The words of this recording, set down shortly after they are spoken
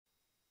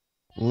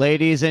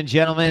Ladies and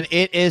gentlemen,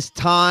 it is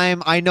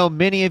time. I know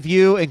many of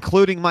you,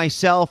 including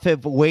myself,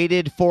 have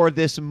waited for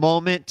this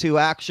moment to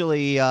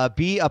actually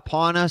be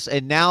upon us,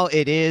 and now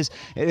it is.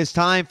 It is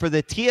time for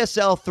the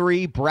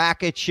TSL3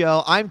 Bracket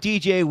Show. I'm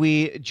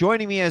djWHEAT.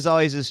 Joining me, as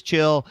always, is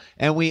Chill,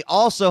 and we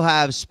also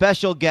have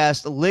special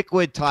guest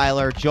Liquid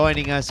Tyler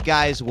joining us.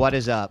 Guys, what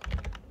is up?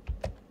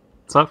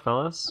 What's up,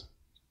 fellas?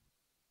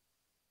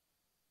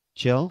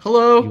 Chill? You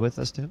Hello. with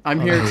us too? I'm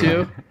here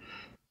too.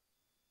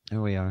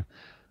 There we are.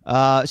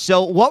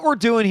 So what we're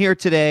doing here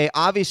today,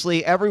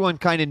 obviously everyone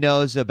kind of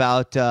knows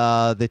about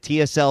the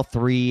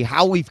TSL3,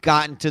 how we've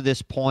gotten to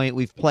this point.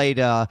 We've played,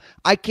 I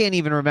can't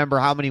even remember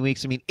how many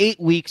weeks. I mean,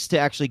 8 weeks to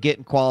actually get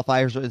in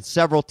qualifiers and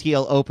several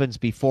TL Opens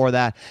before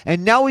that.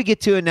 And now we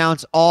get to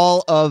announce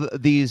all of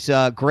these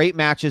great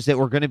matches that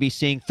we're going to be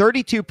seeing.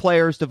 32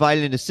 players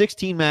divided into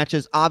 16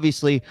 matches,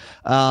 obviously,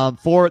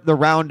 for the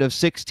round of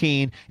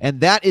 16.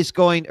 And that is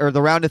going, or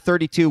the round of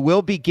 32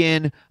 will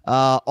begin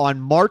on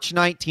March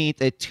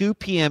 19th at 2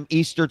 p.m.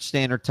 Eastern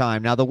Standard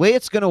Time. Now, the way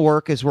it's going to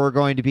work is we're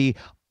going to be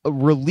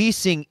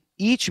releasing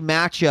each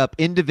matchup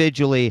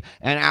individually,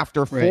 and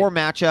after four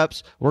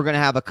matchups, we're going to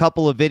have a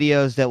couple of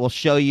videos that will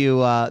show you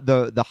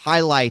the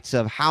highlights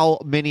of how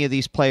many of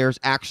these players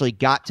actually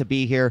got to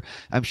be here.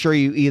 I'm sure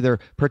you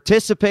either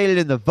participated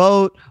in the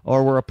vote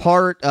or were a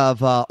part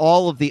of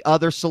all of the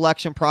other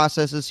selection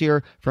processes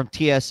here from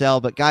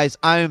TSL. But guys,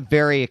 I am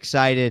very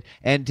excited,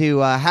 and to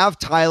have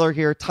Tyler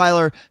here.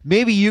 Tyler,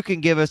 maybe you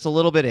can give us a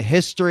little bit of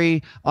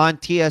history on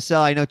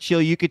TSL. I know,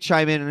 Chill, you could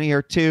chime in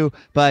here too,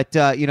 but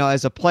you know,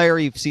 as a player,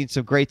 you've seen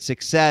some great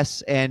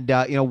success, and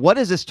you know, what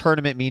does this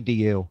tournament mean to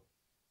you?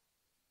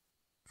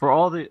 For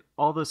all the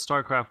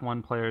StarCraft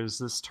 1 players,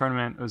 this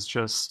tournament was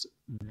just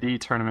the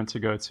tournament to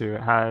go to.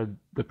 It had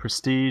the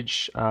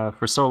prestige.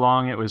 For so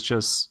long, it was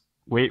just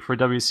wait for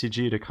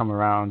WCG to come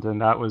around,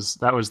 and that was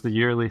the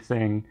yearly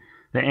thing,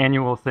 the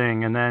annual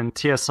thing. And then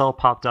TSL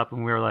popped up,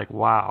 and we were like,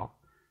 wow,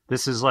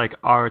 this is like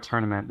our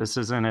tournament. This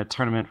isn't a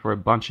tournament for a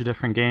bunch of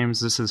different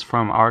games. This is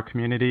from our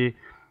community.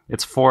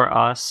 It's for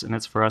us, and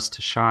it's for us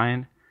to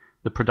shine.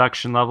 The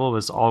production level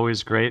was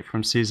always great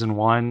from season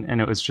 1, and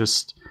it was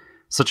just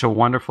such a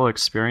wonderful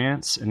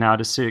experience. And now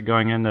to see it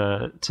going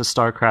into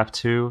StarCraft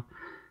 2,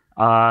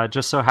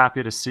 just so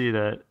happy to see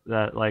that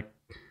like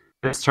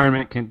this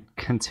tournament can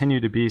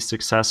continue to be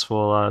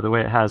successful the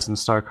way it has in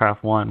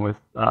StarCraft 1 with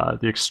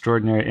the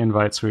extraordinary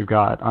invites we've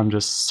got. I'm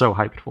just so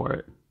hyped for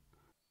it.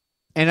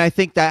 And I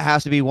think that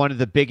has to be one of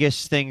the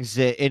biggest things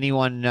that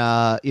anyone,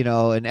 you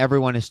know, and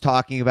everyone is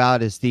talking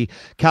about is the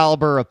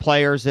caliber of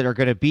players that are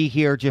going to be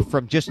here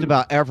from just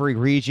about every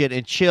region.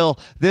 And Chill,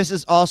 this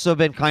has also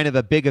been kind of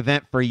a big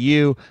event for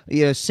you.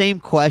 You know,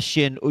 same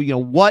question. You know,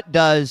 what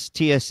does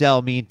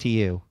TSL mean to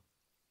you?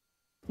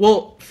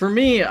 Well, for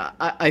me,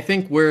 I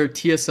think where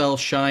TSL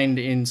shined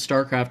in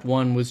StarCraft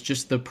 1 was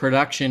just the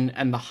production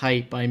and the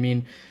hype. I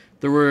mean,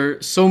 there were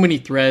so many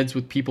threads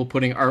with people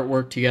putting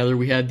artwork together.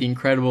 We had the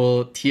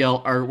incredible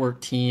TL artwork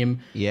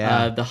team,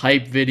 the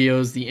hype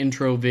videos, the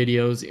intro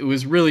videos. It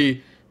was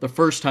really the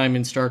first time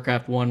in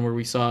StarCraft 1 where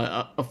we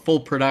saw a full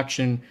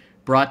production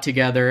brought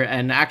together.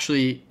 And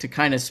actually, to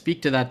kind of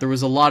speak to that, there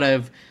was a lot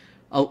of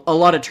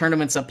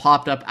tournaments that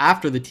popped up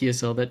after the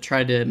TSL that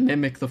tried to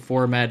mimic the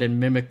format and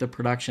mimic the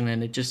production,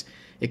 and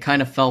it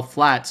kind of fell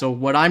flat. So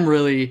what I'm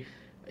really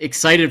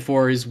excited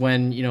for is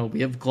when, you know,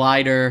 we have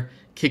Glider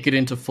kick it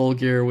into full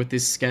gear with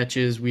his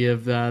sketches. We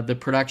have the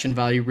production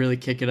value really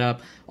kick it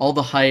up, all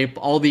the hype,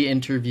 all the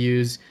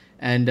interviews,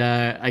 and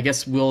I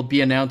guess we'll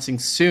be announcing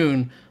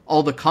soon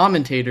all the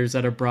commentators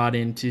that are brought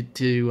in to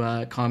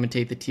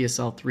commentate the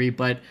TSL3.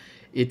 But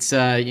it's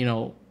you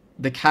know,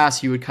 the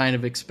cast you would kind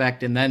of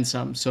expect and then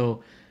some.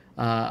 So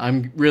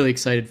I'm really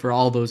excited for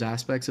all those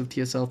aspects of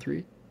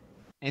TSL3.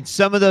 And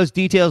some of those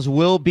details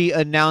will be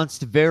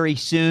announced very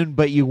soon,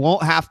 but you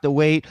won't have to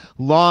wait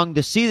long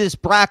to see this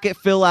bracket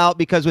fill out,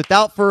 because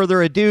without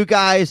further ado,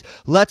 guys,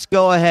 let's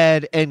go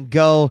ahead and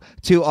go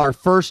to our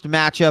first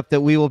matchup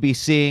that we will be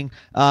seeing.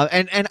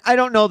 And I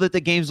don't know that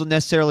the games will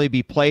necessarily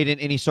be played in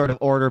any sort of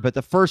order, but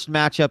the first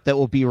matchup that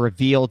will be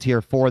revealed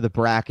here for the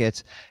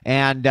brackets.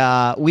 And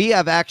we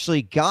have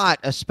actually got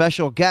a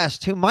special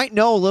guest who might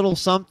know a little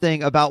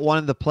something about one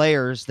of the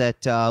players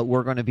that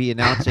we're going to be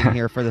announcing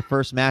here for the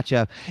first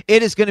matchup.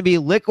 It is going to be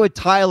Liquid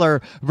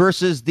Tyler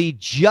versus the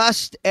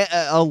just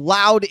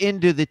allowed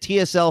into the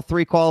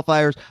TSL3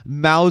 qualifiers,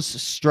 Mouse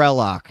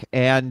Strelok.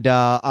 And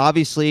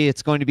obviously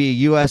it's going to be a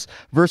U.S.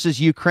 versus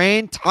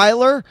Ukraine.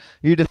 Tyler,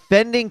 you're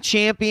defending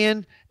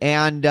champion,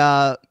 and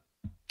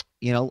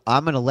you know,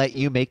 I'm going to let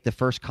you make the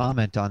first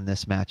comment on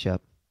this matchup.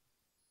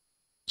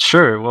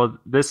 Sure. Well,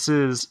 this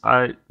is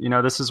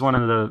this is one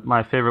of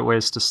my favorite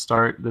ways to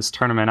start this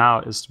tournament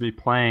out, is to be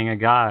playing a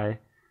guy,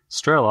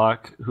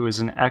 Strelok, who is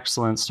an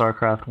excellent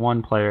StarCraft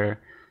 1 player.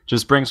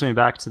 Just brings me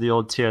back to the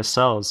old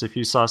TSLs. If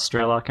you saw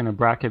Strelok in a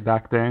bracket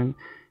back then,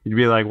 you'd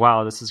be like,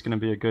 wow, this is going to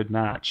be a good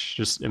match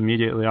just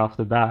immediately off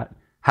the bat.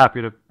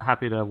 Happy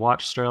to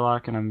watch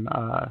Strelok, and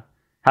I'm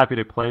happy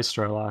to play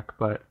Strelok.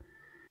 But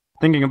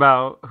thinking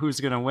about who's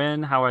going to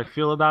win, how I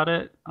feel about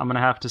it, I'm going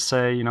to have to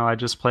say, I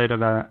just played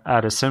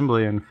at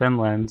Assembly in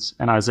Finland,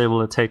 and I was able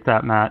to take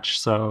that match.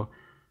 So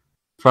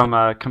from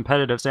a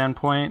competitive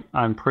standpoint,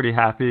 I'm pretty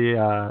happy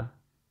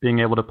being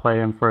able to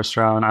play in first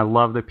round. I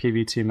love the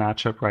PVT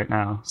matchup right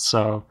now.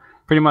 So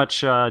pretty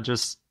much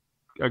just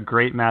a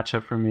great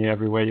matchup for me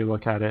every way you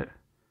look at it.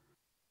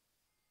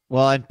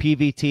 Well, and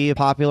PVT, a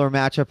popular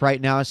matchup right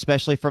now,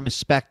 especially from a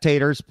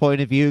spectator's point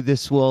of view.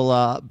 This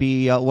will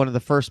be one of the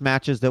first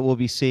matches that we'll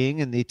be seeing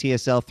in the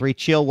TSL3.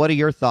 Chill, what are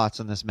your thoughts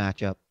on this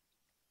matchup?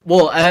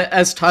 Well,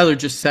 as Tyler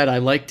just said, I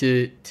like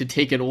to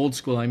take it old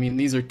school. I mean,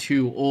 these are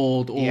two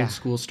old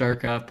school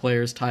StarCraft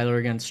players. Tyler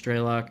against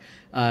Strelok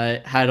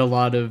had a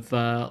lot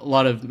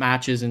of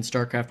matches in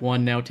StarCraft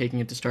 1. Now taking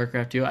it to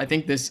StarCraft 2, I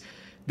think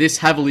this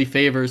heavily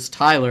favors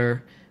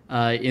Tyler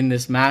in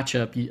this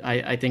matchup.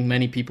 I think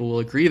many people will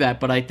agree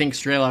that, but I think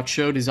Strelok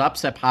showed his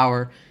upset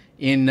power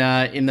in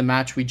the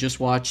match we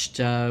just watched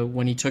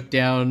when he took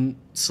down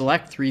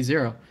Select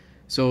 3-0.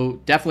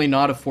 So definitely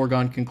not a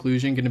foregone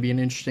conclusion. Going to be an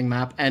interesting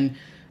map. And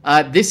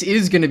this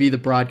is going to be the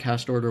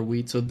broadcast order,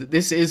 Wheat. So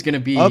this is going to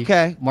be March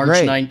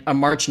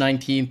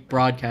 19th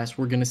broadcast.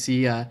 We're going to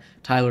see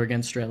Tyler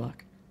against Strelok.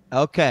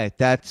 Okay,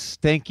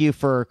 thank you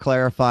for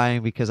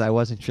clarifying, because I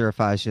wasn't sure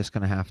if I was just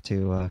going to have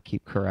to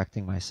keep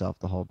correcting myself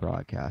the whole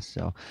broadcast.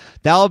 So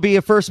that'll be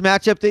a first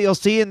matchup that you'll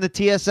see in the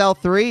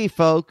TSL3,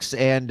 folks,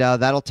 and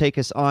that'll take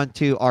us on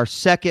to our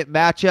second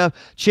matchup.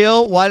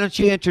 Chill, why don't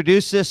you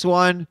introduce this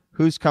one?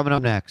 Who's coming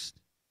up next?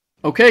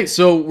 Okay,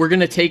 so we're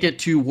going to take it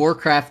to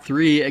Warcraft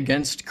 3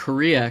 against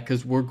Korea,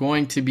 because we're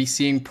going to be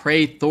seeing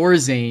Prey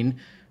Thorzane,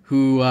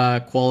 who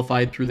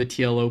qualified through the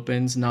TL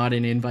Opens, not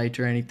an invite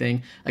or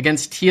anything,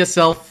 against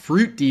TSL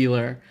Fruit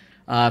Dealer.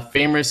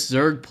 Famous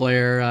Zerg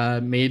player,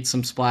 made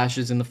some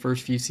splashes in the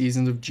first few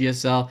seasons of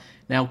GSL,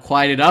 now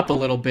quieted up a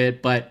little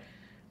bit, but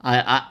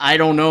I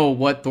don't know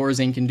what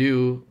Thorzane can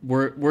do.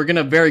 We're going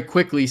to very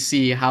quickly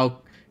see how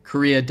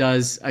Korea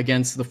does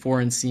against the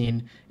foreign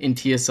scene in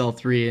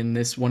TSL3 in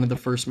this one of the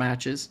first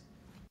matches.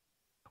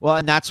 Well,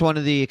 and that's one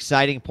of the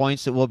exciting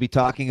points that we'll be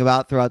talking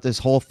about throughout this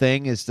whole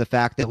thing, is the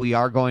fact that we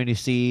are going to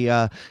see,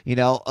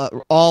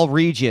 all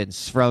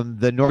regions, from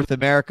the North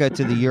America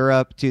to the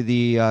Europe to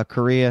the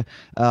Korea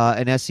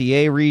and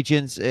SEA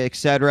regions,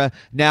 etc.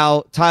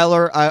 Now,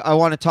 Tyler, I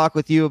want to talk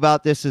with you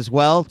about this as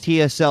well.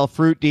 TSL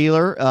Fruit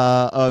Dealer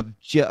of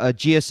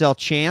GSL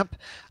champ.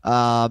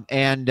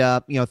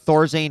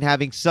 Thorzane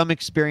having some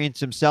experience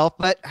himself,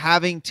 but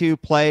having to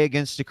play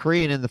against a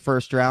Korean in the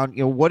first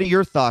round. What are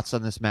your thoughts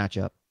on this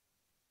matchup?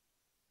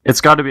 It's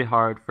got to be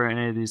hard for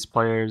any of these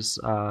players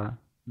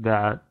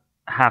that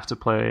have to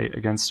play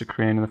against a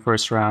Korean in the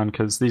first round,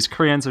 because these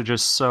Koreans are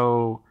just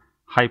so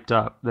hyped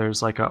up.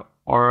 There's like a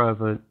aura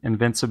of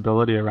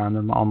invincibility around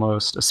them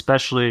almost,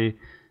 especially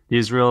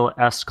these real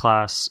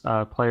S-class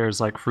players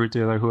like Fruit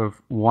Dealer who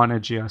have won a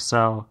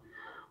GSL.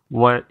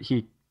 What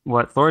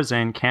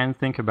Thorzane can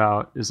think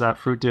about is that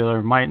Fruit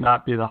Dealer might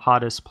not be the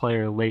hottest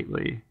player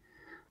lately.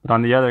 But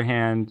on the other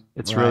hand,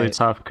 it's really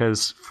tough,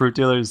 because Fruit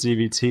Dealer's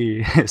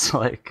ZVT is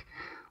like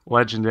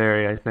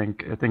legendary. I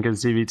think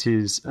his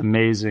ZVT is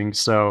amazing.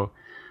 So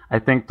I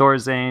think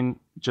Thorzane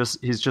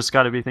he's just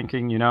got to be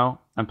thinking,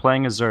 I'm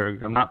playing a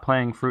Zerg. I'm not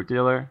playing Fruit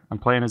Dealer. I'm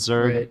playing a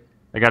Zerg. Right.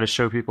 I got to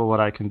show people what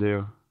I can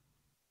do.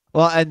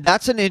 Well, and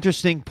that's an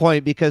interesting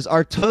point, because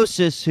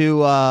Artosis,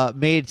 who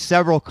made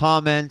several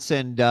comments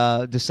and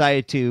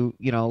decided to,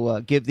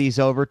 give these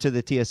over to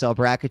the TSL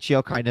Bracket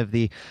Show, kind of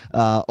the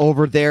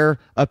over their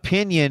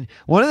opinion.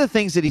 One of the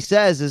things that he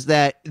says is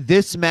that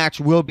this match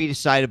will be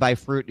decided by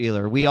Fruit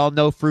Dealer. We all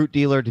know Fruit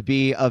Dealer to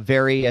be a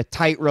very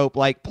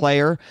tightrope-like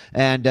player,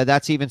 and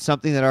that's even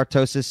something that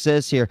Artosis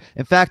says here.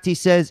 In fact, he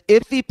says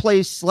if he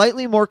plays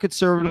slightly more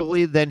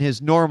conservatively than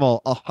his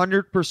normal,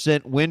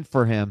 100% win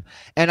for him.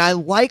 And I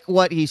like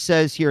what he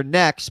says here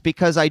next,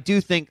 because I do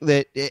think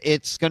that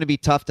it's going to be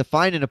tough to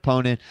find an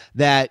opponent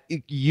that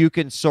you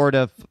can sort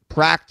of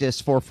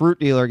practice for Fruit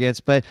Dealer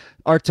against. But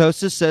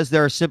Artosis says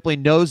there are simply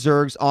no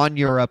Zergs on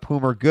Europe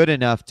whom are good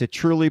enough to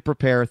truly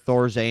prepare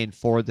Thorzane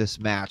for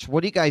this match.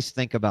 What do you guys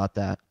think about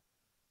that?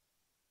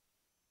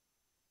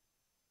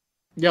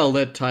 Yeah, I'll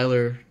let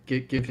Tyler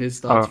give his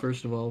thoughts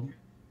first of all.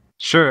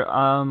 Sure.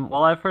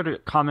 Well, I've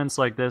heard comments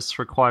like this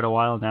for quite a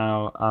while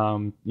now.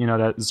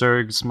 That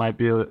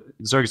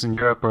Zergs in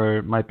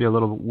Europe might be a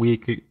little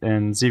weak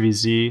in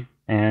ZVZ,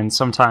 and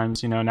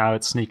sometimes, now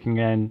it's sneaking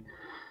in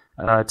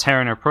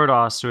Terran or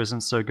Protoss who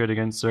isn't so good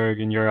against Zerg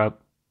in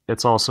Europe.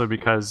 It's also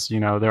because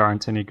there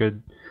aren't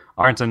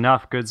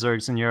enough good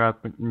Zergs in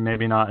Europe,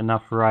 maybe not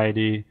enough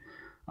variety.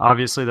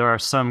 Obviously, there are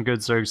some good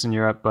Zergs in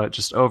Europe, but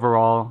just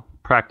overall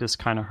practice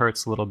kind of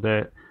hurts a little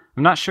bit.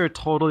 I'm not sure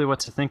totally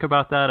what to think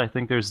about that. I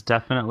think there's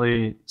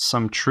definitely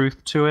some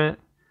truth to it,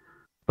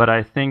 but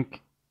I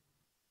think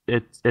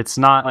it's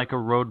not like a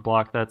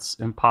roadblock that's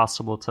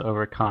impossible to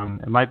overcome.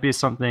 It might be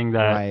something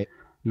that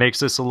makes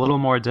this a little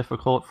more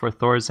difficult for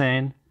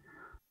Thorzane,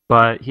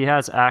 but he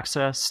has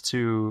access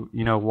to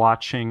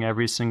watching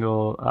every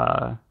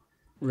single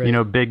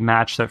big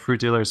match that Fruit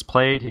Dealer's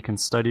played. He can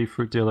study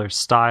Fruit Dealer's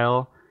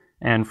style,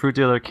 And Fruit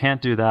Dealer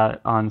can't do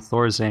that on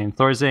Thorzane.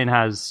 Thorzane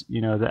has,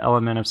 the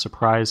element of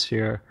surprise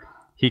here.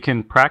 He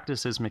can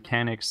practice his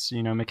mechanics.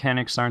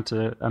 Mechanics aren't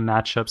a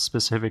matchup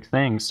specific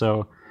thing.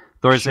 So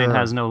Thorzane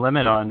has no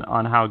limit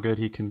on how good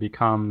he can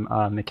become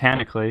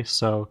mechanically.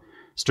 So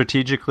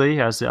strategically, he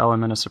has the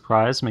element of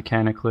surprise.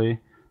 Mechanically,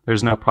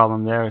 there's no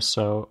problem there.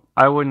 So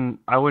I wouldn't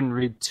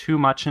read too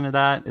much into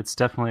that. It's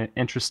definitely an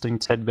interesting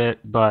tidbit,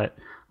 but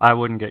I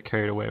wouldn't get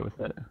carried away with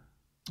it.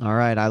 All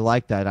right, I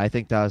like that. I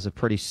think that was a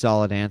pretty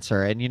solid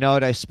answer. And you know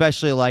what? I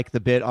especially like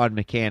the bit on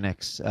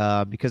mechanics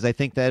because I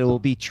think that it will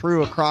be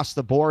true across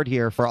the board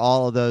here for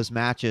all of those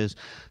matches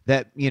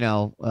that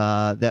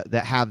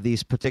that have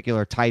these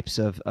particular types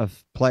of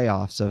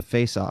playoffs, of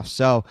face-offs.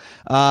 So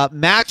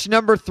match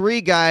number 3,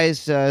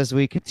 guys, as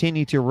we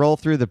continue to roll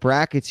through the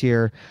brackets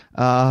here.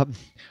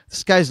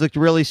 This guy's looked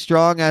really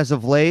strong as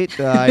of late.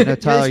 I know,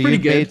 Tyler,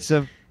 you've made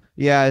some.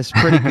 Yeah, it's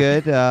pretty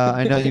good.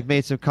 I know you've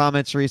made some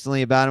comments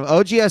recently about him.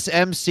 OGS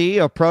MC,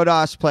 a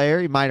Protoss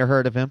player, you might have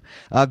heard of him,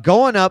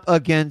 going up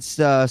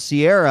against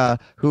Sierra,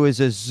 who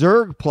is a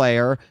Zerg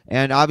player,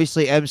 and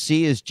obviously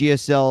MC is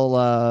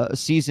GSL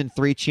Season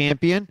 3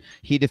 champion.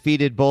 He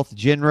defeated both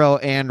Jinro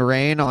and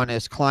Rain on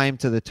his climb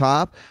to the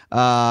top.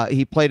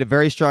 He played a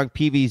very strong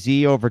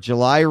PvZ over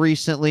July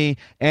recently,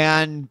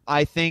 and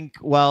I think,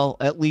 well,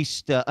 at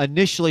least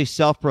initially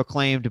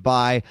self-proclaimed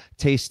by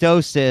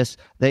Tastosis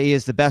that he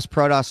is the best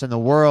Protoss in the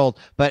world,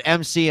 but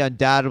MC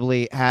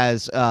undoubtedly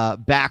has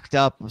backed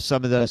up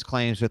some of those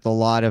claims with a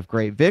lot of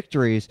great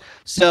victories.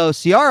 So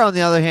Sierra, on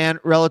the other hand,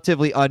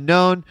 relatively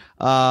unknown,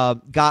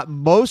 got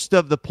most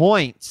of the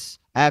points.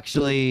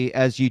 Actually,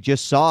 as you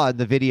just saw in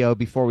the video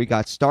before we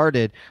got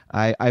started,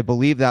 I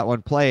believe that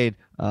one played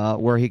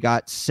where he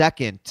got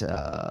second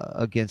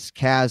against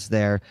Kaz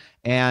there.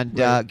 And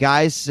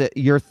guys,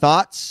 your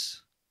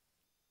thoughts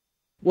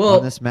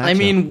on this matchup? I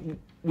mean,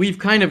 we've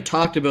kind of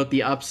talked about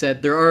the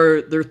upset. There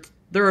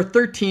are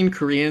 13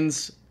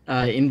 Koreans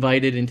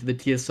invited into the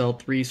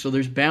TSL3, so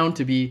there's bound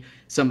to be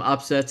some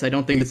upsets. I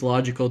don't think it's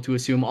logical to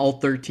assume all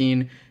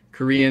 13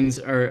 Koreans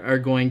are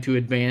going to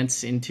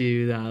advance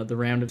into the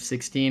round of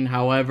 16.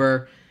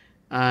 However,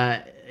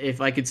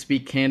 if I could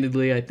speak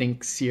candidly, I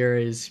think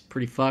Sierra is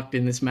pretty fucked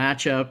in this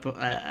matchup.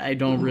 I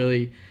don't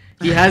really...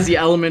 He has the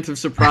element of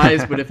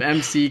surprise, but if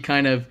MC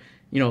kind of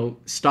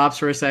stops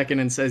for a second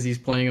and says he's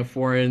playing a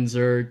foreign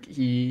Zerg,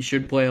 he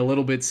should play a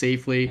little bit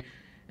safely.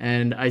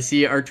 And I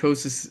see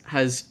Artosis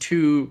has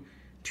two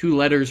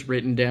letters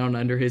written down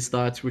under his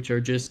thoughts, which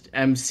are just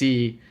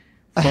MC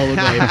followed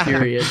by a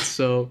period.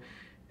 So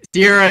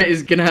Sierra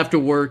is going to have to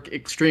work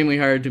extremely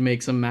hard to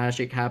make some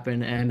magic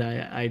happen, and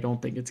I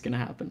don't think it's going to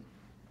happen.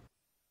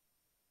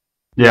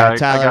 Yeah,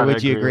 Tyler,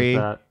 would you agree?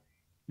 With that.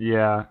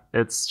 Yeah,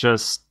 it's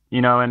just,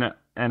 and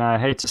I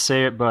hate to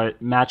say it,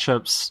 but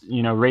matchups,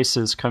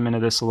 races come into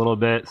this a little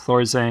bit.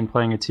 Thorzane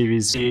playing a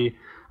TVZ,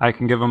 I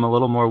can give him a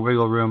little more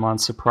wiggle room on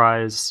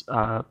surprise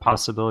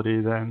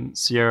possibility than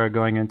Sierra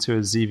going into a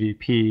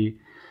ZVP.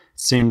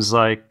 Seems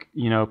like,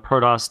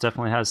 Protoss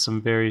definitely has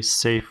some very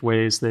safe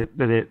ways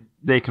that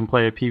they can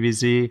play a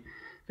PVZ.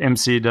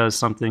 MC does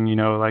something,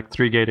 like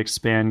 3-gate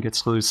expand,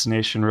 gets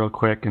hallucination real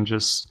quick, and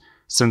just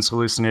since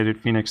hallucinated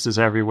Phoenix is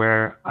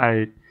everywhere,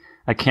 I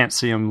can't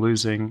see him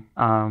losing.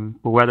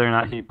 But whether or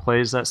not he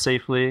plays that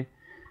safely,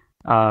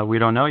 we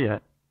don't know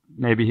yet.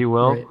 Maybe he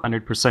will.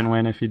 Right. 100%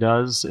 win if he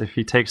does. If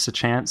he takes a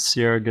chance,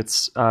 Sierra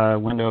gets a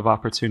window of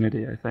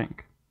opportunity, I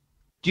think.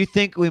 Do you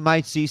think we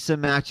might see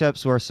some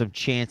matchups where some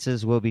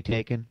chances will be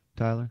taken,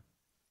 Tyler?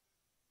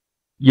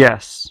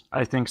 Yes,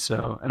 I think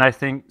so. And I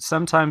think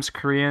sometimes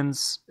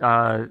Koreans,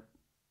 they're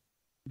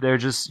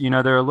just, they're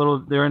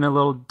in a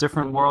little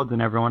different world than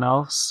everyone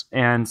else.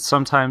 And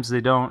sometimes they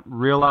don't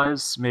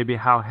realize maybe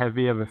how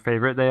heavy of a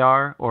favorite they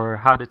are or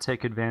how to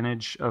take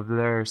advantage of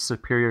their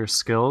superior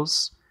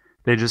skills.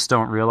 They just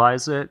don't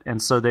realize it.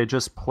 And so they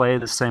just play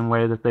the same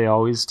way that they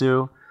always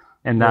do.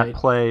 And that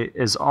play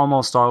is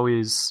almost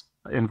always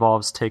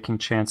involves taking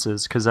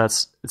chances because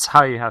it's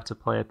how you have to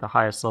play at the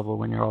highest level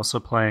when you're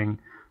also playing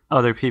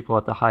other people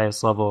at the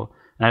highest level.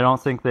 And I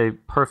don't think they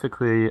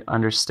perfectly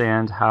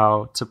understand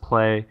how to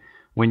play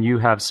when you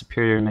have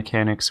superior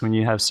mechanics, when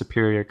you have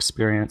superior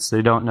experience.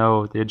 They don't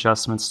know the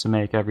adjustments to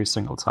make every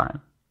single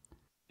time.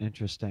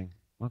 Interesting.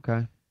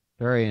 Okay.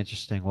 Very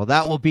interesting. Well,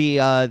 that will be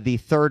the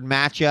third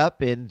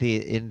matchup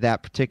in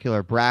that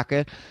particular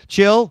bracket.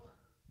 Chill,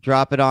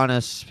 drop it on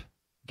us.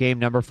 Game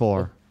number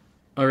 4.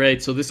 All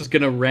right, so this is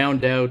going to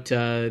round out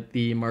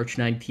the March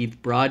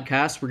 19th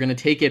broadcast. We're going to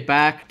take it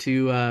back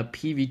to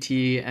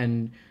PVT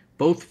and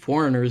both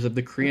foreigners of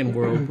the Korean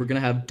world. We're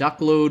going to have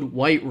Duckload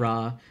White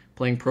Raw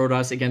playing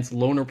Protoss against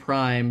Loner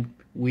Prime,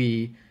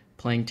 we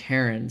playing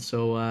Terran.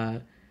 So,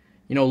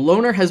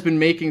 Loner has been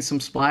making some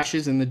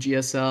splashes in the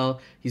GSL.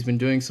 He's been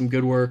doing some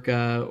good work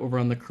over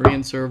on the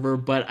Korean server.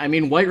 But,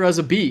 White Raw's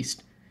a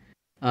beast.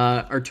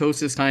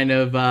 Artosis kind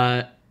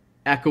of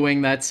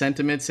echoing that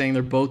sentiment, saying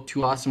they're both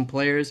two awesome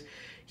players.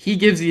 He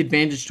gives the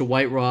advantage to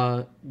White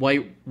Raw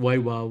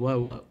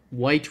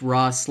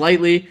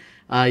slightly.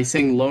 He's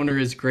saying Loner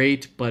is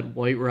great, but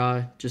White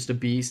Raw, just a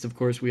beast. Of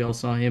course, we all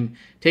saw him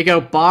take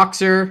out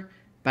Boxer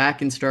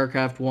back in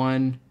StarCraft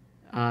 1.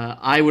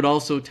 I would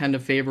also tend to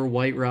favor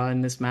White Raw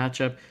in this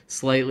matchup,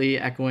 slightly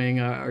echoing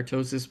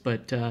Artosis,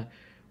 but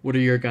what are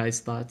your guys'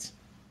 thoughts?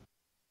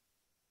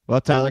 Well,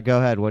 Tyler, go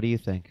ahead. What do you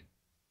think?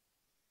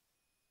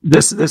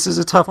 This is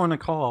a tough one to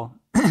call,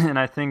 and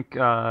I think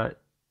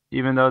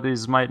even though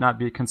these might not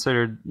be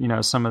considered,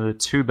 some of the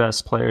two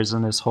best players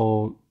in this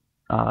whole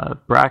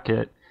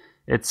bracket,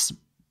 it's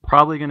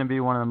probably going to be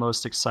one of the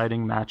most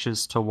exciting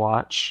matches to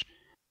watch.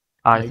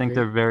 I think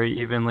they're very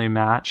evenly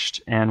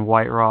matched, and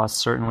White Ross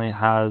certainly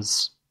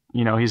has,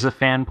 he's a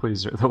fan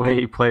pleaser. The way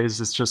he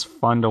plays is just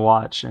fun to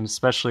watch, and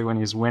especially when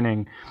he's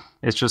winning,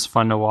 it's just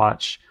fun to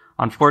watch.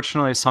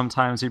 Unfortunately,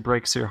 sometimes he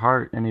breaks your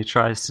heart and he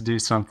tries to do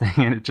something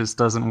and it just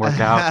doesn't work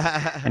out.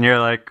 And you're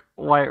like,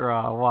 White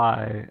Raw,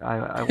 why?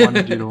 I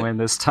wanted you to win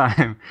this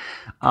time.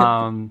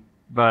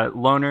 But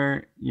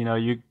Loner,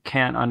 you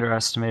can't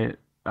underestimate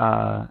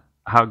how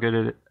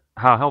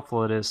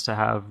helpful it is to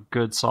have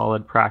good,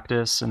 solid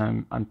practice.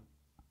 And I'm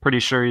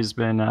pretty sure he's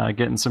been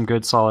getting some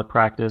good, solid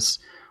practice.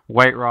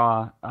 White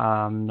Raw,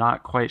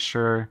 not quite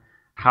sure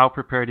how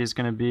prepared he's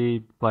going to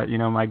be, but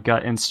my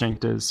gut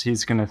instinct is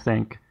he's going to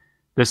think,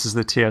 this is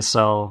the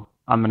TSL.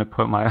 I'm going to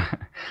put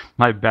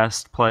my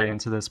best play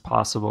into this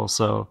possible.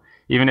 So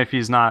even if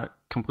he's not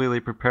completely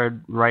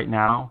prepared right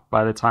now,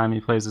 by the time he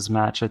plays his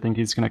match, I think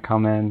he's going to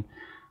come in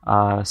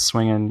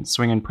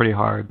swinging pretty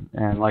hard.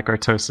 And like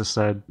Artosa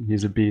said,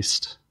 he's a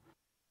beast.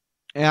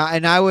 Yeah,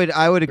 and I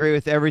would agree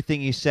with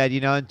everything you said.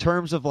 In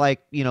terms of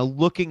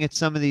looking at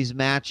some of these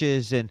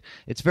matches, and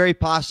it's very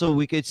possible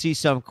we could see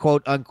some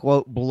quote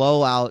unquote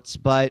blowouts.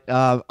 But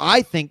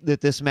I think that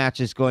this match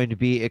is going to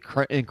be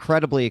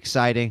incredibly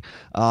exciting.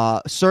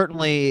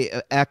 Certainly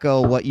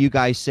echo what you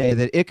guys say,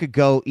 that it could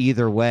go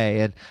either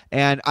way.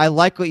 And I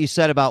like what you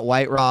said about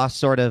White Ross,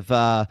 sort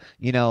of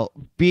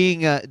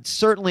being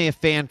certainly a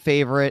fan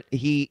favorite.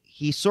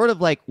 He sort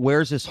of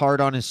wears his heart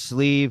on his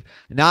sleeve,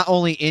 not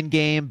only in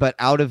game, but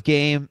out of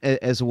game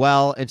as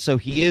well. And so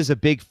he is a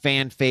big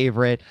fan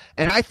favorite.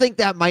 And I think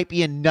that might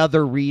be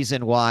another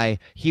reason why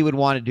he would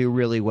want to do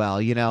really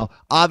well,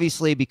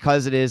 obviously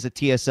because it is a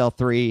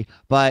TSL3,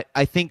 but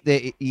I think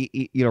that,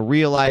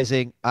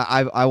 realizing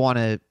I want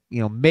to,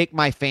 make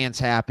my fans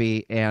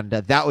happy, and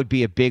that would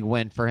be a big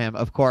win for him.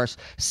 Of course,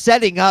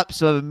 setting up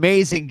some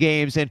amazing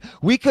games, and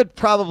we could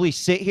probably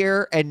sit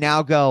here and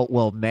now go,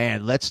 well,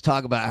 man, let's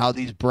talk about how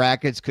these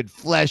brackets could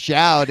flesh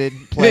out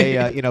and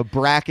play,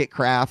 bracket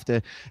craft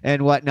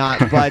and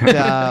whatnot.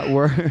 But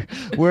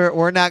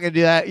we're not going to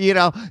do that.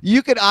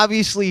 You could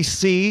obviously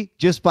see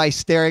just by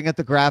staring at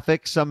the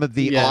graphics some of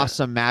the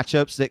awesome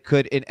matchups that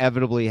could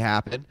inevitably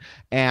happen,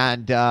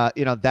 and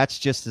that's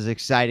just as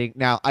exciting.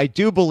 Now, I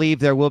do believe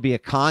there will be a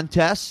contest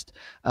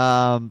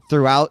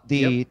throughout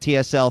the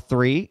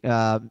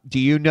TSL3. Do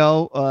you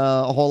know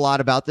a whole lot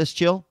about this,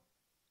 Chill?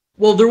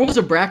 Well, there was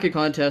a bracket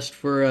contest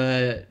for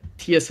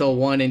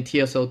TSL1 and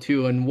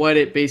TSL2, and what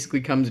it basically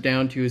comes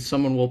down to is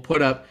someone will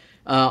put up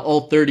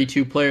all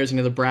 32 players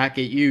into the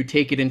bracket. You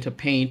take it into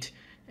Paint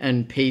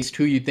and paste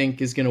who you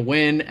think is going to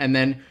win, and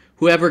then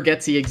whoever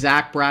gets the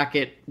exact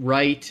bracket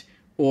right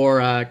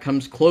or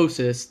comes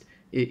closest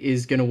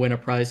is going to win a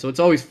prize. So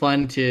it's always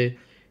fun to,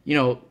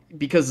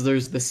 because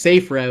there's the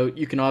safe route,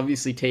 you can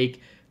obviously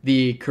take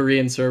the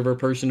Korean server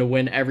person to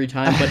win every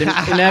time, but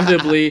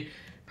inevitably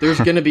there's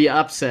going to be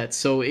upsets.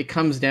 So it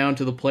comes down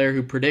to the player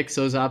who predicts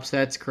those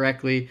upsets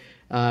correctly,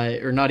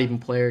 or not even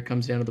player. It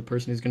comes down to the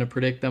person who's going to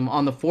predict them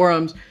on the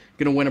forums,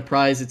 going to win a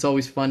prize. It's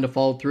always fun to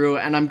follow through.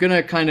 And I'm going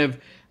to kind of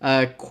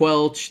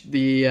quelch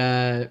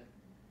the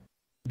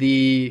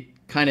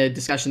kind of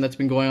discussion that's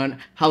been going on,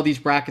 how these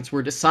brackets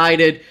were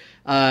decided.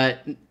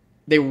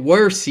 They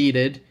were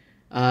seeded.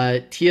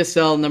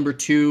 TSL number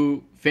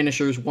 2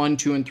 finishers 1,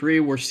 2, and 3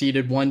 were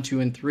seeded 1, 2,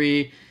 and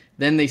 3.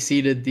 Then they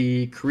seeded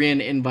the Korean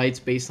invites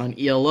based on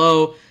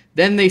ELO.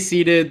 Then they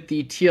seeded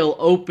the TL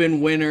Open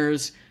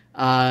winners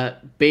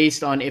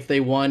based on if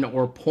they won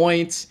or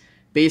points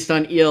based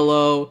on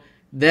ELO.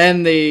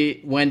 Then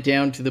they went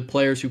down to the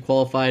players who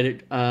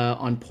qualified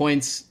on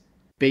points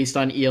based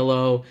on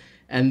ELO.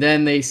 And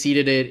then they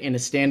seeded it in a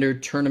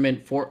standard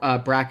tournament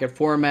bracket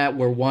format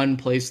where one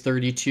plays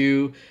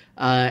 32.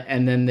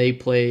 And then they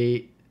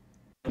play,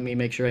 let me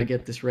make sure I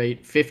get this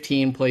right,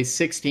 15 plays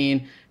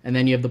 16, and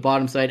then you have the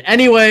bottom side.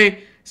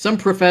 Anyway, some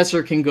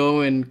professor can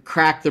go and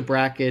crack the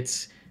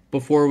brackets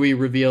before we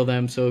reveal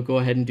them, so go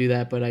ahead and do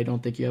that, but I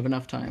don't think you have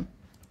enough time.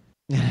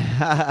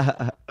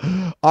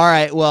 All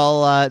right,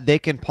 well, they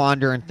can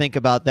ponder and think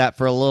about that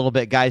for a little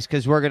bit, guys,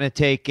 because we're going to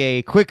take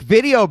a quick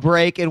video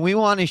break, and we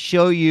want to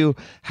show you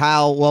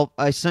how, well,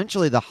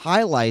 essentially the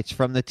highlights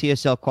from the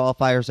TSL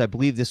qualifiers. I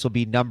believe this will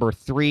be number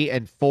 3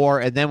 and 4,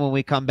 and then when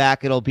we come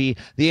back, it'll be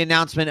the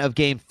announcement of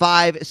game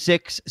 5,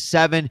 6,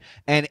 7,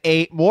 and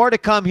 8. More to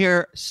come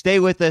here. Stay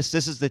with us.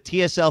 This is the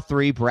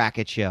TSL3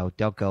 Bracket Show.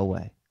 Don't go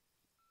away.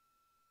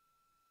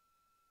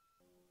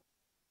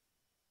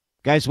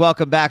 Guys,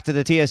 welcome back to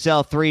the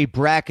TSL3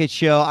 Bracket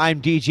Show.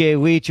 I'm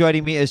djWHEAT.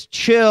 Joining me is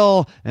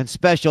Chill and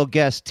special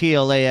guest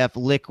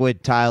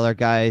TLAF-Liquid Tyler.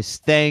 Guys,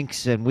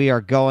 thanks. And we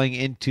are going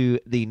into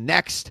the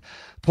next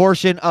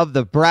portion of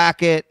the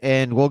bracket,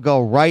 and we'll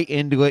go right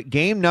into it.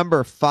 Game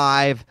number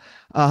 5.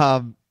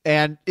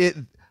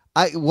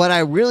 What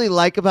I really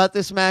like about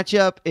this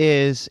matchup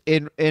is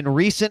in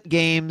recent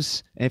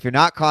games, and if you're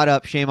not caught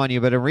up, shame on you,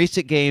 but in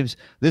recent games,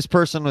 this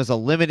person was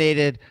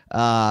eliminated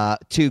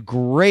to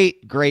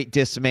great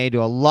dismay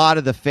to a lot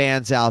of the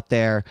fans out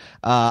there.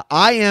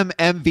 I am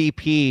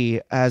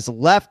MVP has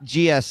left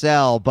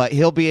GSL, but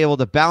he'll be able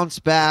to bounce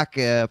back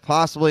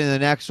possibly in the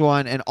next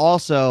one, and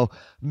also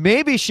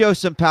maybe show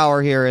some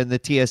power here in the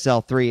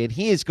TSL3, and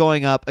he is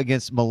going up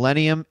against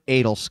Millennium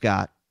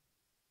Adelscott.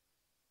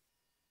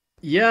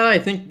 Yeah, I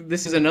think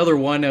this is another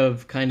one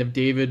of kind of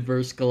David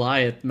versus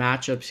Goliath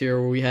matchups here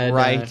where we had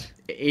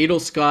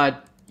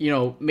Adelscott,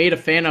 made a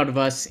fan out of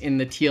us in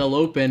the TL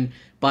Open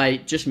by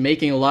just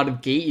making a lot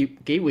of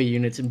gateway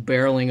units and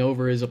barreling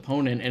over his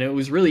opponent. And it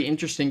was really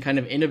interesting, kind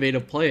of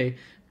innovative play.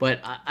 But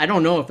I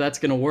don't know if that's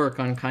going to work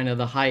on kind of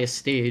the highest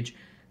stage.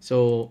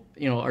 So,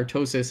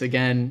 Artosis,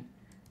 again,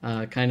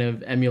 kind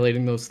of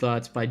emulating those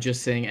thoughts by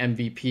just saying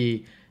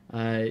MVP.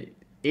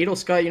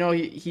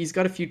 Adelscott, he's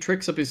got a few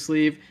tricks up his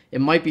sleeve.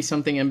 It might be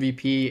something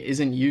MVP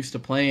isn't used to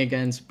playing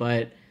against,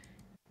 but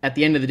at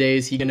the end of the day,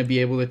 is he going to be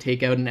able to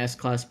take out an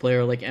S-class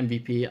player like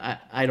MVP?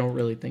 I don't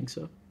really think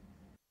so.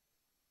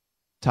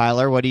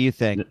 Tyler, what do you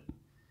think?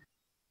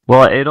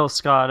 Well,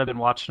 Adelscott, I've been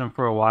watching him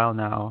for a while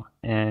now,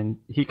 and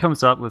he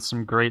comes up with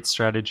some great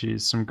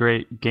strategies, some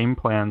great game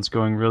plans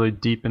going really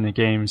deep into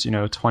games,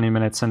 20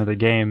 minutes into the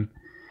game.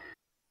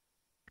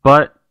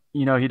 But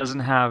he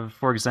doesn't have,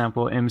 for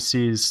example,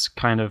 MC's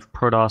kind of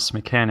Protoss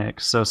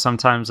mechanics. So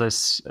sometimes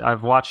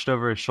I've watched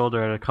over his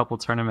shoulder at a couple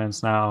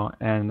tournaments now,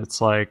 and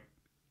it's like,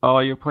 oh,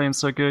 you're playing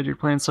so good,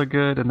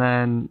 and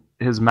then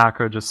his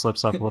macro just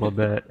slips up a little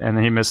bit, and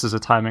then he misses a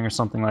timing or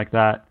something like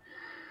that.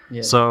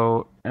 Yeah.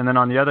 So, and then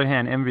on the other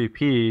hand,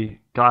 MVP,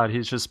 God,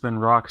 he's just been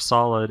rock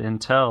solid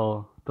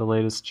until the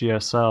latest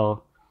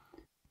GSL.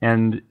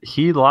 And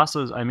he lost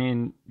those,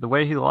 the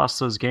way he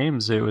lost those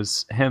games, it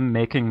was him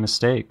making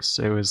mistakes.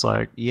 It was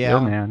like, yo,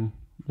 man,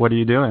 what are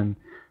you doing?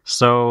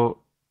 So,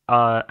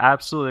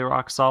 absolutely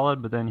rock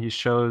solid, but then he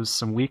shows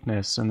some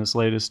weakness in this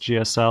latest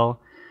GSL.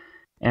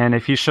 And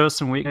if he shows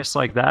some weakness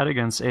like that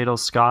against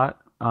Adelscott,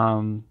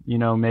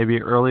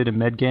 maybe early to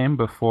mid game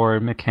before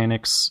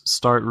mechanics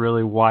start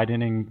really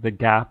widening the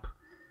gap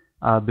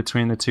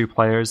between the two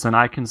players, then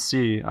I can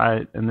see,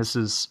 and this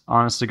is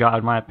honest to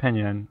God my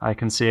opinion, I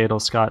can see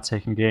Adelscott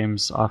taking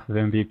games off of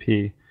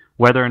MVP.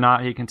 Whether or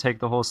not he can take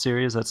the whole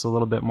series, that's a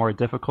little bit more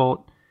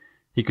difficult.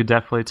 He could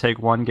definitely take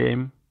one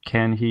game.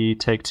 Can he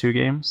take 2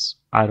 games?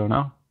 I don't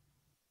know.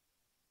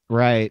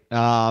 Right.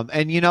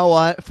 And you know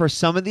what? For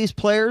some of these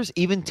players,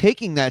 even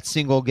taking that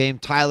single game,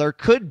 Tyler,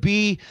 could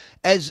be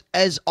as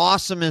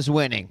awesome as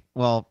winning.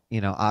 Well,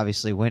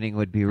 obviously winning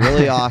would be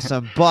really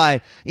awesome,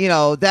 but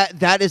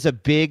that is a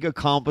big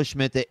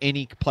accomplishment that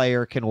any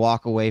player can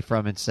walk away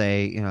from and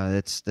say,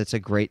 that's a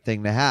great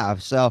thing to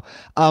have. So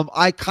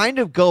I kind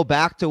of go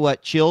back to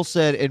what Chill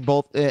said in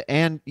both,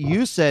 and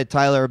you said,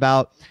 Tyler,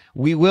 about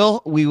we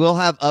will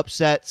have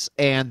upsets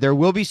and there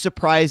will be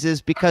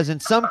surprises, because in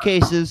some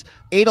cases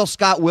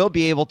Adelscott will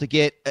be able to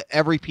get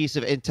every piece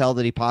of intel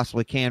that he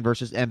possibly can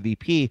versus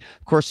MVP.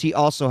 Of course, he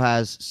also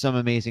has some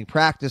amazing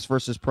practice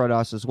versus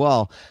Protoss as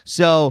well.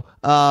 So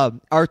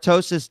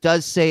Artosis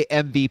does say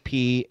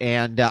MVP,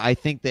 and I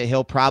think that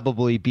he'll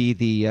probably be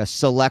the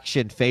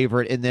selection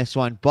favorite in this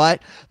one.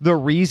 But the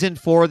reason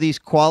for these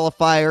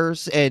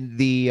qualifiers and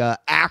the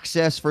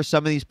access for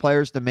some of these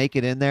players to make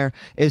it in there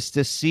is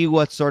to see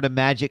what sort of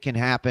magic can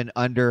happen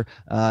under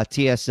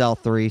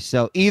TSL3.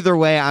 So either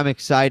way, I'm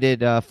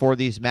excited for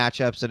these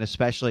matchups, and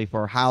especially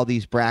for how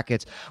these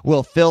brackets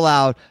will fill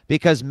out,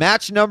 because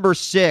match number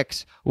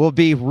 6 will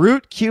be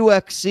Root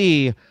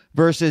QXC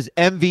versus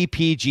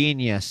MVP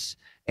Genius.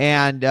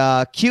 And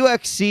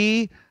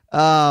QXC,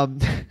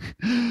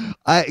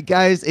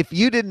 guys, if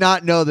you did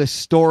not know the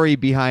story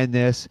behind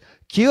this,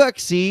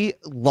 QXC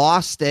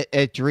lost at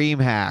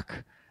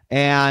DreamHack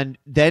and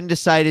then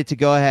decided to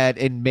go ahead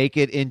and make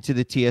it into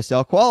the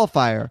TSL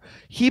qualifier.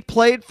 He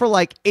played for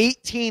like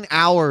 18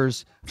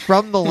 hours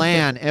from the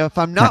LAN, and if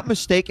I'm not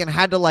mistaken,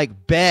 had to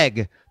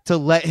beg to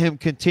let him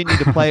continue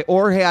to play,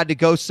 or he had to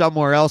go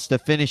somewhere else to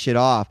finish it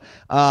off.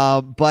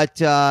 But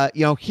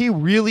he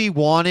really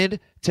wanted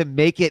to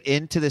make it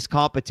into this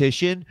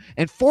competition,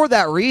 and for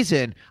that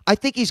reason, I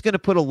think he's going to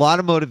put a lot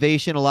of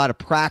motivation, a lot of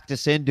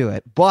practice into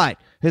it. But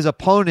his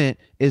opponent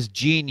is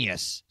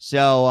genius.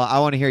 So I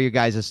want to hear your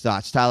guys'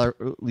 thoughts. Tyler,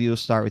 we'll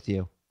start with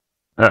you.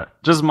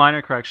 Just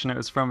minor correction. It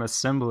was from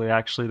Assembly,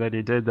 actually, that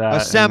he did that.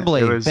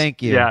 Assembly,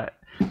 thank you. Yeah,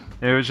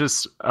 it was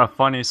just a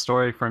funny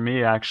story for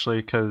me,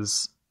 actually,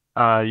 because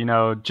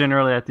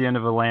generally at the end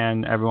of a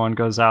LAN, everyone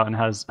goes out and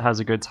has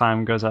a good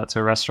time, goes out to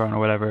a restaurant or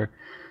whatever.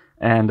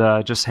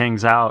 and just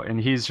hangs out. And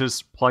he's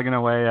just plugging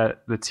away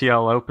at the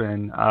TL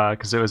Open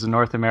because it was a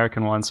North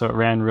American one, so it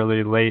ran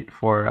really late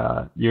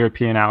for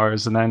European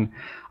hours. And then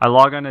I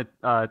log on to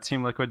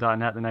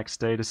teamliquid.net the next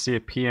day to see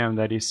a PM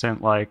that he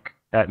sent like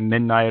at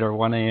midnight or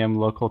 1 a.m.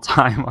 local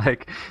time,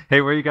 like, hey,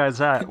 where you guys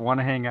at? Want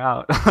to hang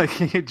out? Like,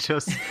 he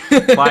just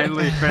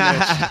finally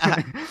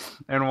finished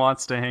and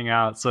wants to hang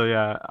out. So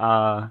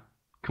yeah,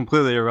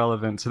 completely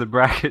irrelevant to the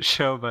bracket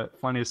show, but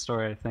funny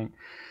story, I think.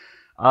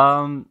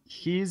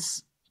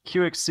 He's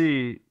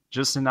QXC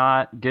just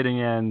not getting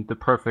in the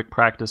perfect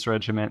practice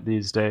regiment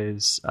these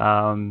days.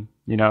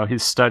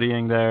 He's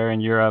studying there in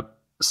Europe,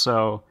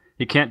 so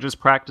he can't just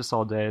practice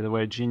all day the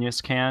way Genius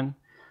can.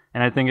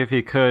 And I think if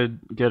he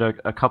could get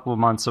a couple of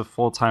months of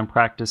full-time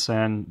practice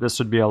in, this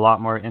would be a lot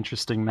more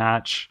interesting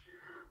match.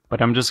 But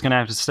I'm just going to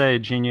have to say,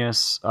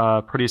 Genius,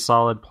 pretty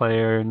solid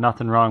player,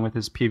 nothing wrong with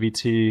his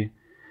PVT.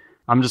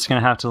 I'm just going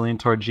to have to lean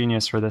toward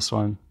Genius for this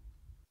one.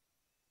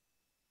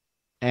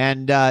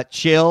 And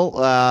Chill,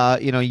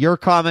 your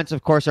comments,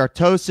 of course, are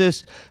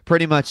Tosis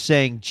pretty much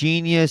saying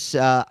Genius.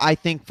 I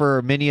think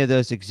for many of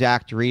those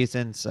exact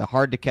reasons,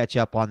 hard to catch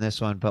up on this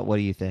one, but what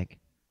do you think?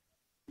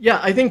 Yeah,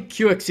 I think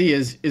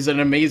QXE is an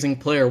amazing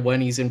player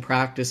when he's in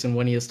practice and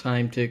when he has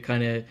time to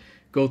kind of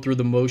go through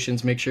the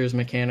motions, make sure his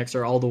mechanics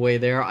are all the way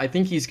there. I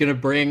think he's going to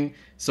bring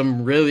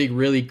some really,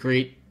 really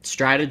great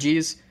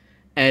strategies,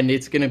 and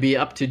it's going to be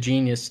up to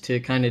Genius to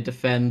kind of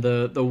defend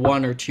the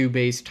 1 or 2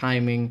 base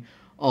timing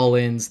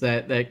all-ins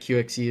that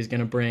QXE is going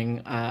to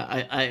bring.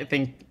 I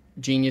think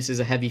Genius is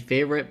a heavy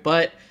favorite,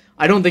 but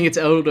I don't think it's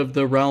out of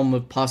the realm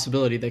of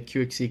possibility that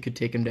QXE could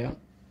take him down.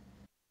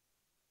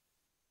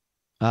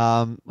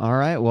 All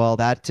right. Well,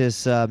 that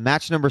is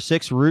match number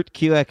 6, Root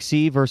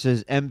QXC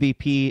versus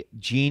MVP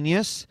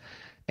Genius.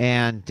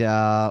 And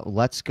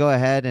let's go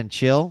ahead and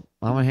Chill.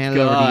 I'm going to hand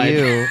it over to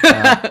you.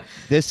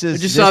 This is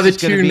I just saw the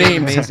 2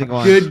 names.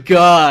 Good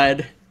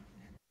God.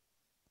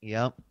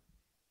 Yep.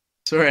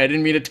 Sorry, I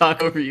didn't mean to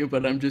talk over you,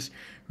 but I'm just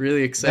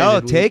really excited.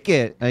 No, take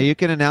it. You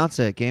can announce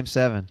it. Game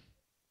 7.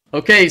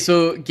 Okay,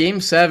 so Game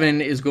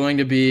 7 is going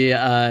to be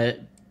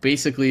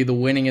basically the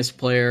winningest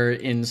player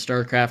in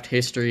StarCraft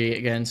history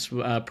against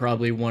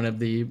probably one of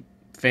the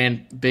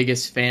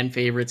biggest fan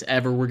favorites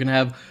ever. We're going to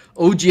have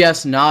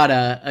OGS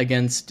Nada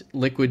against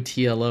Liquid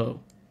TLO.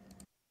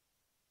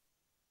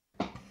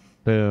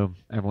 Boom.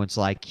 Everyone's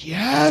like,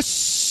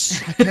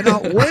 yes! I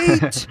cannot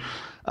wait!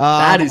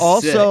 That is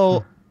also,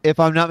 sick. If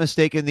I'm not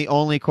mistaken, the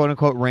only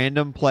quote-unquote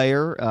random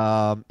player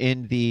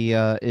in the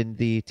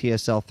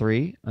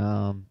TSL3.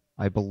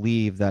 I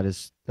believe that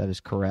is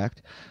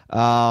correct.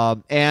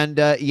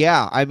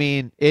 Yeah, I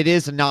mean, it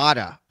is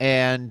Nada.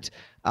 And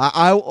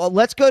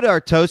let's go to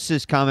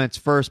Artosis' comments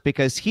first,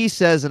 because he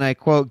says, and I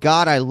quote,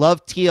 God, I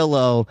love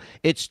TLO.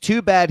 It's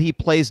too bad he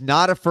plays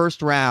Nada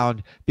first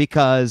round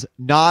because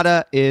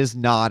Nada is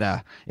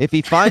Nada. If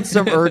he finds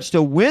some urge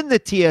to win the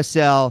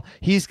TSL,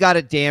 he's got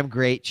a damn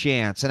great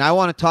chance. And I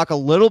want to talk a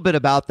little bit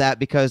about that,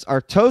 because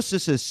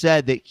Artosis has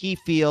said that he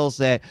feels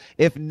that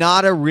if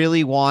Nada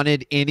really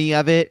wanted any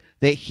of it,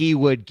 that he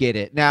would get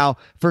it. Now,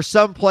 for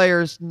some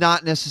players,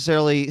 not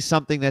necessarily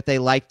something that they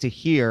like to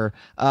hear.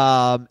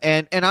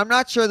 And I'm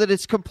not sure that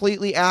it's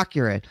completely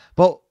accurate.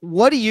 But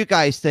what do you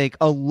guys think?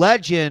 A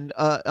legend,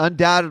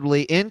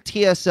 undoubtedly, in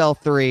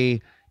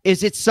TSL3,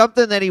 is it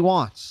something that he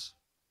wants?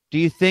 Do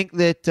you think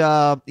that,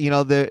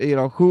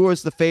 who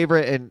was the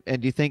favorite,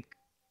 and do you think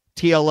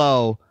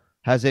TLO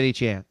has any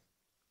chance?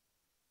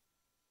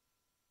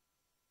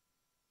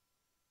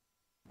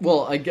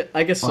 Well,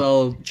 I guess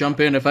I'll jump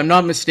in. If I'm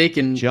not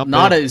mistaken,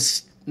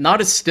 Nada's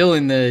still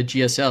in the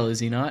GSL, is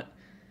he not?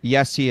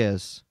 Yes, he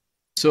is.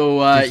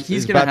 So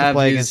he's going to have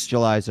play against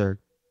Jelizer.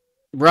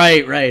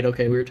 Right.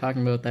 Okay, we were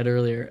talking about that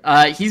earlier.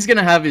 He's going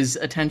to have his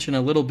attention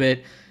a little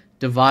bit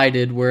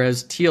divided,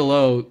 whereas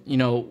TLO,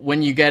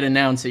 when you get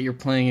announced that you're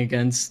playing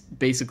against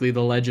basically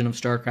the legend of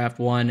StarCraft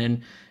 1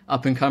 and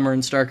up-and-comer in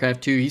StarCraft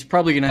 2, he's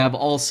probably going to have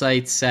all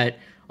sights set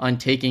on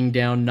taking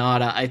down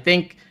Nada. I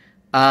think...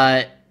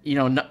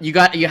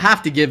 you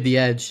have to give the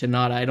edge to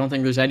Nada. I don't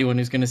think there's anyone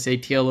who's going to say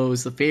TLO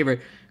is the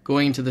favorite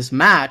going into this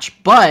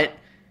match, but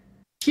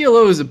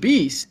TLO is a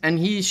beast, and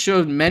he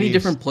showed many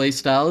different play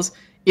styles.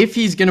 If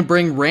he's going to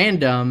bring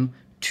random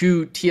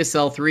to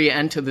TSL3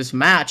 and to this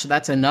match,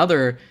 that's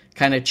another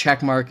kind of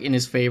check mark in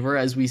his favor,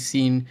 as we've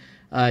seen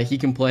he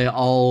can play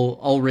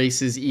all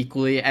races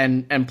equally,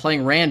 and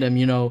playing random,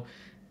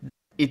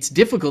 it's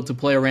difficult to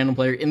play a random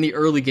player in the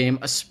early game,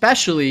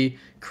 especially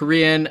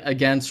Korean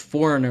against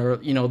foreigner.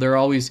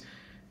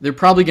 They're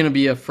probably going to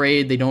be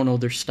afraid. They don't know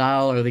their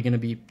style. Are they going to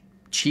be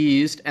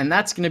cheesed? And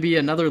that's going to be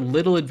another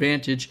little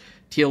advantage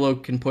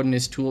TLO can put in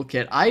his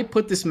toolkit. I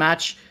put this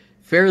match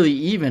fairly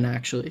even,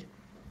 actually.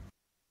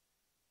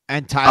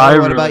 And Tyler,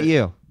 what about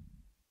you?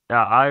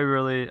 Yeah, I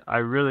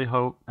really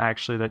hope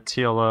actually that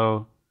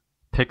TLO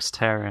picks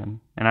Terran,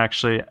 and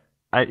actually,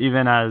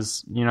 even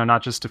as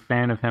not just a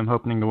fan of him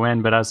hoping to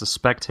win, but as a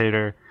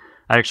spectator,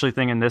 I actually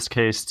think in this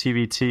case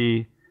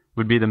TVT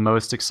would be the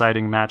most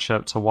exciting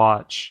matchup to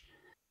watch.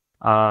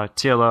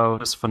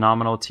 TLO is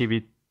phenomenal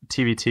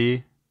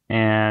TVT,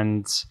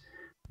 And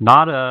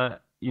Nada,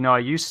 I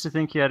used to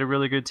think he had a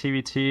really good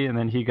TVT, and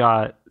then he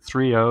got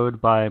 3-0'd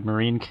by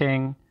Marine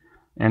King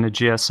in a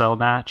GSL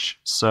match.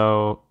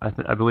 So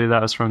I believe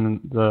that was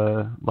from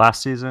the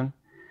last season.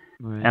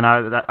 Right. And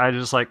I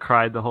just like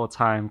cried the whole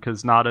time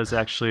because Nada is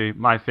actually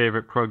my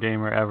favorite pro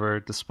gamer ever,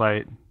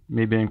 despite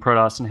me being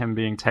Protoss and him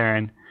being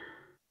Terran.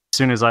 As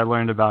soon as I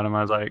learned about him,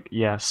 I was like,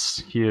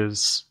 yes, he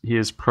is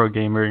pro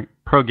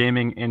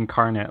gaming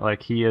incarnate.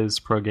 Like, he is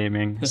pro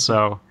gaming.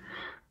 So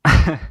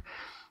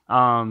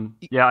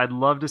yeah, I'd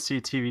love to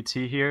see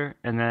TVT here,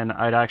 and then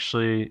I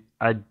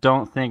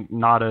don't think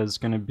Nada is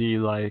going to be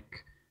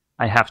like,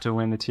 I have to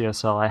win the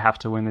TSL, I have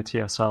to win the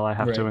TSL, I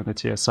have to win the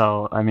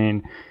TSL. I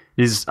mean,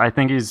 I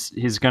think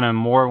he's going to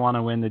more want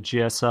to win the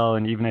GSL,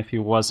 and even if he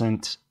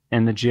wasn't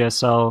in the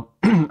GSL,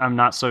 I'm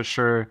not so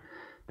sure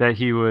that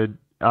he would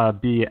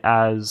be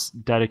as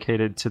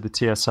dedicated to the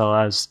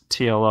TSL as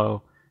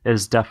TLO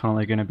is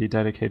definitely going to be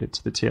dedicated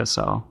to the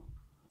TSL.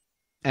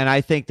 And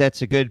I think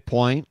that's a good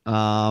point.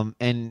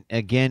 And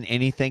again,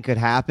 anything could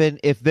happen.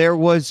 If there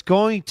was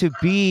going to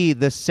be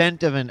the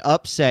scent of an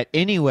upset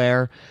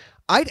anywhere,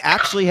 I'd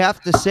actually have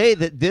to say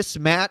that this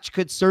match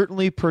could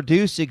certainly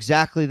produce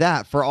exactly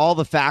that, for all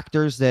the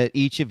factors that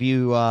each of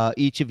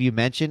you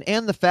mentioned,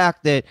 and the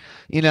fact that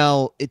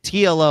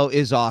TLO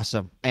is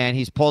awesome and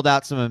he's pulled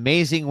out some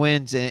amazing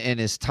wins in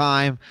his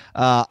time.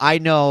 I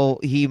know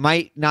he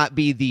might not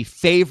be the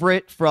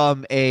favorite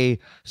from a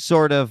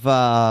sort of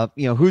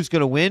who's going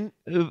to win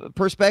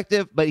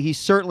perspective, but he's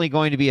certainly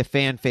going to be a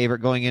fan favorite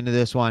going into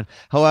this one.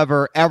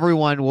 However,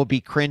 everyone will be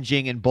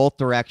cringing in both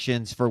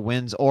directions for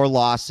wins or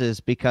losses,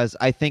 because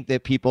I think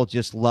that people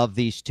just love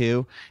these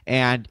two,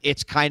 and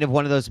it's kind of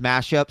one of those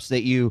mashups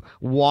that you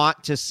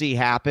want to see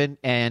happen,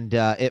 and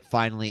it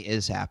finally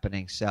is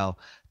happening. So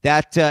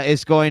that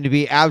is going to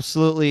be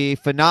absolutely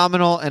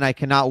phenomenal, and I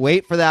cannot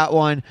wait for that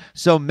one.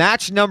 So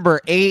match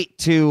number 8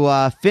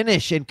 to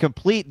finish and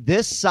complete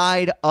this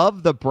side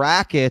of the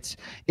brackets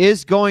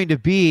is going to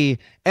be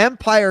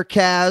Empire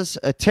Kaz,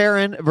 a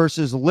Terran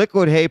versus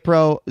Liquid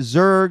Hapro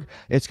Zerg.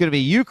 It's going to be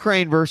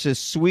Ukraine versus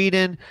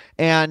Sweden.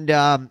 And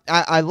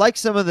I like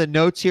some of the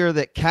notes here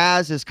that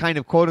Kaz is kind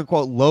of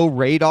quote-unquote low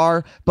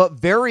radar, but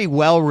very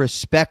well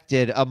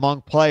respected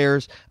among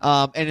players.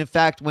 And in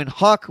fact, when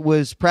Huck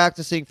was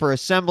practicing for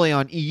Assembly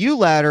on EU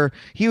Ladder,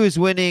 he was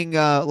winning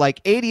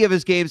like 80 of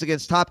his games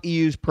against top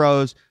EU's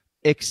pros,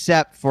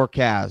 except for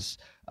Kaz.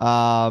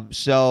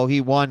 So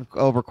he won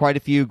over quite a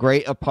few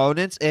great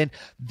opponents. And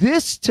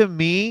this, to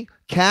me,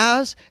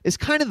 Kaz is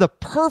kind of the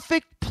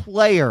perfect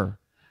player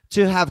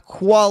to have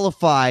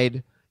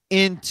qualified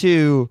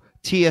into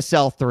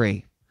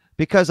TSL3,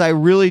 because I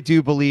really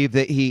do believe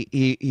that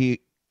he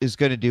is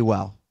going to do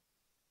well.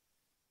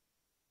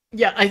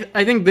 Yeah,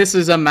 I think this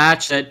is a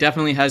match that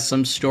definitely has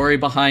some story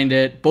behind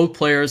it. Both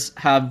players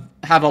have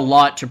a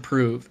lot to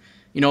prove.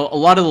 A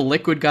lot of the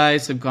Liquid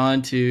guys have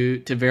gone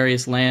to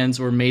various lands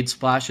or made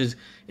splashes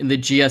in the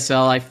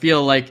GSL. I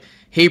feel like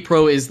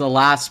Hapro is the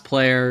last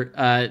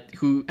player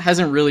who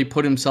hasn't really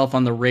put himself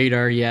on the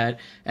radar yet,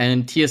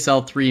 and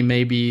TSL3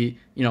 may be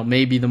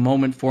the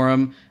moment for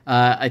him.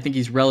 I think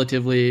he's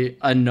relatively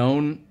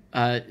unknown,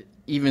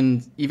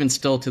 even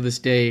still to this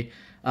day,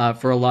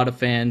 for a lot of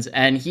fans,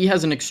 and he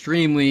has an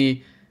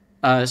extremely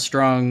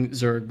strong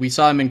Zerg. We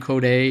saw him in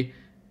Code A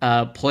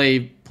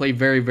play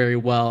very, very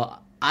well.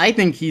 I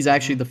think he's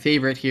actually the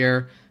favorite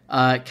here.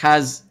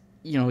 Kaz,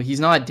 he's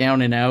not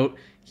down and out.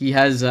 He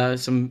has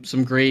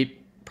some great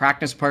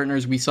practice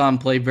partners. We saw him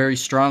play very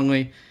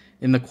strongly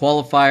in the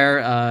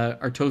qualifier.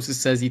 Artosis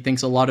says he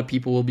thinks a lot of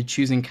people will be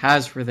choosing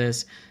Kaz for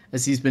this,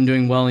 as he's been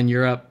doing well in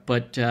Europe.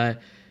 But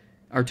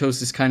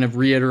Artosis kind of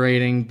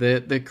reiterating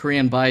the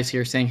Korean bias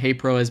here, saying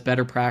Hapro has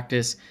better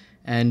practice.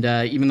 And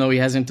even though he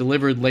hasn't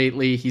delivered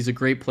lately, he's a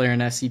great player in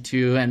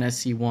SC2 and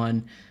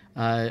SC1.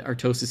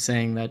 Artosis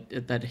saying that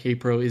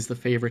Hapro is the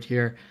favorite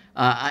here.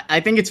 I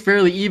think it's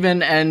fairly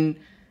even, and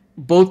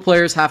both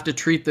players have to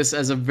treat this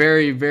as a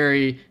very,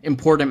 very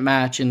important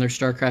match in their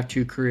StarCraft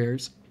 2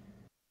 careers.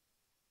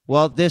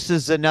 Well, this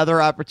is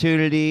another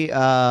opportunity,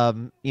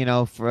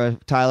 for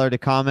Tyler to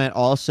comment.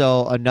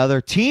 Also,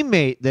 another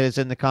teammate that is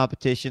in the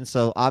competition.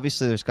 So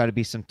obviously there's got to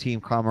be some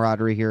team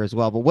camaraderie here as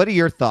well. But what are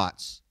your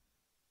thoughts?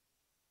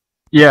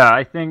 Yeah,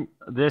 I think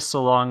this,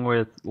 along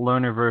with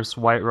Loner vs.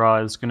 White Raw,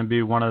 is going to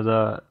be one of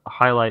the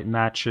highlight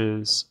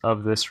matches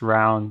of this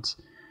round.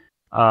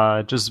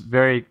 Just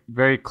very,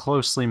 very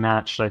closely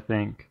matched, I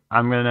think.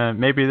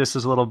 Maybe this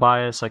is a little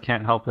biased, I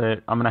can't help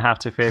it. I'm going to have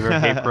to favor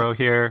Hapro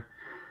here.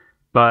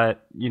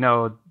 But,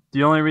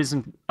 the only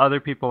reason other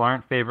people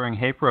aren't favoring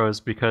Hapro is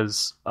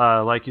because,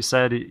 like you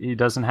said, he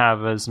doesn't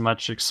have as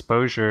much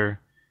exposure.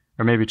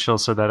 Or maybe Chill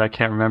said that, I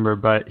can't remember.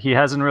 But he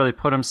hasn't really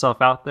put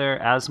himself out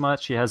there as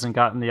much. He hasn't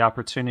gotten the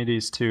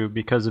opportunities to,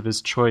 because of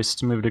his choice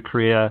to move to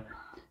Korea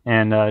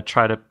and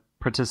try to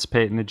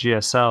participate in the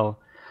GSL.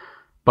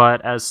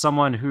 But as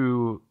someone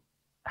who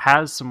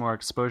has some more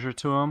exposure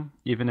to him,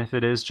 even if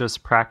it is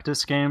just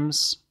practice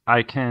games,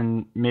 I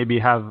can maybe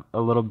have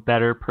a little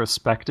better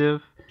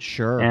perspective.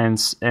 Sure.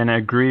 and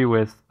agree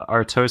with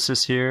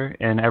Artosis here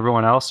and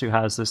everyone else who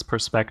has this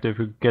perspective,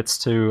 who gets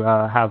to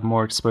have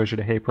more exposure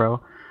to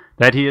HeyPro,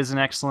 that he is an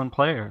excellent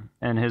player,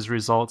 and his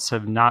results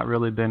have not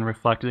really been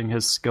reflecting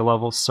his skill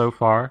levels so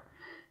far.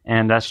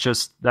 And that's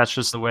just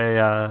the way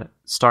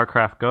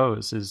StarCraft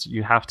goes. Is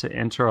you have to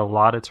enter a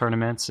lot of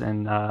tournaments,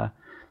 and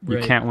you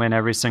can't win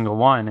every single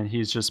one. And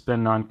he's just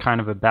been on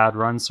kind of a bad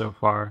run so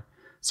far.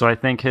 So I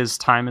think his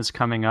time is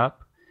coming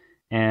up,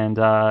 and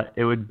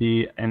it would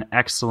be an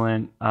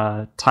excellent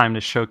time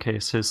to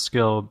showcase his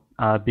skill,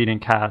 beating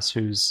Cass,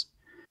 who's,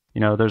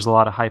 there's a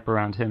lot of hype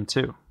around him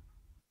too.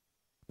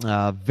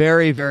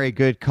 Very, very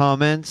good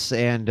comments,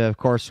 and of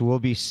course we'll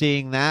be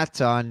seeing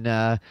that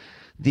on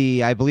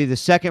I believe the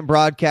second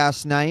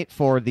broadcast night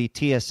for the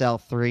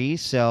TSL3.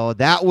 So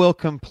that will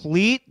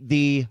complete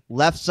the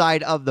left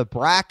side of the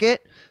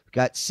bracket. We've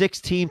got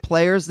 16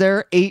 players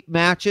there, 8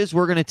 matches.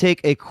 We're going to take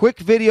a quick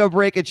video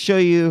break and show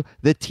you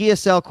the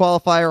TSL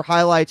qualifier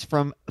highlights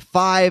from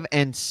 5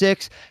 and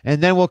 6,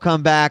 and then we'll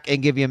come back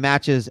and give you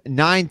matches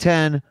 9,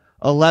 10,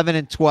 11,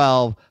 and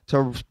 12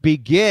 to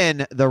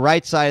begin the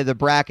right side of the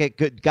bracket.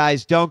 Good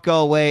guys, don't go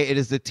away. It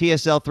is the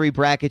TSL3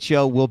 Bracket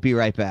Show. We'll be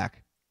right back.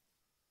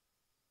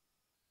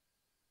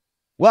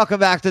 Welcome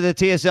back to the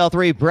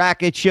TSL3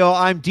 Bracket Show.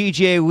 I'm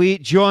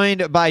djWHEAT,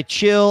 joined by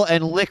Chill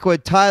and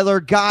Liquid Tyler.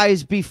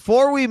 Guys,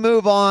 before we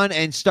move on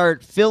and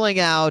start filling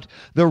out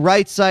the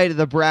right side of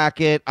the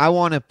bracket, I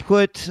want to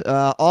put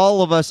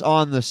all of us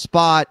on the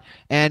spot,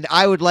 and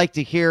I would like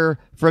to hear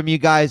from you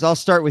guys. I'll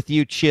start with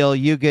you, Chill.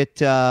 You get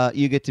to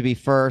be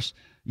first.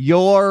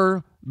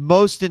 Your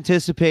most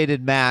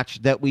anticipated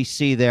match that we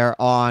see there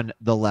on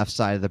the left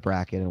side of the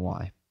bracket, and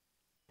why?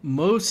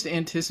 Most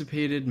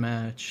anticipated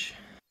match.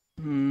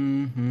 I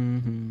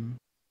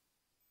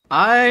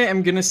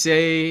am going to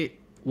say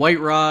White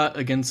Raw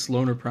against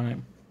Loner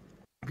Prime,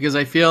 because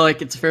I feel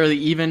like it's a fairly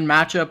even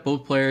matchup.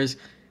 Both players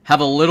have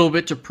a little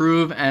bit to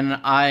prove,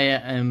 and I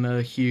am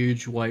a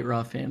huge White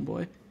Raw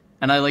fanboy,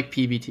 and I like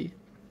PBT.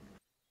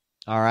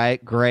 All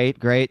right,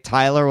 great.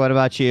 Tyler, what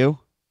about you?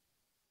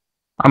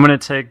 I'm going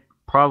to take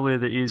probably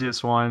the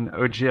easiest one,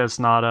 OGS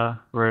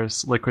Nada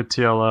versus Liquid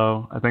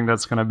TLO. I think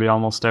that's going to be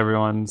almost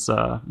everyone's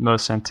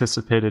most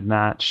anticipated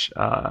match.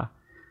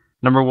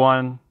 Number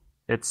one,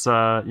 it's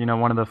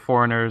one of the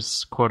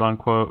foreigners, quote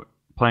unquote,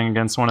 playing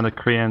against one of the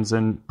Koreans,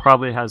 and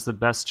probably has the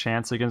best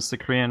chance against the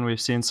Korean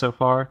we've seen so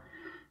far.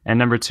 And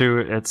number two,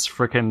 it's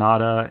freaking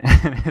Nada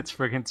and it's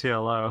freaking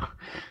TLO.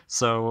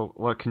 So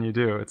what can you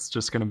do? It's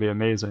just going to be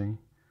amazing.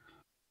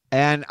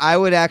 And I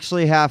would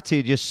actually have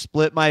to just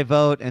split my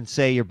vote and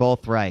say you're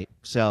both right.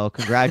 So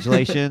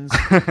congratulations.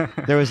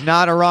 There was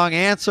not a wrong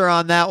answer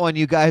on that one.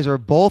 You guys are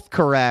both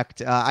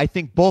correct. I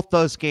think both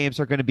those games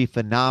are going to be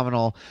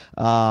phenomenal.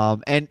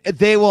 And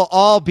they will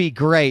all be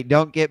great.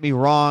 Don't get me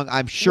wrong.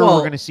 I'm sure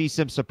we're going to see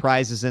some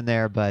surprises in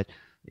there, but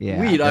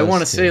yeah. Wheat, I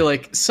want to say,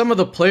 like, some of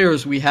the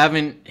players we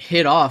haven't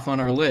hit off on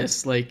our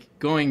list, like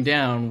going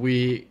down,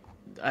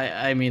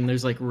 I mean,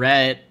 there's like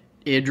Rhett,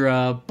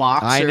 Idra,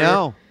 Boxer. I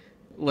know.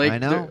 Like, I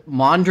know.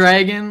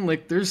 Mondragon,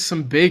 like, there's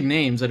some big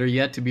names that are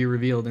yet to be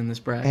revealed in this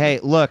bracket. Hey,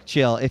 look,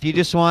 Chill, if you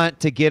just want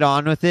to get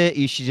on with it,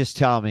 you should just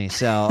tell me.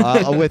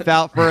 So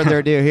without further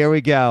ado, here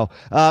we go.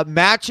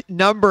 Match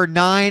number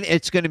 9,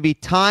 it's going to be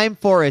time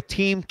for a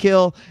team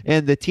kill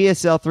in the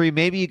TSL3.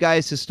 Maybe you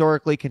guys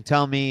historically can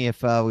tell me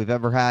if we've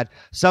ever had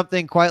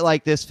something quite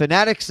like this.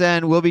 Fnatic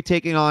Zen will be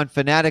taking on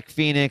Fnatic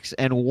Phoenix,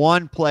 and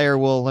one player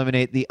will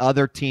eliminate the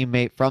other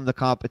teammate from the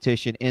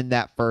competition in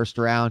that first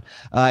round.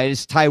 It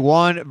is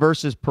Taiwan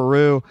versus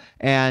Peru,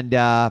 and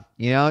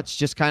it's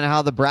just kind of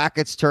how the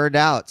brackets turned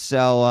out.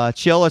 So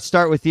Chill, let's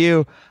start with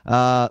you.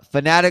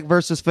 Fnatic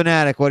versus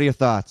Fnatic, what are your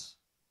thoughts?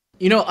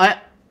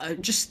 I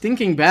just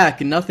thinking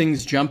back, and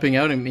nothing's jumping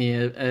out at me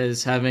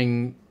as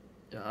having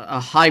a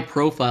high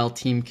profile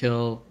team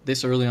kill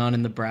this early on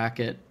in the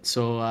bracket.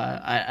 So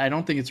I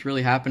don't think it's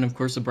really happened. Of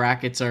course, the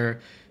brackets are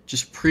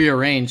just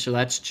prearranged, so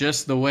that's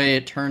just the way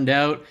it turned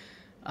out.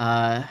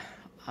 I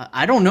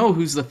don't know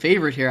who's the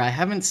favorite here. I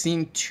haven't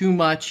seen too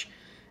much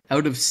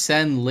out of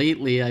Sen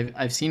lately.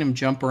 I've seen him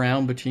jump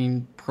around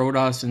between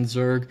Protoss and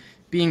Zerg,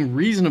 being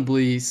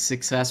reasonably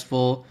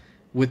successful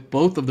with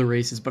both of the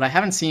races, but I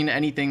haven't seen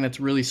anything that's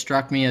really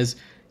struck me as,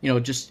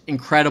 just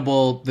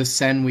incredible, the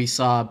Sen we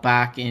saw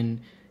back in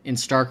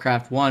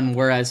StarCraft 1,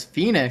 whereas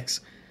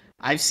Phoenix,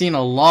 I've seen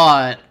a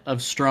lot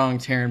of strong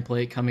Terran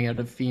play coming out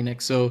of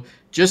Phoenix. So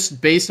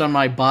just based on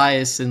my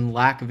bias and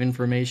lack of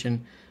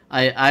information,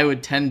 I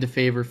would tend to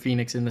favor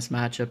Phoenix in this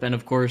matchup. And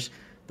of course,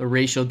 the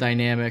racial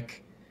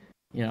dynamic,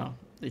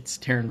 it's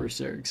Terran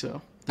versus Zerg,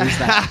 so there's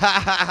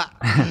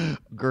that.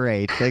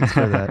 Great, thanks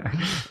for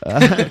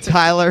that.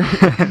 Tyler,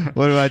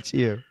 what about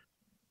you?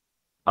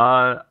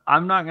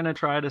 I'm not going to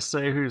try to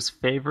say who's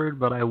favored,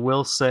 but I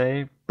will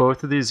say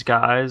both of these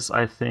guys,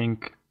 I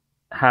think,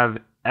 have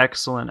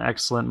excellent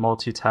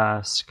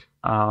multitask.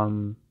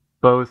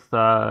 Both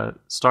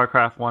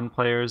StarCraft 1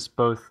 players,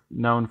 both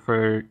known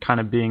for kind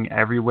of being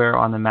everywhere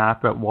on the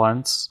map at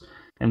once,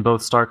 in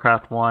both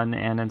StarCraft 1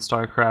 and in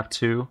StarCraft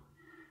 2.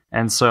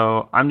 And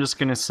so I'm just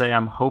going to say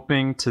I'm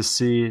hoping to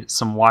see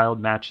some wild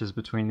matches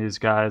between these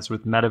guys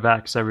with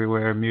medevacs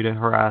everywhere, muted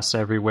harass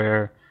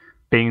everywhere,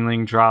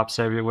 Baneling drops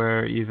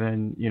everywhere,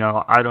 even,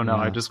 I don't know.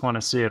 I just want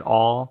to see it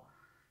all.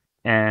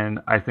 And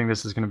I think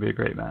this is going to be a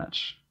great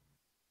match.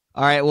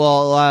 All right,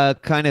 well,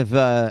 kind of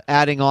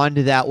adding on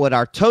to that, what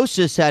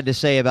Artosis had to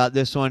say about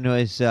this one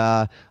was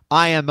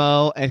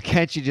IMO, and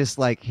can't you just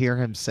hear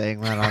him saying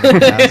that on the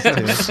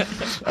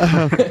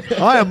cast too?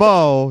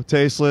 IMO,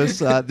 tasteless.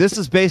 This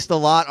is based a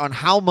lot on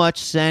how much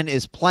Sen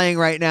is playing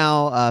right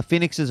now.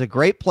 Phoenix is a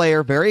great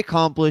player, very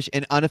accomplished,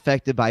 and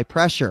unaffected by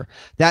pressure.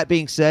 That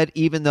being said,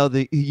 even though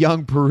the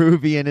young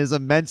Peruvian is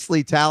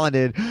immensely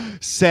talented,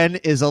 Sen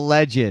is a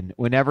legend.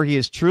 Whenever he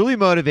is truly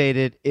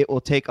motivated, it will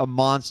take a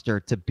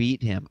monster to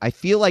beat him. I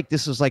feel like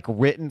this was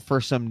written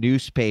for some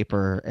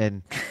newspaper,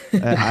 and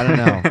I don't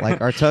know.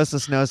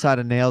 Artosis knows how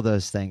to nail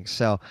those things.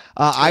 So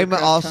I'm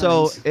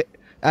also,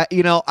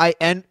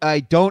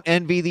 I don't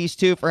envy these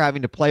two for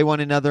having to play one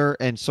another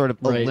and sort of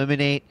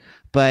eliminate.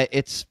 But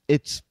it's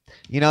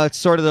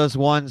sort of those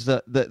ones,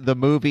 the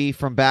movie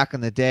from back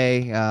in the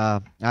day. I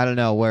don't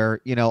know,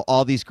 where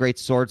all these great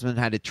swordsmen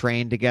had to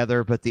train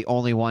together, but the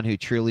only one who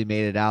truly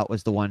made it out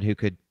was the one who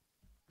could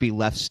be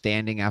left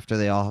standing after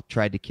they all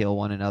tried to kill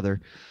one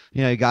another.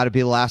 You got to be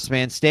the last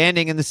man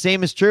standing, and the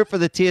same is true for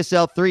the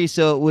TSL3,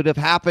 so it would have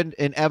happened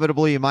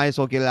inevitably. You might as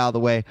well get it out of the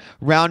way.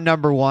 Round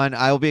number 1,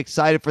 I will be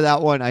excited for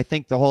that one. I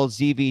think the whole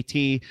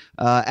ZVT,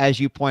 as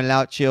you pointed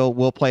out, Chill,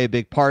 will play a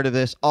big part of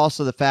this.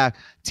 Also, the fact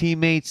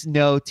teammates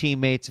know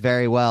teammates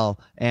very well,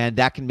 and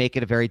that can make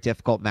it a very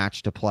difficult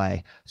match to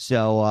play.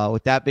 So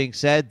with that being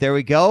said, there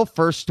we go.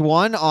 First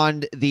one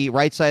on the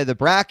right side of the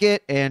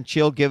bracket, and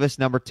Chill, give us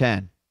number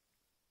 10.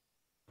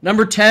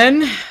 Number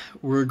 10,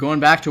 we're going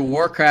back to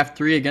Warcraft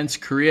 3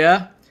 against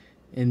Korea.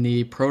 In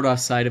the Protoss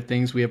side of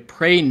things, we have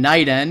Prey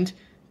Nightend,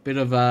 bit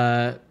of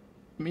a,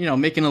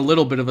 making a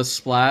little bit of a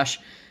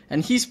splash.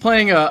 And he's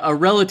playing a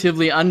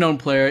relatively unknown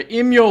player,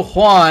 Imyo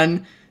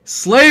Hwan,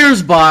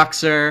 Slayer's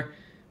Boxer.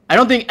 I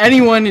don't think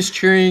anyone is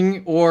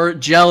cheering or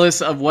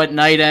jealous of what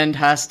Nightend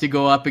has to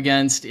go up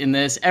against in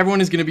this.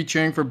 Everyone is going to be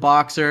cheering for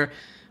Boxer.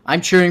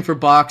 I'm cheering for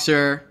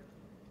Boxer.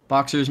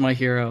 Boxer is my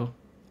hero.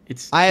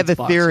 I have a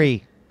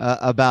theory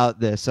about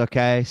this,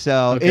 okay?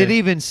 So it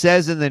even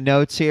says in the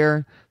notes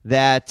here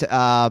that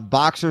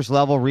Boxer's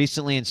level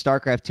recently in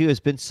StarCraft 2 has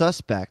been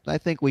suspect. I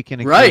think we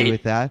can agree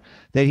with that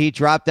he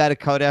dropped out of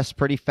Codex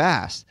pretty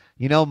fast.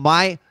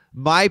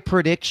 My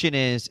prediction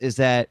is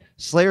that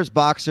Slayer's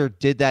Boxer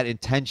did that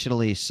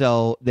intentionally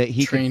so that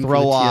he could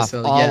throw off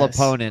all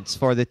opponents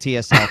for the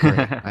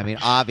TSL3. I mean,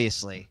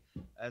 obviously.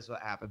 That's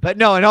what happened. But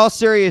no, in all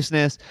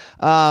seriousness,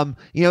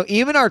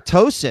 even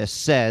Artosis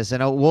says,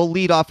 and we'll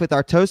lead off with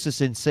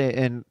Artosis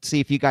and see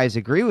if you guys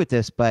agree with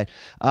this, but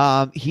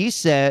he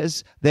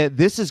says that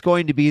this is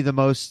going to be the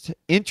most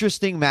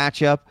interesting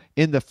matchup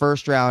in the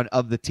first round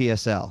of the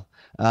TSL.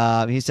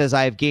 He says,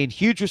 I have gained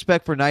huge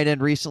respect for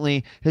Nightend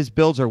recently. His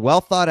builds are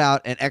well thought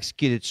out and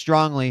executed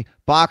strongly.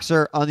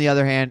 Boxer, on the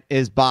other hand,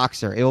 is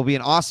Boxer. It will be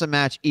an awesome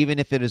match, even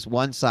if it is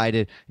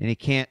one-sided, and he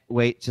can't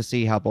wait to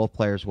see how both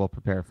players will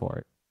prepare for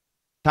it.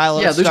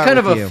 Tyler, yeah, there's kind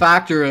of a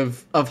factor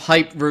of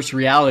hype versus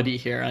reality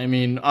here. I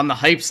mean, on the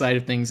hype side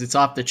of things, it's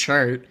off the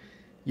chart,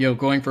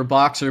 going for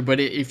Boxer. But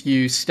if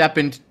you step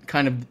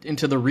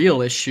into the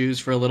realist shoes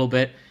for a little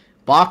bit,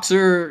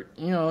 Boxer,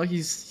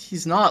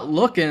 he's not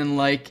looking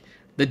like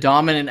the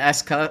dominant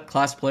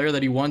S-class player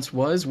that he once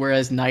was,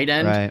 whereas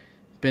Nightend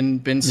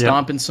been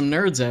stomping some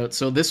nerds out.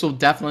 So this will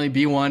definitely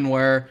be one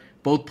where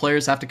both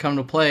players have to come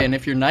to play. And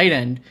if you're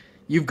Nightend,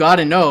 you've got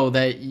to know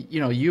that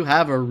you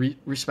have a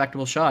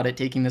respectable shot at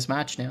taking this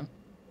match down.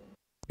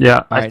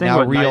 Yeah, I think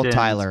now real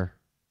Tyler.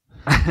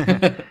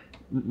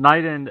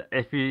 Nightend,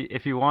 if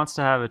he wants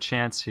to have a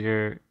chance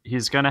here,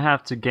 he's gonna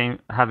have to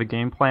have a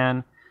game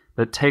plan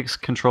that takes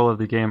control of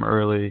the game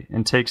early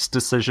and takes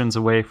decisions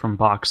away from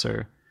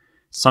Boxer.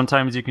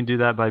 Sometimes you can do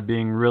that by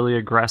being really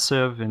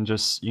aggressive and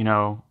just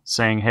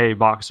saying, "Hey,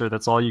 Boxer,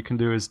 that's all you can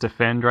do is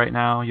defend right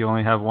now. You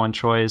only have one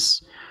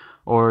choice."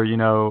 Or,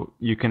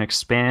 you can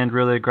expand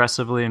really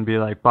aggressively and be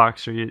like,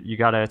 Boxer, you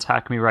got to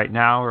attack me right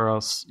now or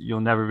else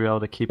you'll never be able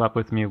to keep up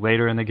with me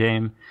later in the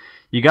game.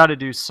 You got to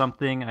do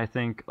something, I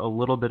think, a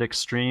little bit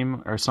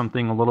extreme or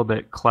something a little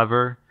bit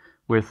clever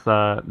with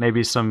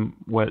maybe some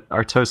what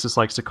Artosis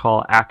likes to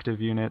call active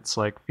units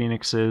like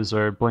Phoenixes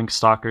or Blink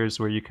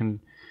Stalkers where you can,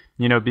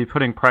 be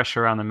putting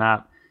pressure on the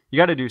map. You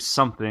got to do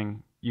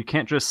something. You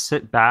can't just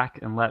sit back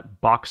and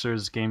let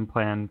Boxer's game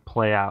plan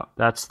play out.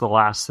 That's the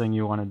last thing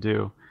you want to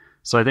do.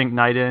 So I think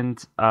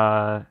Nightend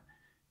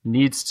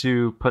needs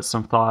to put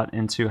some thought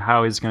into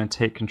how he's going to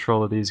take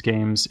control of these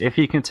games. If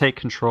he can take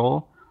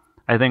control,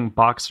 I think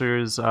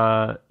Boxer's,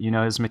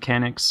 his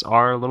mechanics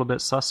are a little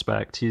bit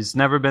suspect. He's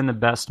never been the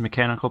best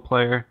mechanical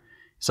player.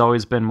 He's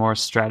always been more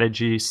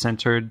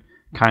strategy-centered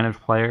kind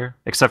of player,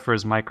 except for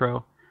his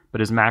micro.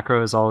 But his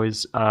macro has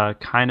always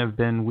kind of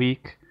been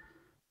weak.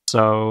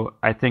 So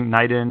I think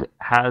Nightend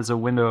has a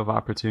window of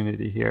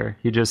opportunity here.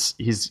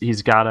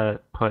 He's got to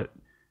put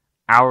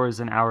hours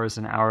and hours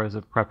and hours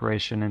of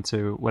preparation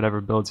into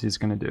whatever builds he's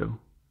going to do.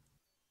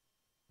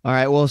 All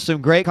right. Well,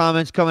 some great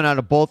comments coming out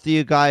of both of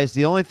you guys.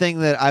 The only thing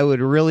that I would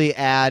really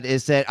add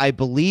is that I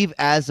believe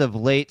as of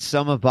late,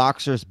 some of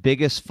Boxer's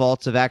biggest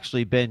faults have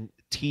actually been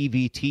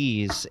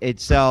TVTs. And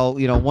so,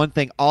 one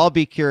thing I'll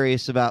be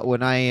curious about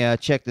when I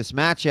check this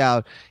match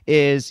out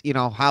is,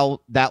 how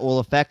that will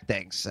affect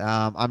things.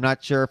 I'm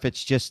not sure if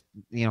it's just,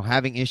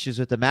 having issues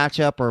with the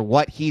matchup or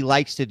what he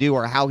likes to do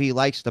or how he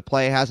likes to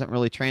play hasn't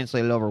really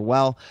translated over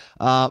well.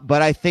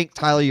 But I think,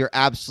 Tyler, you're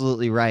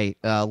absolutely right.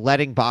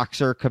 Letting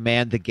Boxer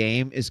command the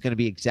game is going to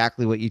be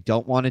exactly what you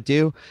don't want to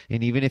do.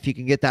 And even if you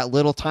can get that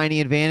little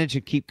tiny advantage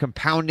and keep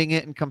compounding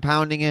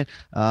it,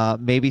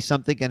 maybe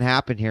something can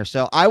happen here.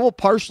 So I will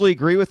partially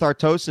agree with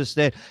Artosis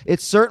that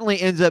it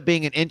certainly ends up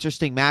being an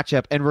interesting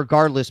matchup, and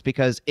regardless,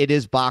 because it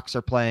is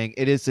Boxer playing,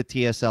 it is the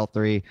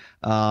TSL3.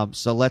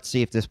 So let's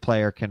see if this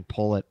player can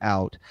pull it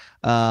out.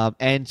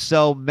 And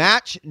so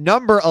match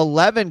number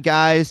 11,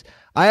 guys,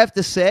 I have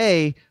to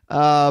say,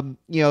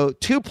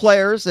 two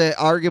players that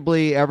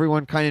arguably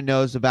everyone kind of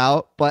knows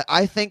about, but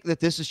I think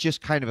that this is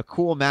just kind of a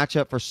cool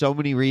matchup for so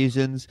many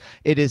reasons.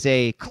 It is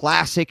a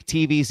classic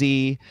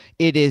TVZ.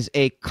 It is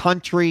a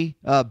country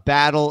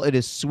battle. It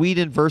is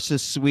Sweden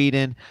versus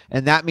Sweden,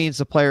 and that means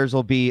the players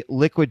will be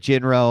Liquid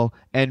Jinro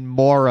and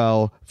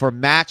Moro for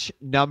match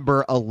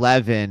number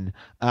 11.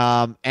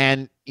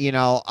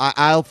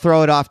 I'll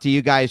throw it off to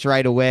you guys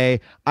right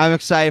away. I'm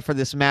excited for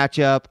this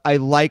matchup. I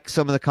like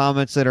some of the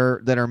comments that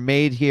are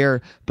made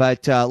here,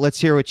 but let's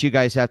hear what you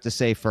guys have to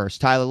say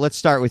first. Tyler, let's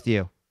start with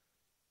you.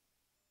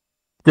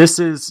 This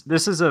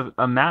is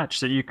a match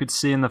that you could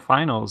see in the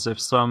finals if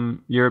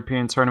some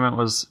European tournament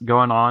was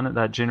going on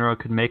that Jinro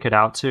could make it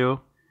out to,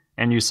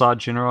 and you saw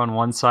Jinro on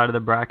one side of the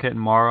bracket and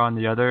Mara on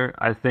the other.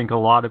 I think a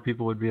lot of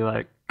people would be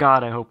like,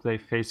 God, I hope they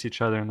face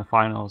each other in the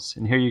finals.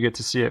 And here you get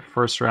to see it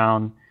first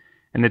round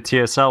in the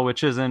TSL,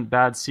 which isn't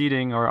bad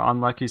seeding or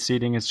unlucky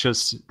seeding. It's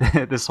just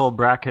this whole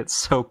bracket's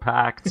so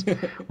packed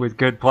with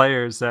good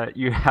players that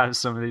you have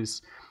some of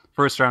these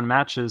first round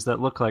matches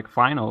that look like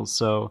finals.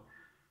 So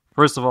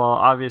first of all,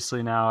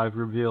 obviously now I've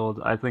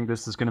revealed, I think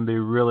this is going to be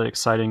a really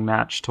exciting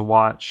match to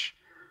watch.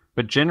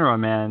 But Jinro,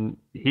 man,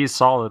 he's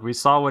solid. We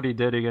saw what he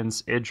did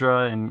against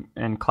Idra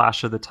and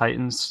Clash of the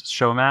Titans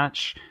show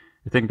match.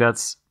 I think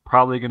that's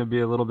probably going to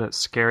be a little bit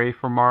scary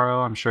for Maro.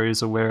 I'm sure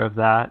he's aware of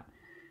that.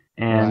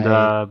 And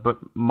right. But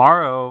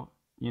Maro,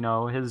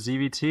 his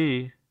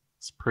ZVT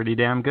is pretty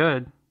damn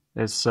good.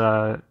 It's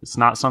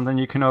not something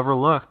you can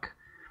overlook.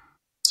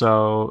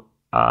 So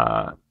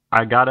I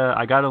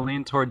gotta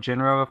lean toward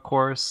Jinro, of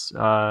course.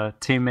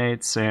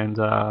 Teammates, and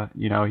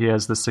he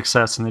has the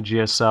success in the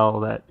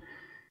GSL that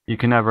you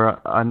can never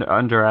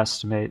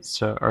underestimate.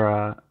 So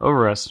or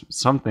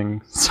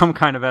overestimate some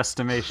kind of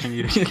estimation.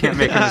 You can't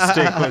make a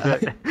mistake with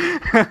it.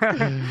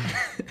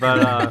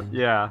 But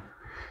yeah,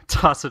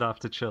 toss it off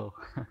to Chill.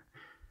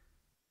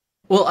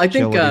 Well, I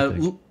think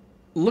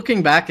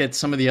looking back at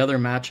some of the other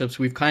matchups,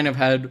 we've kind of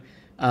had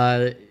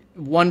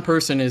one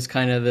person is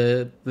kind of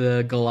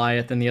the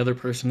Goliath and the other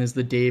person is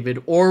the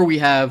David, or we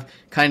have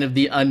kind of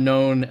the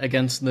unknown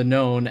against the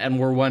known, and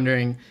we're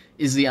wondering,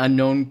 is the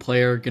unknown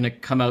player going to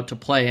come out to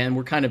play? And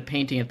we're kind of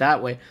painting it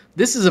that way.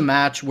 This is a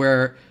match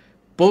where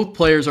both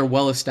players are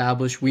well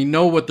established. We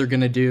know what they're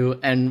going to do,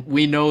 and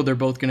we know they're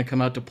both going to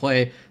come out to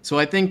play. So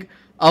I think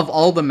of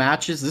all the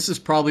matches, this is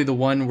probably the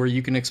one where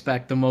you can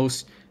expect the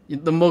most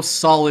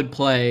solid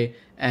play,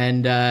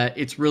 and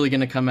it's really going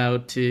to come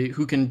out to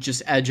who can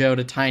just edge out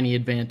a tiny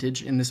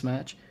advantage in this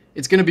match.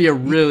 It's going to be a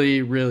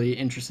really, really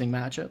interesting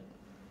matchup.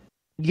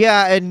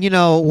 Yeah, and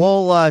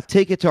we'll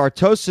take it to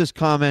Artosis'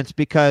 comments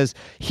because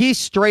he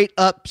straight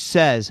up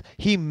says,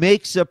 he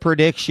makes a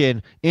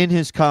prediction in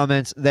his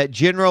comments that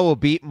Jinro will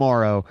beat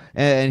Moro.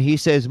 And he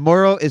says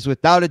Moro is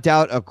without a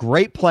doubt a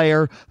great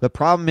player. The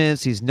problem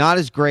is he's not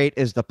as great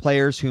as the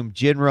players whom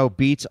Jinro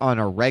beats on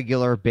a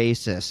regular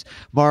basis.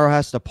 Moro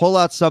has to pull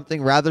out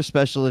something rather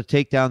special to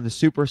take down the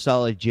super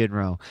solid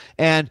Jinro.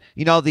 And,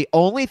 the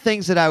only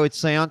things that I would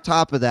say on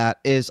top of that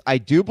is I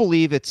do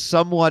believe it's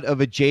somewhat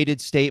of a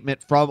jaded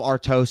statement from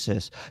Artosis,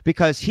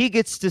 because he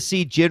gets to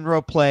see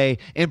Jinro play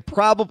in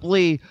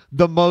probably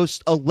the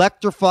most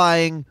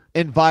electrifying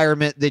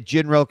environment that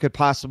Jinro could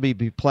possibly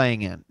be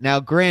playing in. Now,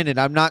 granted,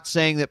 I'm not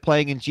saying that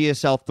playing in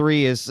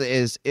GSL3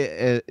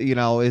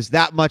 is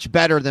that much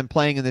better than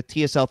playing in the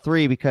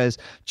TSL3, because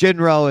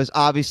Jinro is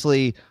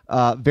obviously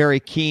very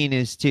keen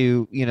as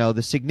to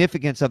the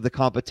significance of the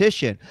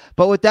competition.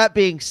 But with that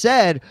being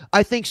said,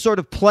 I think sort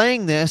of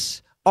playing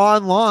this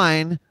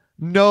online,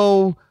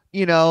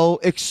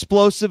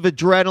 explosive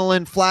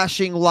adrenaline,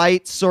 flashing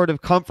lights, sort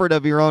of comfort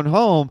of your own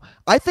home,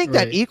 I think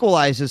that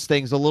equalizes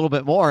things a little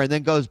bit more, and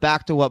then goes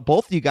back to what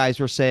both you guys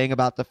were saying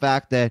about the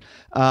fact that,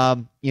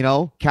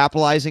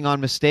 capitalizing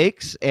on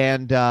mistakes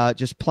and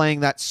just playing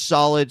that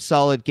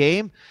solid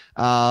game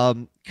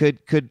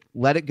could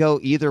let it go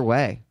either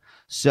way.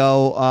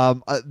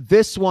 So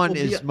this one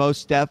is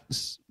most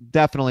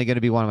definitely going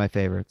to be one of my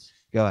favorites.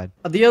 Go ahead.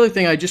 The other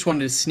thing I just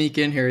wanted to sneak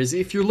in here is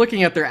if you're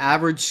looking at their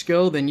average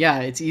skill, then yeah,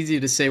 it's easy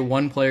to say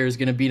one player is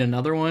going to beat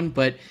another one.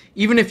 But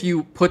even if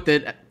you put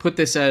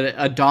this at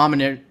a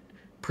dominant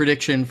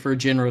prediction for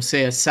Jinro,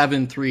 say a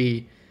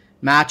 7-3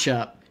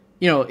 matchup,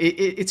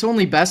 it's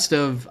only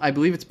I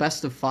believe it's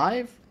best of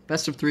 5,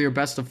 best of 3 or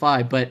best of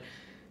 5. But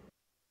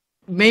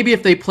maybe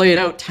if they play it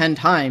out 10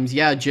 times,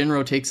 yeah,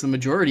 Jinro takes the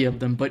majority of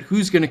them. But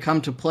who's going to come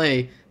to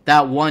play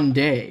that one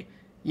day?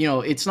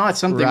 It's not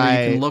something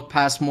where you can look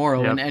past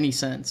Morrow in any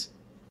sense.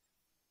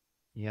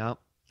 Yep.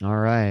 All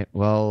right.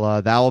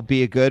 Well, that will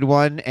be a good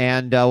one.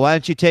 And why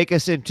don't you take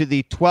us into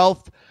the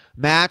 12th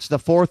match, the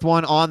 4th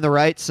one on the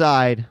right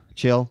side,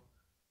 Chill?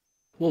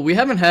 Well, we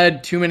haven't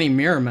had too many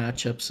mirror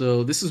matchups,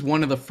 so this is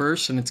one of the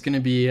first, and it's going to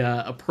be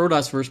a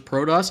Protoss versus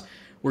Protoss.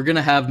 We're going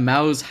to have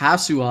Mao's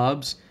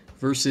Hasuobs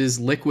versus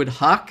Liquid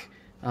Huck,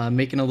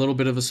 making a little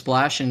bit of a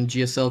splash in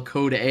GSL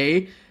Code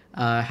A.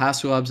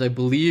 Hasuobs, I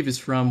believe, is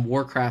from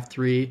Warcraft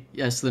 3.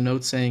 Yes, the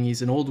note saying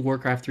he's an old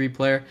Warcraft 3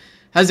 player.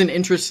 Has an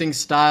interesting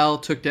style,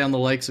 took down the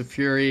likes of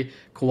Fury,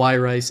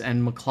 Kawhi Rice,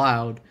 and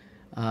McLeod.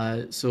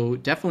 So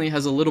definitely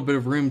has a little bit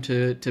of room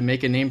to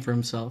make a name for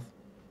himself.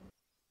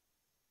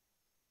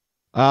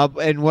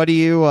 And what do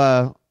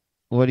you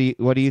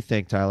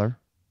think, Tyler?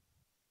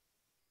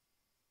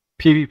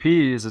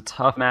 PvP is a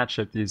tough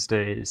matchup these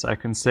days. I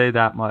can say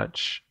that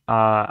much.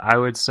 I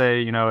would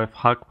say, if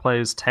Huck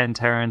plays 10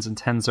 Terrans and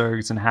 10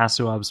 Zergs and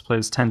Hasuobs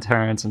plays 10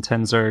 Terrans and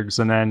 10 Zergs,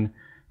 and then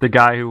the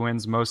guy who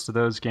wins most of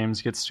those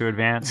games gets to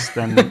advance,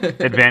 then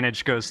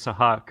advantage goes to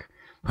Huck.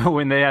 But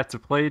when they have to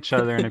play each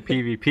other in a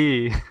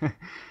PvP,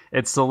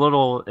 it's a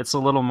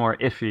little more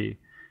iffy.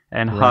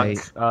 And Right.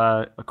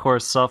 Huck, of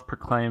course,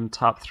 self-proclaimed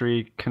top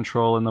 3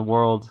 control in the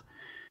world.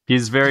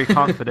 He's very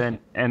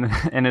confident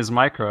in his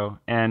micro,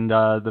 and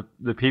the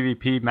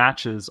PvP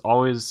matches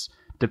always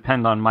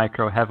depend on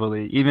micro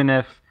heavily. Even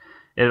if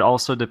it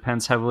also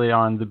depends heavily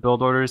on the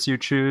build orders you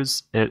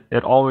choose,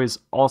 it always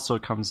also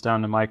comes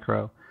down to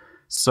micro.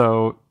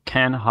 So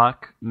can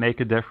Huck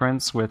make a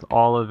difference with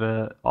all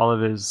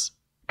of his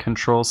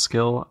control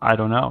skill? I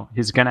don't know.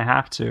 He's gonna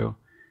have to.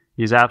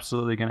 He's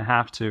absolutely gonna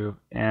have to.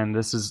 And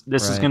this is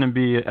gonna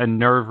be a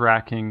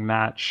nerve-wracking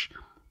match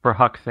for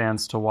Huck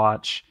fans to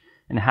watch.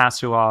 And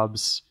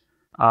Hasuobs,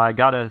 I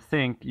gotta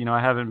think, I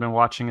haven't been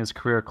watching his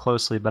career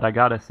closely, but I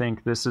gotta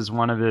think this is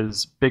one of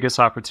his biggest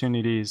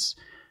opportunities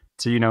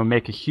to,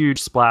 make a huge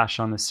splash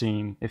on the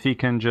scene. If he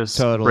can just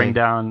bring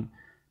down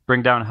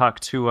Huck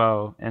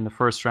 2-0 in the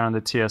first round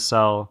of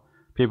TSL,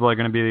 people are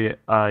going to be,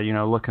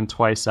 looking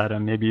twice at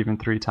him, maybe even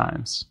 3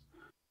 times.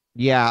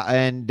 Yeah,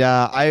 and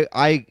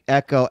I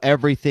echo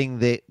everything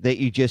that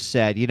you just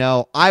said.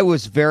 I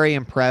was very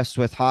impressed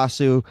with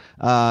Hasu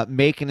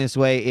making his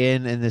way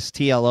in this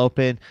TL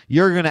Open.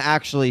 You're going to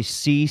actually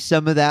see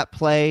some of that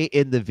play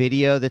in the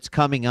video that's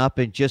coming up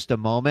in just a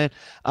moment.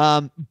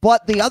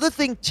 But the other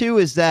thing, too,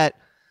 is that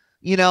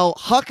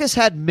Huck has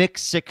had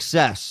mixed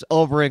success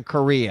over in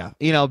Korea,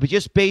 but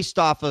just based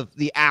off of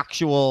the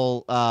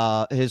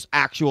his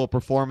actual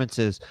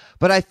performances.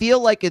 But I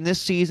feel like in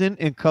this season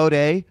in Code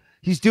A,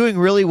 he's doing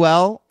really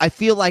well. I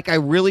feel like I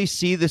really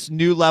see this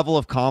new level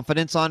of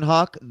confidence on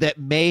Huck that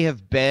may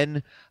have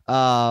been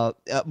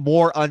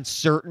more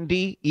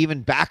uncertainty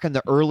even back in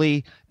the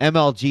early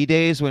MLG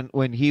days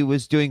when he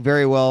was doing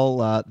very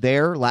well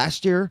there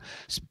last year.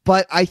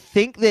 But I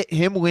think that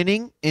him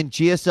winning in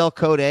GSL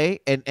Code A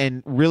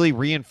and really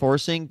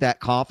reinforcing that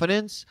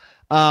confidence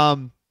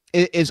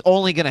is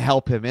only going to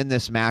help him in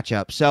this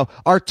matchup. So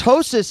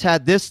Artosis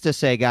had this to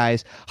say,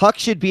 guys. Huck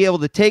should be able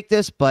to take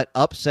this, but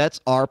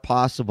upsets are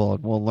possible,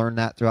 and we'll learn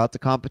that throughout the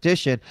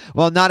competition.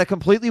 Well, not a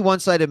completely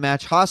one-sided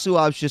match.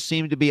 Hasuobs just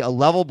seemed to be a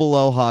level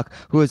below Huck,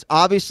 who is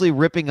obviously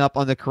ripping up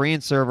on the Korean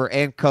server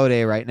and Code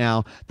A right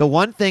now. The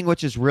one thing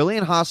which is really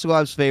in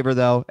Hasuobs' favor,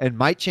 though, and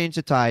might change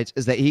the tides,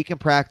 is that he can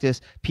practice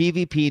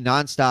PvP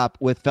nonstop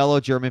with fellow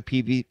German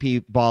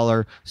PvP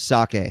baller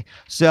Sake.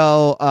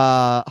 So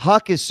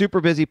Huck is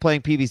super busy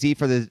playing PvZ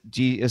for the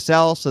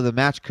GSL, so the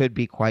match could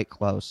be quite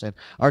close. And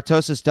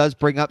Artosis does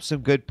bring up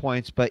some good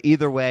points, but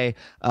either way,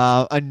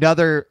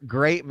 another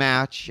great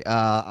match.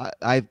 Tyler,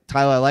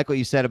 I like what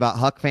you said about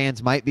Huck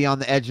fans might be on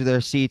the edge of their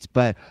seats,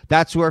 but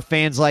that's where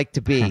fans like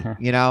to be.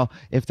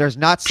 If there's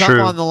not something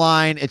on the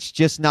line, it's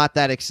just not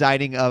that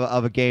exciting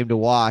of a game to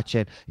watch.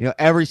 And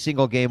every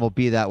single game will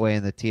be that way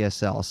in the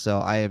TSL. So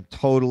I am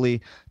totally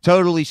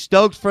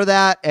stoked for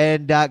that.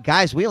 And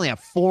guys, we only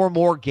have 4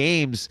 more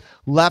games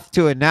left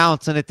to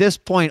announce, and at this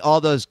point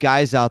all those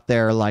guys out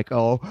there are like,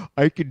 oh,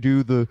 I could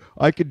do the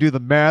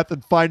math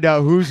and find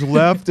out who's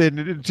left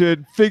and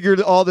to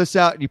figure all this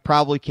out. And you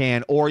probably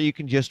can, or you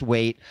can just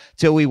wait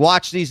till we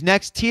watch these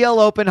next TL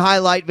Open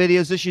highlight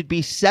videos. This should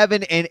be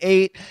 7 and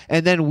 8,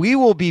 and then we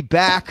will be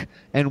back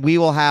and we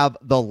will have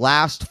the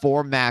last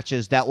 4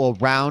 matches that will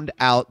round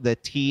out the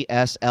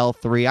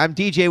TSL3. I'm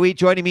djWHEAT.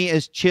 Joining me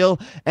is Chill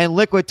and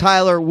Liquid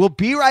Tyler. We'll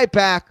be right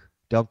back.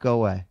 Don't go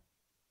away.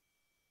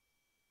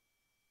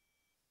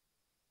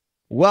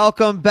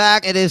 Welcome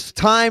back. It is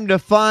time to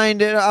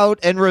find it out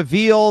and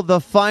reveal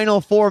the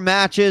final 4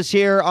 matches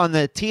here on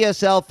the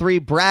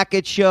TSL3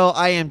 Bracket Show.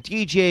 I am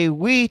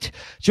djWHEAT.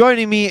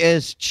 Joining me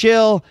is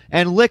Chill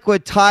and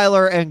Liquid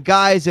Tyler. And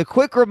guys, a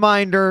quick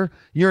reminder,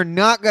 you're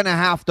not going to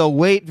have to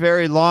wait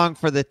very long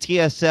for the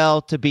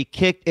TSL to be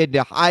kicked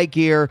into high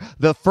gear.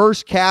 The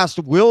first cast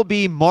will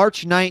be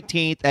March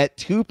 19th at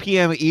 2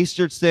 p.m.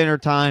 Eastern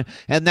Standard Time,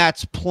 and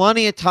that's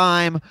plenty of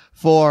time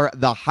for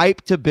the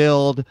hype to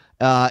build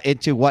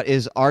into what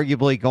is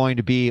arguably going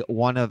to be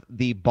one of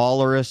the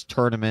ballerest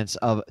tournaments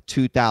of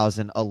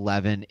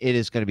 2011. It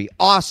is going to be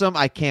awesome.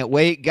 I can't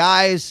wait.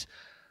 Guys,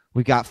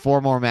 we got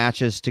 4 more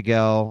matches to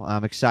go.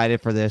 I'm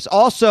excited for this.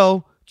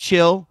 Also,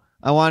 Chill,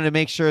 I wanted to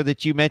make sure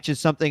that you mentioned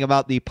something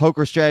about the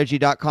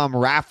pokerstrategy.com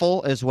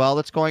raffle as well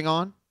that's going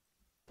on.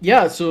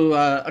 Yeah, so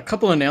a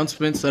couple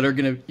announcements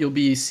that you'll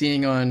be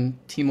seeing on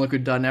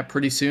teamliquid.net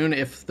pretty soon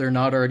if they're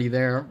not already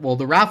there. Well,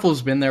 the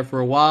raffle's been there for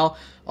a while.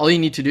 All you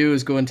need to do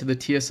is go into the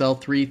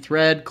TSL3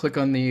 thread, click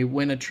on the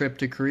win a trip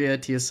to Korea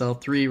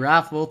TSL3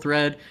 raffle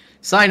thread,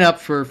 sign up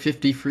for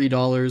 $50 free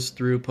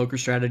through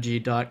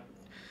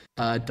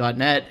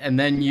pokerstrategy.net, and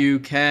then you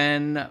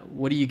can,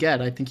 what do you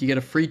get? I think you get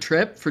a free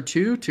trip for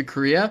 2 to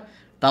Korea,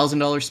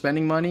 $1,000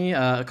 spending money,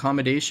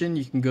 accommodation.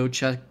 You can go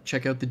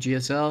check out the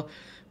GSL.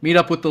 Meet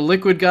up with the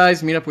Liquid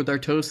guys, meet up with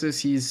Artosis.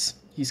 He's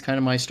kind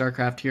of my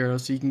StarCraft hero,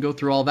 so you can go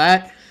through all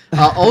that.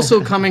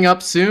 Also coming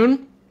up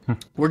soon,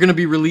 we're going to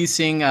be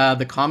releasing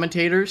the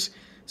commentators.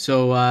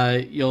 So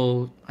I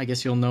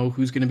guess you'll know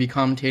who's going to be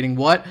commentating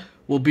what.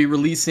 We'll be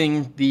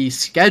releasing the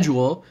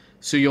schedule,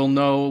 so you'll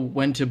know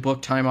when to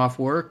book time off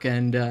work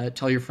and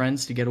tell your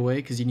friends to get away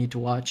because you need to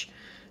watch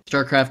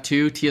StarCraft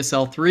 2,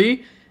 TSL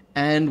 3,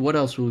 and what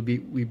else will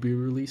we be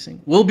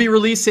releasing? We'll be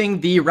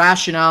releasing the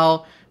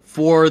rationale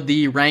for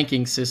the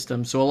ranking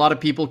system. So a lot of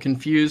people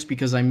confused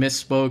because I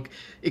misspoke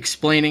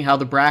explaining how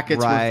the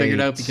brackets were figured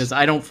out because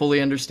I don't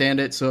fully understand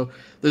it. So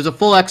there's a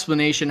full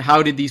explanation.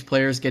 How did these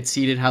players get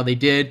seeded, how they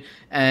did,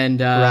 and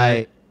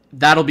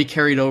that'll be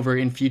carried over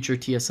in future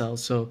TSLs.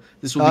 So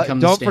this will become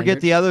the standard. Don't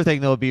forget the other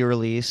thing that will be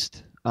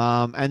released.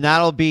 And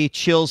that'll be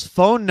Chill's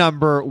phone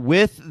number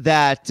with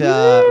that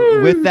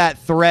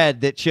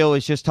thread that Chill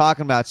was just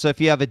talking about. So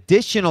if you have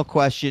additional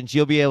questions,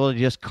 you'll be able to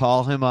just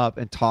call him up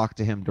and talk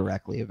to him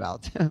directly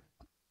about them.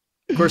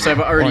 Of course, I've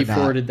already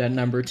forwarded that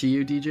number to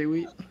you,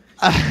 djWHEAT.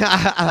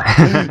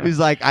 He's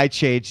like, I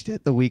changed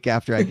it the week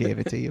after I gave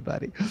it to you,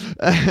 buddy.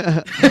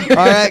 All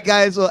right,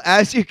 guys. Well,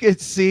 as you can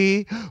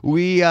see,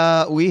 we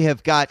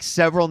have got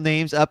several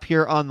names up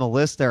here on the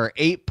list. There are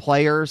 8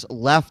 players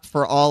left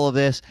for all of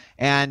this.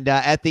 And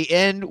at the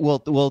end,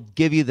 we'll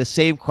give you the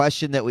same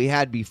question that we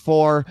had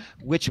before.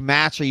 Which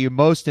match are you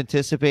most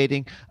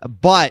anticipating?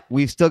 But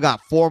we've still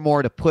got 4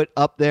 more to put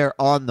up there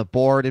on the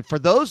board. And for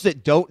those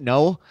that don't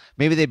know,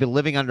 maybe they've been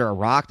living under a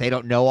rock, they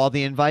don't know all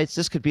the invites.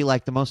 This could be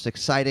like the most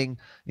exciting,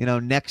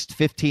 next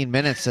 15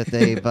 minutes that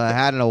they've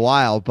had in a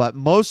while. But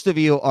most of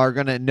you are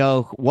going to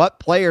know what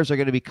players are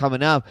going to be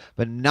coming up,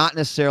 but not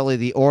necessarily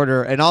the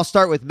order. And I'll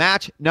start with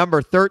match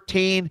number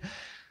 13.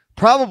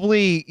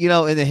 Probably,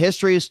 in the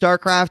history of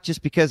StarCraft,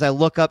 just because I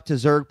look up to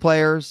Zerg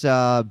players,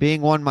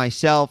 being one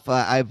myself,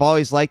 I've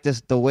always liked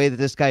the way that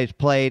this guy has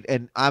played.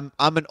 And I'm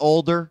an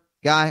older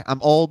guy.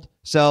 I'm old.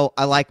 So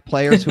I like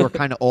players who are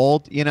kind of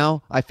old,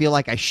 I feel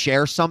like I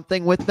share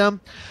something with them.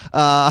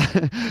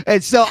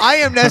 And so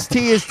IMST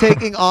is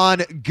taking on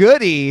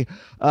Goody in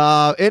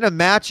a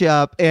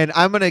matchup. And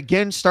I'm going to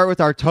again start with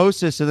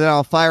Artosis, and then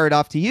I'll fire it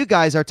off to you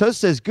guys. Artosis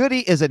says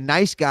Goody is a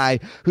nice guy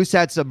who's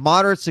had some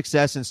moderate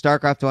success in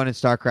StarCraft 1 and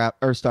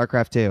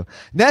StarCraft 2.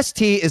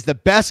 Nesty is the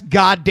best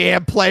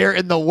goddamn player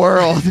in the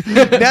world.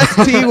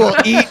 Nesty will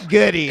eat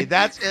Goody.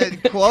 That's a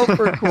quote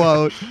for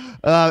quote.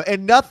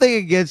 And nothing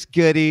against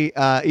Goody.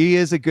 He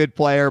is a good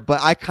player,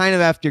 but I kind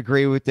of have to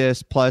agree with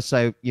this. Plus,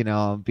 being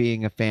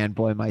a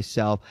fanboy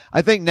myself,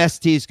 I think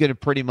Nesty is going to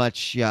pretty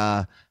much,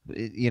 have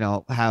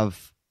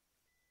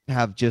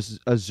just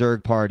a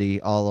Zerg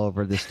party all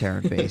over this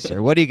Terran base.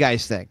 Or what do you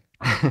guys think?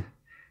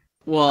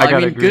 Well, I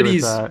mean,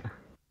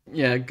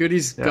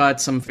 Goody's got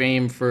some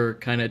fame for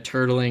kind of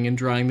turtling and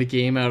drawing the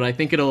game out. I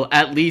think it'll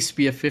at least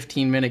be a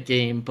 15-minute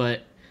game,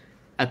 but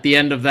at the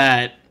end of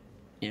that,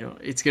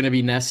 it's going to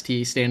be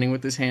Nesty standing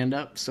with his hand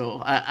up.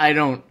 So I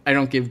don't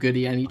give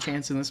Goody any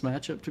chance in this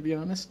matchup, to be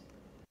honest.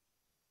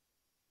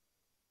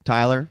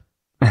 Tyler?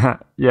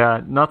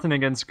 Yeah, nothing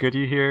against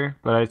Goody here,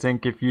 but I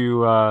think if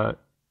you,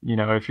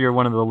 if you're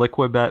one of the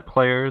Liquid Bet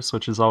players,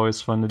 which is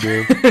always fun to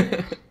do,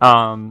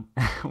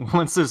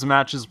 once this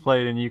match is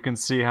played and you can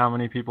see how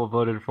many people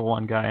voted for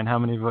one guy and how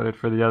many voted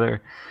for the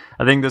other,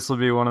 I think this will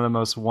be one of the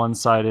most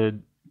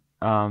one-sided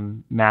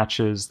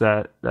matches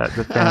that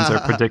the fans are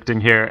predicting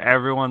here.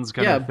 Everyone's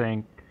gonna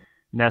think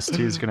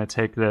Nesty is gonna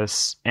take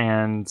this,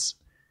 and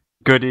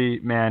Goody,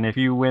 man, if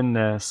you win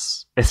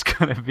this, it's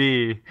gonna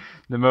be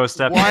the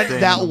most epic thing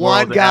that in the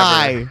one world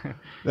guy ever.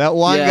 That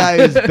one guy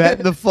who's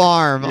betting the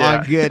farm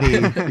on Goody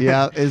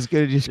is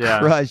gonna just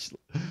crush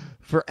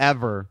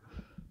forever.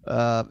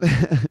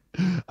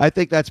 I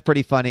think that's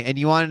pretty funny. And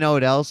you want to know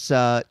what else,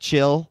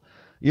 Chill?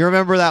 You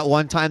remember that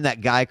one time that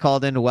guy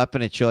called into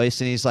Weapon of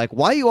Choice and he's like,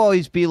 why you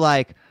always be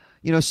like,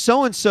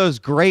 so-and-so's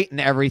great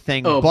and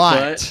everything,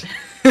 but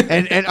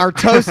and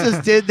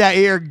Artosis did that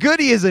here.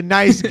 Goody is a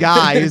nice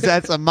guy.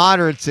 That's a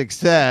moderate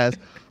success.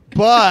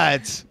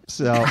 But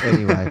so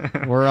anyway,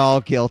 we're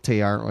all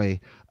guilty, aren't we?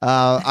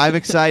 I'm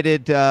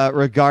excited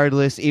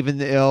regardless, even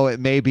though it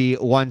may be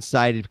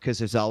one-sided, because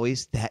there's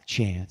always that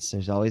chance.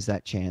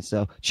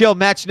 So chill,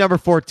 match number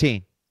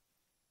 14.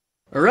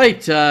 All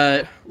right,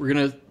 we're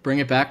going to bring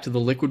it back to the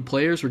Liquid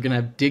players. We're going to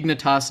have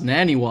Dignitas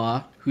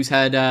Naniwa, who's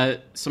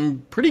had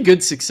some pretty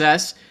good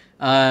success,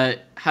 had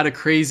a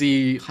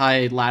crazy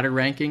high ladder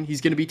ranking. He's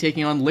going to be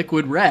taking on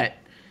Liquid Rhett,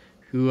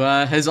 who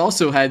has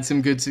also had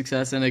some good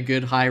success and a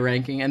good high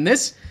ranking. And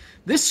this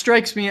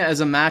strikes me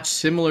as a match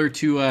similar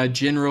to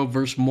Jinro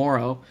versus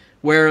Moro,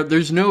 where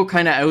there's no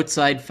kind of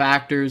outside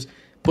factors.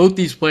 Both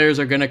these players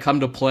are going to come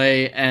to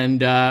play,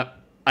 and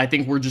I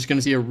think we're just going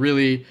to see a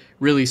really,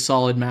 really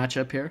solid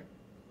matchup here.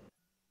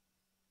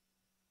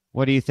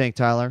 What do you think,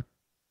 Tyler?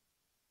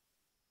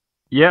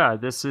 Yeah,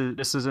 this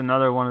is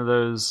another one of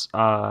those.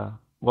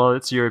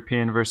 It's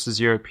European versus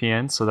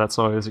European, so that's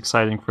always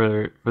exciting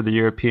for the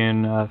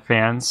European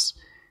fans.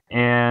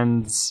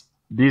 And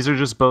these are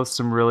just both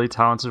some really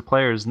talented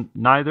players.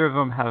 Neither of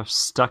them have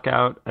stuck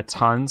out a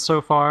ton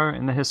so far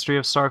in the history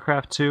of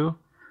StarCraft 2,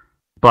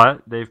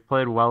 but they've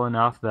played well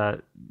enough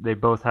that they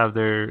both have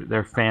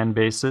their fan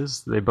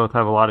bases. They both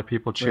have a lot of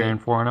people cheering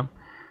for them.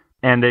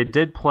 And they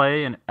did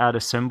play at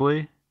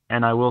Assembly.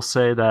 And I will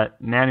say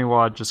that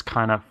Naniwa just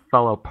kind of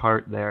fell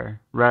apart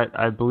there.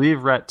 I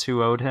believe Rhett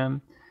 2-0'd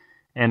him,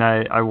 and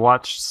I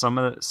watched some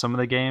of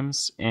the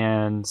games,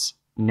 and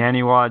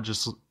Naniwa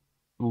just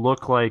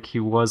looked like he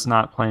was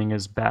not playing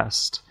his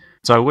best.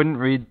 So I wouldn't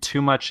read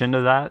too much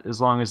into that, as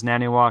long as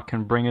Naniwa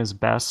can bring his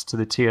best to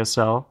the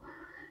TSL,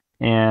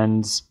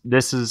 and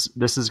this is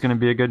going to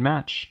be a good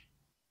match.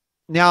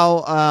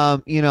 Now,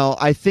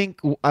 I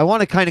think I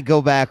want to kind of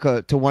go back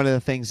to one of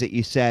the things that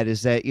you said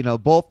is that,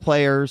 both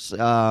players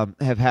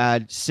have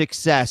had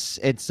success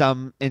in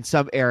some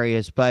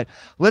areas, but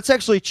let's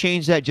actually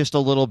change that just a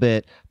little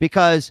bit,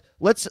 because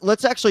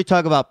let's actually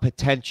talk about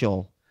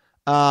potential.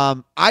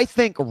 I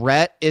think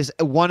Rhett is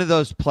one of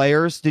those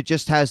players that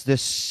just has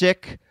this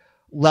sick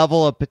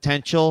level of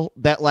potential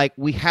that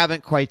we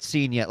haven't quite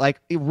seen yet.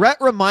 Rhett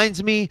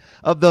reminds me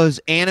of those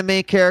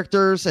anime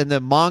characters and the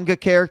manga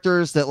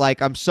characters that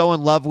I'm so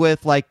in love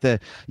with, like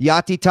the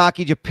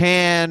Yatitaki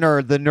Japan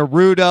or the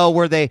Naruto,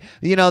 where they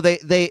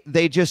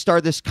just are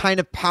this kind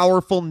of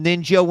powerful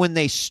ninja when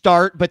they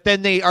start, but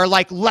then they are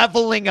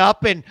leveling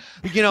up and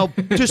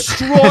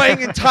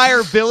destroying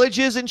entire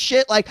villages and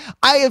shit.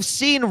 I have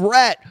seen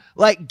Rhett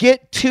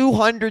get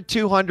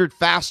 200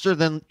 faster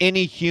than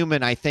any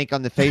human, I think,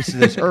 on the face of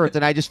this earth.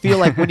 And I just feel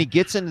like when he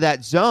gets into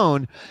that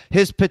zone,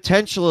 his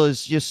potential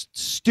is just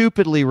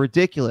stupidly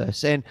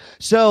ridiculous. And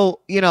so,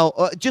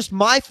 just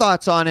my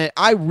thoughts on it,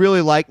 I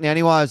really like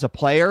Naniwa as a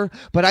player,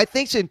 but I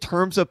think in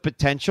terms of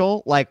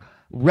potential,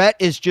 Rhett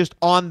is just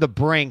on the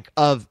brink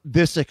of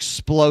this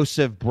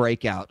explosive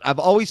breakout. I've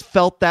always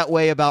felt that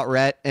way about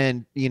Rhett,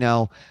 and,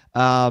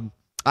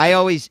 I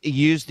always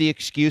use the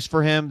excuse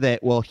for him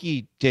that,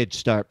 he did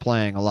start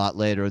playing a lot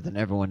later than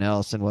everyone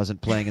else and wasn't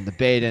playing in the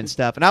beta and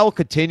stuff. And I will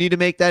continue to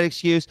make that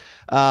excuse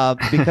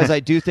because I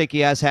do think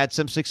he has had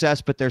some success,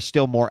 but there's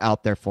still more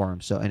out there for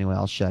him. So anyway,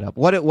 I'll shut up.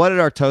 What did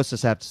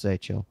Artosis have to say,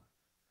 Chill?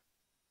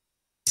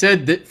 He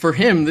said that for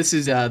him, this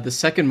is the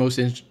second most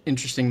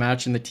interesting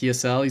match in the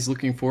TSL. He's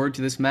looking forward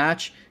to this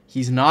match.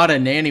 He's not a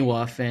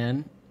Naniwa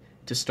fan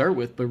to start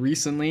with, but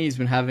recently he's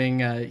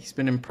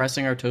been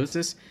impressing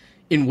Artosis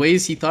in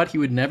ways he thought he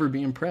would never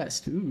be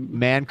impressed. Ooh.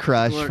 Man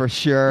crush for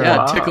sure. Yeah,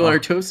 wow. Tickle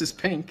Artosis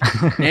pink.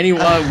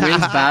 Naniwa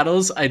wins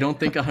battles. I don't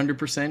think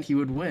 100% he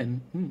would win.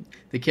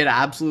 The kid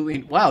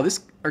absolutely... Wow, this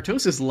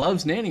Artosis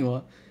loves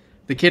Naniwa.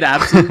 The kid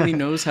absolutely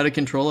knows how to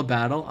control a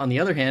battle. On the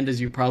other hand,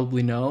 as you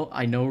probably know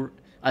I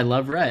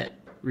love Rhett.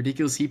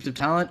 Ridiculous heaps of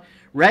talent.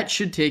 Rhett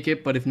should take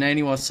it, but if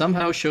Naniwa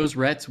somehow shows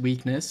Rhett's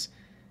weakness...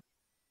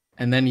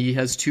 And then he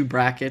has two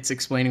brackets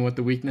explaining what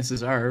the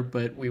weaknesses are,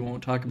 but we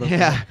won't talk about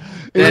that.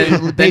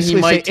 Then he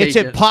might take it's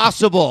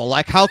impossible.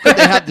 How could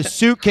they have the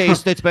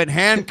suitcase that's been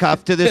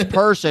handcuffed to this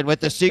person with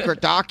the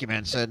secret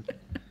documents?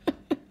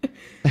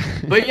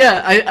 But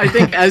yeah, I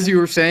think, as you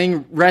were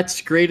saying,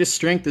 Rhett's greatest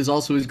strength is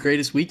also his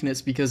greatest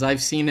weakness, because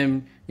I've seen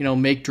him,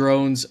 make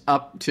drones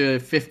up to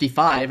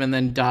 55 and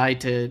then die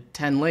to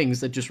 10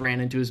 lings that just ran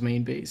into his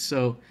main base.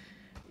 So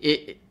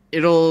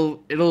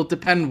it'll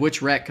depend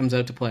which Rhett comes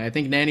out to play. I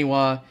think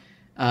Naniwa,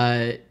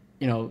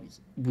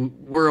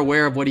 we're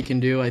aware of what he can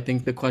do. I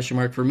think the question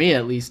mark for me,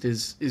 at least,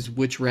 is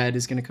which Rhett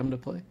is going to come to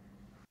play.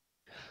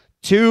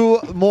 2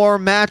 more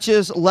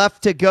matches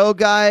left to go,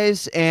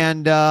 guys,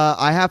 and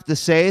I have to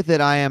say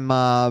that I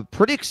am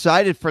pretty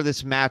excited for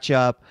this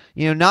matchup.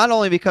 Not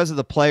only because of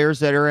the players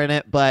that are in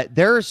it, but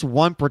there's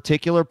one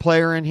particular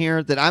player in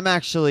here that I'm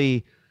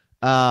actually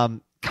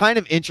kind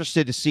of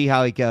interested to see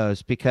how he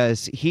goes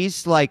because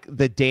he's like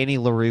the Danny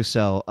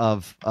LaRusso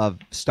of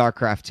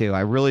StarCraft 2.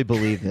 I really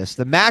believe this.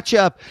 The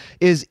matchup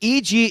is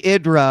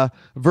djWHEAT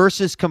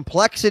versus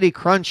Complexity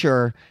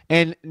Cruncher,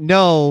 and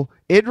no,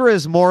 Idra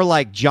is more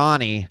like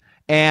Johnny,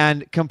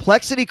 and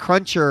Complexity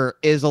Cruncher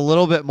is a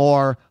little bit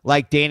more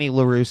like Danny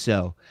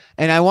LaRusso.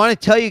 And I want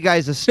to tell you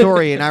guys a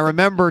story, and I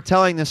remember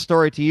telling this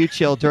story to you,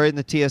 Chill, during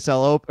the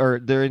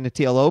during the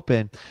TL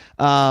Open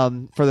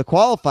for the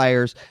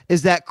qualifiers,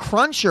 is that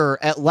Cruncher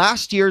at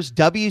last year's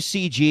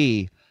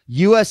WCG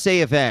USA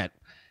event,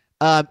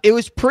 it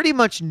was pretty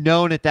much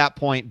known at that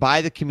point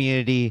by the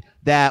community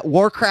that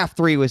Warcraft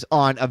 3 was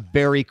on a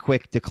very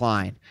quick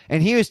decline.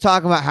 And he was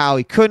talking about how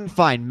he couldn't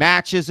find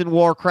matches in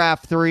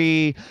Warcraft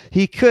 3.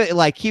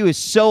 He was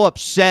so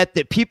upset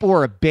that people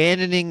were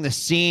abandoning the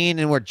scene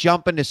and were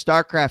jumping to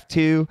StarCraft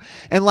 2.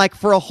 And like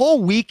for a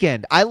whole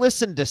weekend, I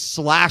listened to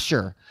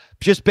Slasher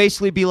just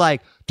basically be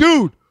like,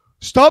 dude,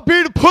 stop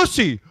being a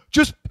pussy.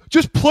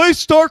 Just play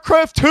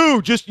StarCraft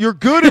 2. Just you're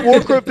good at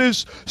Warcraft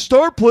is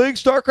start playing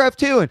StarCraft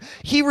 2. And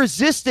he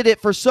resisted it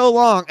for so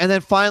long, and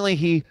then finally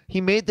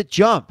he made the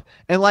jump.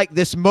 And like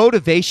this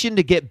motivation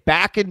to get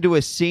back into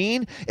a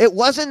scene, it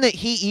wasn't that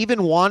he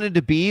even wanted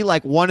to be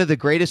like one of the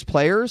greatest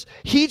players.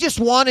 He just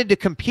wanted to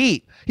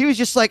compete. He was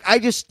just like, I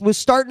just was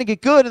starting to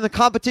get good and the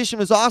competition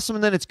was awesome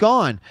and then it's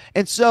gone.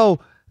 And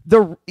so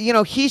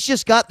he's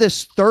just got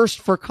this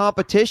thirst for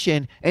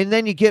competition, and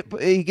then he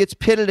gets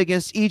pitted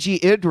against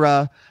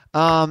djWHEAT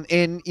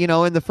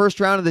in the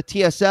first round of the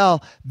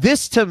TSL.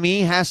 This to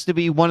me has to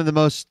be one of the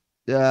most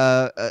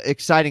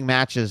exciting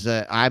matches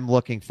that I'm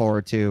looking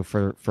forward to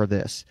for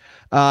this.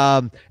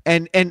 And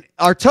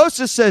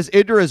Artosis says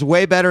Idra is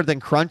way better than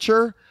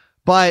Cruncher,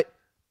 but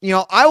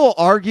I will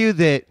argue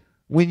that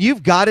when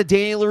you've got a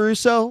Danny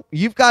LaRusso,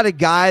 you've got a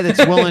guy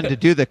that's willing to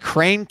do the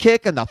crane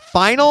kick in the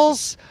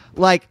finals,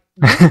 like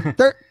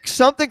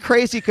something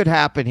crazy could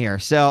happen here.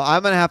 So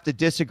I'm going to have to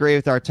disagree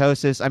with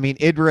Artosis. I mean,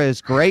 Idra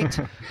is great.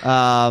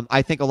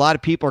 I think a lot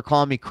of people are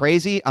calling me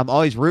crazy. I'm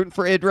always rooting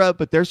for Idra,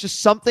 but there's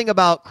just something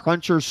about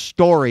Cruncher's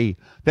story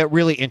that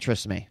really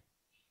interests me.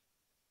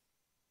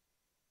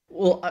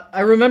 Well, I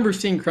remember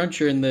seeing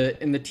Cruncher in the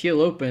TL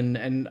Open,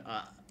 and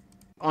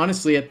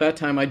honestly, at that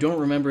time, I don't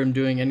remember him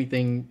doing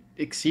anything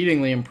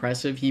exceedingly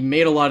impressive. He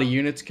made a lot of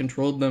units,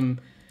 controlled them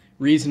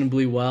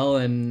reasonably well,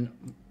 and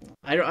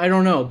I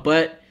don't know,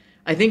 but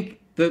I think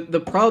the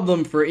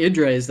problem for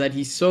Idra is that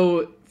he's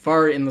so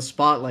far in the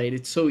spotlight.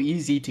 It's so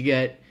easy to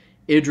get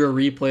Idra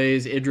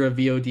replays, Idra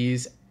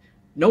VODs.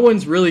 No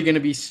one's really going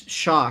to be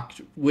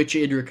shocked which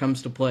Idra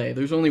comes to play.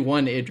 There's only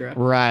one Idra.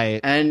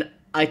 Right. And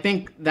I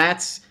think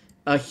that's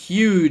a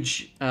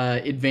huge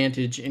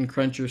advantage in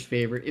Cruncher's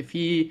favor. If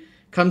he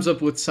comes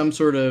up with some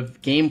sort of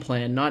game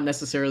plan, not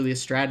necessarily a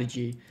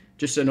strategy,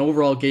 just an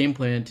overall game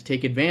plan to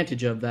take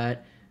advantage of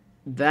that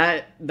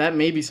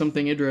may be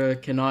something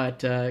Idra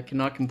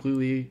cannot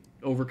completely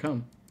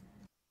overcome.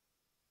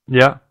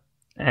 Yeah,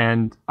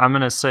 and I'm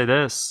gonna say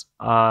this: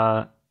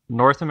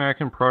 North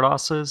American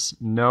Protosses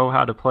know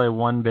how to play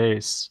one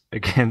base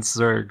against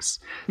Zergs.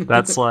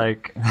 That's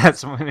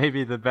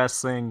maybe the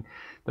best thing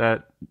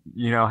that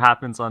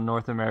happens on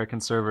North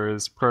American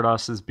servers.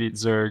 Protosses beat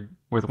Zerg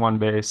with one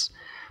base,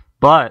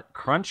 but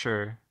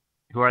Cruncher,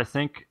 who I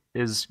think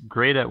is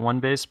great at one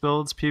base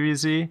builds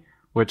PvZ,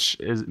 which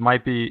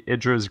might be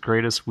Idra's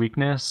greatest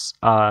weakness.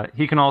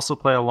 He can also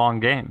play a long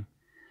game.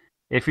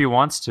 If he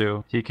wants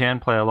to, he can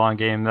play a long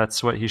game.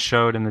 That's what he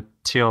showed in the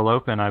TL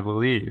Open, I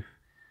believe.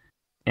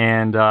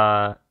 And,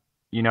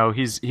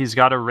 he's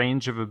got a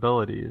range of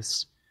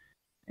abilities.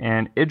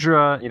 And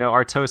Idra,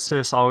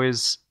 Artosis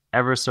always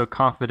ever so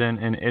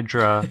confident in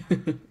Idra,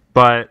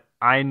 but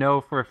I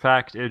know for a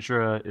fact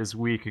Idra is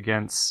weak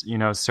against,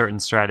 certain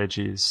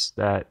strategies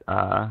that...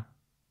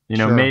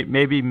 Sure.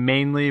 Maybe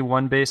mainly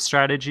one-base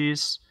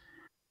strategies,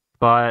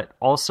 but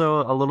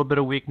also a little bit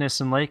of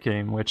weakness in late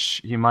game, which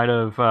he might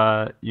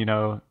have,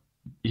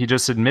 he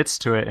just admits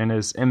to it in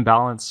his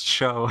imbalanced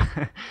show,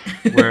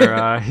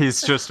 where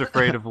he's just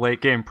afraid of late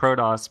game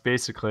Protoss,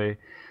 basically.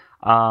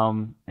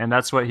 And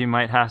that's what he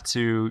might have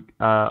to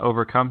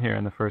overcome here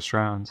in the first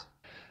round.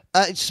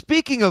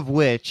 Speaking of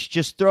which,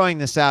 just throwing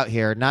this out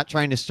here, not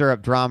trying to stir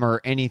up drama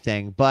or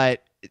anything,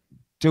 but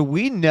do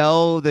we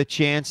know the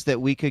chance that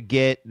we could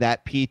get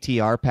that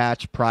PTR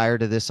patch prior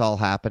to this all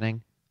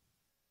happening?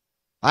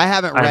 I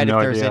haven't read if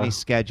there's any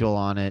schedule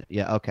on it.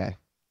 Yeah, okay.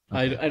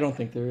 I don't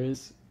think there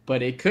is,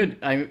 but it could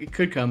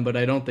come, but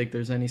I don't think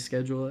there's any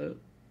schedule out.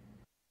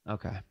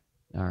 Okay.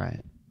 All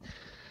right.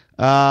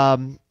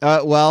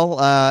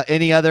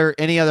 Any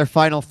other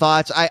final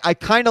thoughts? I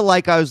kind of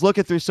like, I was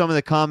looking through some of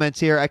the comments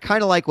here. I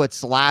kind of like what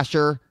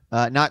Slasher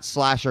not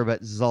Slasher,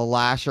 but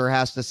Zalasher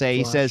has to say.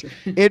 He says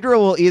Slasher. Idra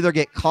will either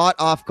get caught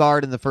off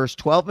guard in the first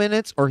 12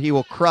 minutes or he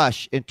will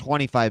crush in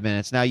 25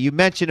 minutes. Now, you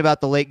mentioned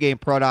about the late game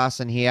Protoss,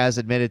 and he has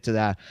admitted to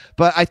that.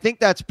 But I think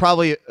that's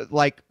probably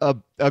like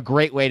a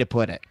great way to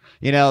put it.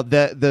 You know,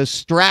 the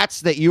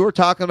strats that you were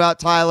talking about,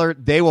 Tyler,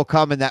 they will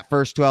come in that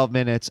first 12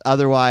 minutes.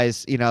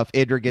 Otherwise, you know, if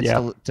Idra gets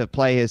to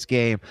play his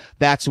game,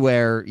 that's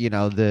where, you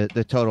know,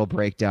 the total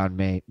breakdown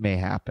may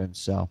happen.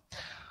 So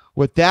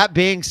with that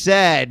being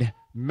said,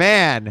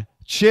 man,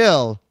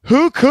 chill.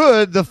 Who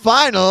could the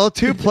final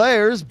two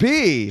players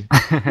be?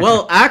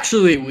 Well,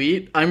 actually,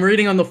 Wheat, I'm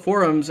reading on the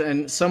forums,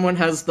 and someone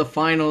has the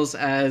finals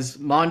as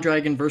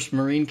Mondragon versus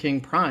Marine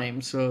King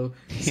Prime. So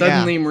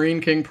suddenly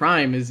Marine King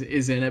Prime is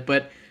in it.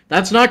 But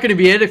that's not going to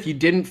be it if you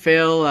didn't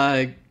fail,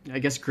 I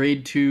guess,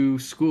 grade 2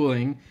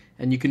 schooling,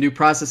 and you can do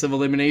process of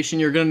elimination.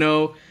 You're going to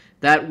know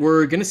that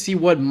we're going to see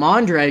what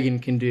Mondragon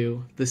can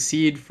do, the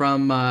seed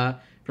from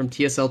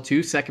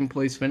TSL2, second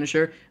place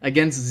finisher,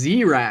 against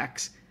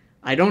Zrax.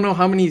 I don't know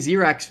how many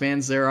Zrax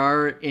fans there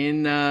are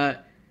in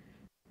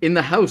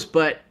the house,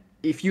 but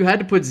if you had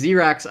to put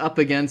Zrax up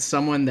against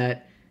someone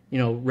that, you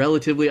know,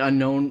 relatively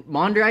unknown,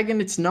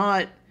 Mondragon, it's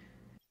not.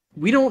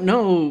 We don't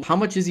know how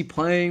much is he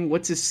playing,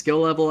 what's his skill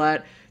level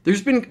at.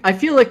 I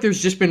feel like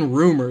there's just been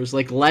rumors,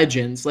 like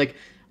legends. Like,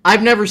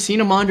 I've never seen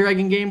a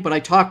Mondragon game, but I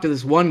talked to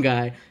this one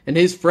guy, and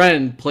his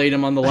friend played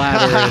him on the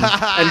ladder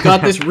and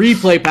got this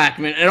replay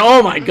Pac-Man, and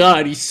oh my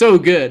god, he's so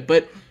good.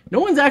 But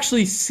no one's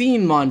actually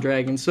seen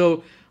Mondragon,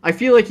 so I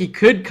feel like he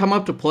could come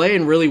up to play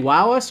and really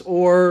wow us,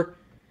 or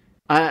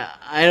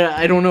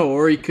I don't know,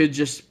 or he could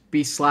just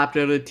be slapped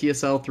out of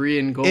TSL3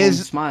 and go home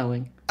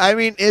smiling. I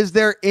mean, is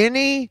there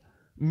any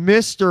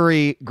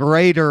mystery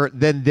greater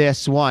than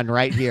this one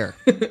right here?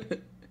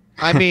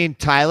 I mean,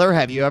 Tyler,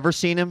 have you ever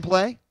seen him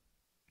play?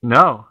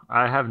 No,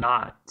 I have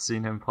not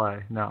seen him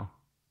play. No.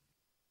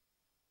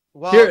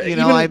 Well, Here, you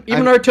know,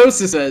 even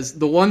Artosa says,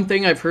 the one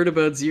thing I've heard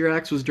about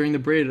Zrax was during the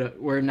break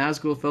where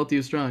Nazgul felt he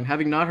was strong.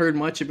 Having not heard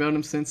much about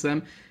him since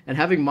then, and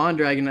having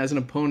Mondragon as an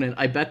opponent,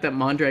 I bet that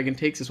Mondragon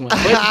takes this one.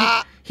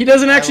 But he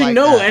doesn't actually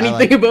know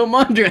anything about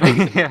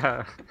Mondragon.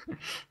 Yeah.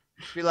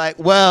 Be like,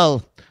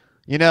 well,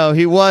 you know,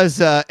 he was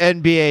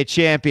NBA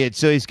champion,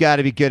 so he's got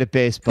to be good at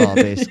baseball,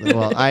 basically.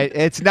 Well,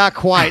 it's not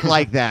quite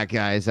like that,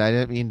 guys. I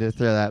didn't mean to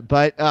throw that.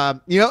 But,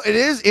 you know, it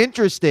is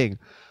interesting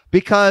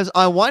because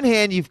on one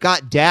hand, you've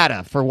got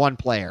data for one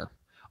player.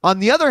 On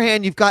the other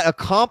hand, you've got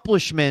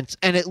accomplishments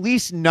and at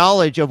least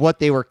knowledge of what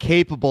they were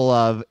capable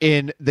of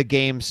in the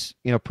game's,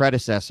 you know,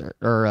 predecessor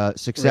or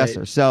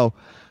successor. Right. So,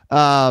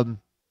 I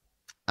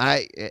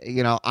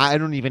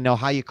don't even know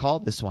how you call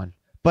this one.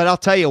 But I'll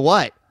tell you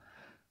what.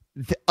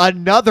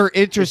 Another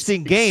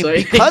interesting game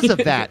because of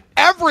that.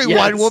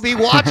 Everyone will be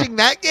watching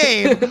that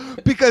game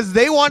because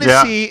they want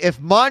to see if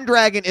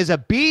Mondragon is a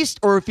beast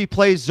or if he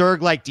plays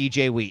Zerg like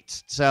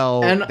djWHEAT.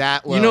 So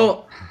you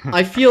know,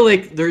 I feel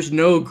like there's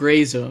no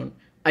gray zone.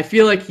 I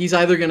feel like he's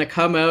either going to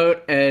come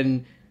out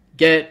and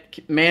get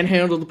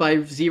manhandled by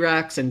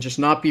Zrax and just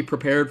not be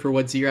prepared for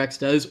what Zrax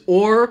does,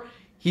 or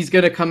he's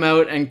going to come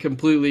out and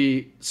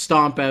completely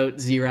stomp out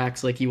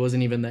Zrax like he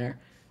wasn't even there.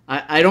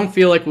 I don't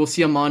feel like we'll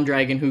see a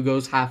Mondragon who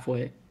goes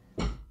halfway.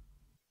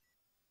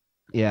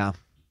 Yeah.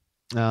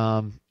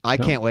 I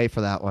can't wait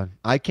for that one.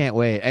 I can't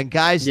wait. And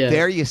guys,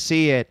 there you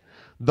see it.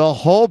 The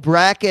whole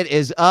bracket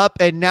is up,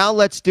 and now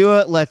let's do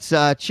it. Let's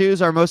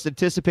choose our most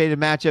anticipated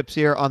matchups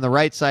here on the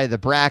right side of the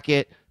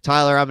bracket.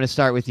 Tyler, I'm going to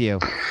start with you.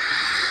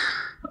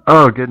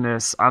 Oh,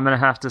 goodness. I'm going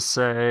to have to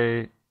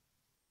say...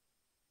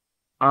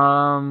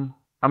 I'm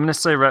going to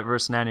say Rhett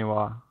versus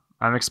Naniwa.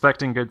 I'm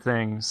expecting good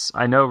things.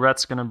 I know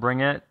Rhett's going to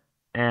bring it.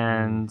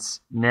 And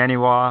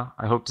Naniwa,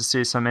 I hope to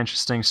see some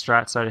interesting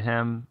strats out of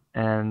him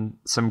and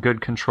some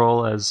good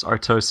control as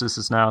Artosis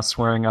is now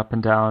swearing up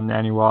and down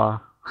Naniwa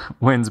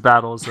wins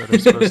battles that are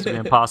supposed to be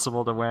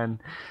impossible to win.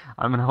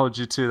 I'm going to hold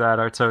you to that,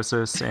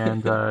 Artosis,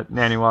 and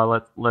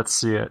Naniwa, let's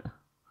see it.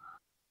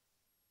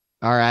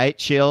 All right,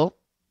 chill.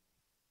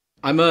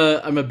 I'm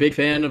a big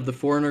fan of the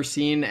foreigner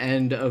scene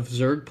and of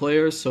Zerg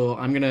players, so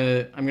I'm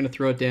gonna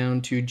throw it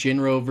down to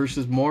Jinro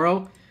versus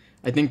Moro.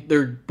 I think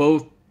they're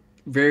both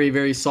very,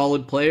 very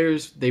solid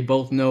players. They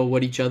both know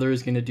what each other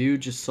is going to do,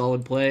 just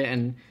solid play,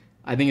 and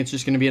I think it's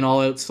just going to be an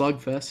all-out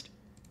slugfest.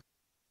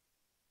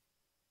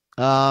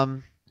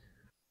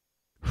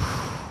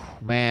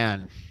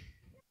 Man,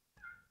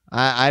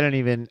 I don't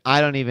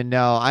even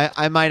know.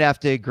 I might have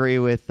to agree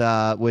with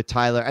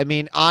Tyler. I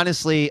mean,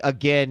 honestly,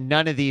 again,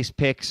 none of these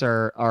picks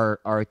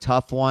are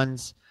tough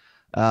ones.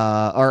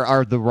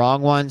 Are the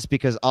wrong ones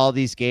because all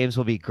these games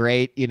will be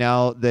great. You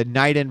know, the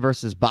Knighten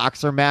versus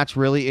Boxer match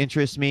really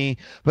interests me.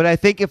 But I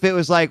think if it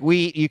was like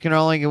you can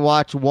only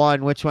watch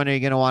one, which one are you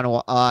going to want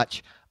to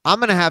watch? I'm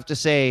going to have to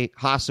say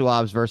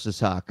Hasuabs versus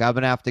Huck. I'm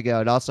going to have to go.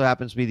 It also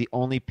happens to be the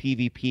only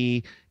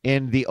PvP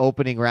in the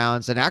opening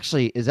rounds. And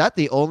actually, is that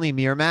the only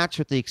mirror match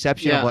with the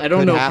exception of what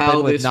could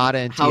happen with Nada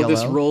and TLO? How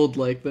this rolled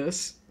like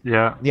this.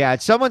 Yeah. Yeah,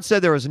 someone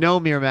said there was no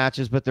mirror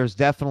matches, but there's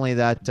definitely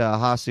that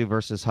Hasu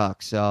versus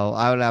Huck. So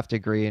I would have to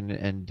agree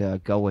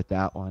and go with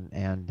that one.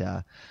 And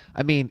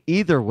I mean,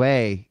 either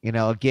way,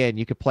 again,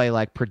 you could play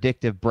like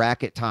predictive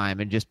bracket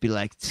time and just be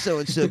like, so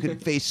and so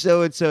could face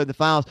so and so in the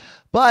finals.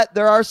 But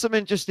there are some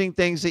interesting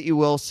things that you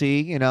will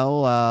see.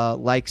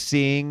 Like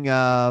seeing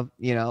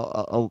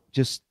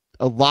just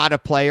a lot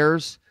of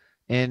players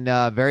in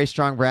very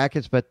strong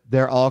brackets, but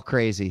they're all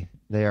crazy.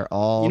 They are You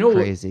all know,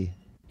 crazy.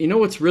 You know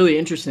what's really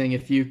interesting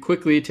if you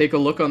quickly take a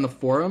look on the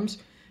forums?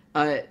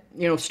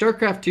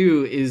 StarCraft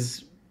 2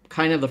 is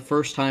kind of the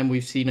first time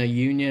we've seen a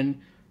union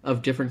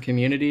of different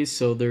communities.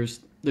 So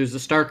there's the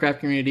StarCraft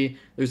community,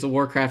 there's the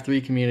Warcraft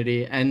 3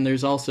 community, and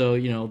there's also,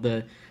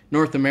 the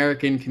North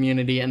American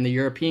community and the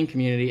European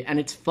community. And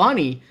it's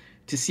funny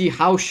to see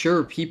how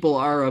sure people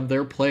are of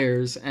their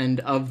players and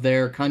of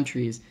their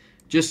countries.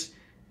 Just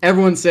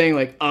everyone's saying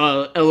like,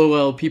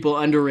 LOL, people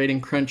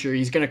underrating Cruncher,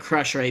 he's gonna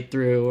crush right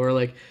through, or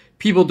like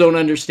people don't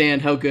understand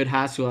how good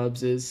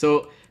Haswabs is.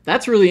 So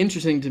that's really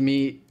interesting to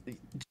me,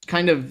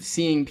 kind of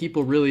seeing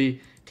people really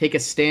take a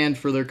stand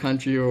for their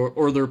country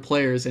or their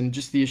players, and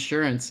just the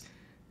assurance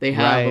they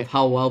have of Right.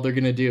 how well they're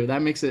gonna do.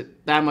 That makes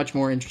it that much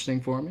more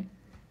interesting for me.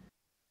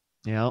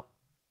 Yeah.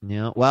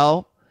 Yeah.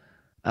 Well,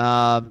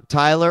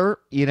 Tyler,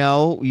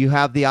 you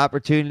have the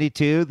opportunity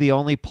to, the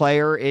only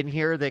player in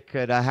here that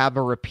could have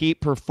a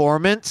repeat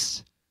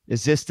performance.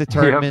 Is this the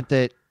tournament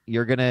that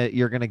you're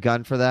gonna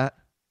gun for that?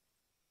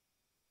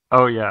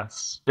 Oh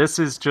yes. This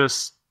is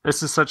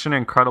such an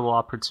incredible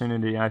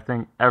opportunity. I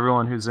think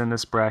everyone who's in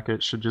this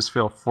bracket should just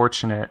feel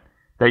fortunate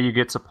that you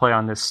get to play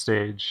on this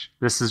stage.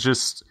 This is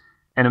just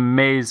an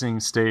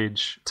amazing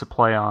stage to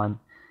play on.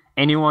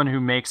 Anyone who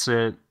makes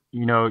it,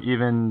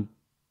 even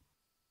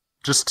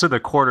just to the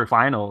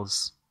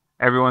quarterfinals,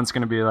 everyone's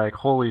going to be like,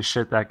 holy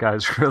shit, that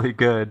guy's really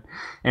good.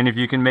 And if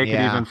you can make it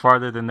Yeah. even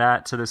farther than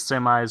that, to the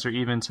semis or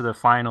even to the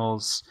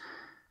finals,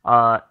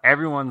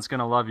 everyone's going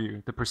to love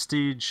you. The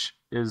prestige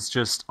is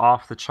just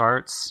off the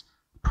charts.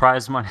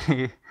 Prize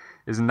money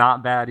is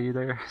not bad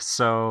either.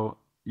 So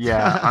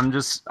yeah, I'm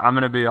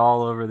going to be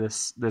all over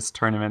this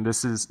tournament.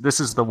 This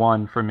is the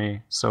one for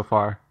me so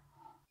far.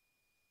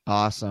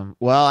 Awesome.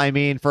 Well, I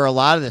mean, for a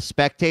lot of the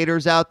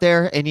spectators out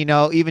there, and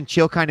even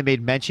Chill kind of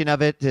made mention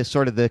of it, the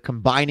sort of the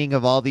combining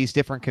of all these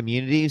different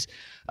communities.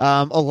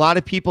 A lot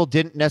of people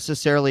didn't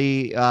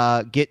necessarily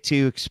get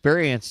to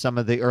experience some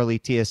of the early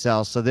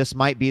TSLs, so this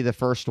might be the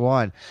first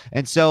one.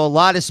 And so a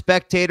lot of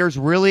spectators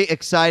really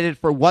excited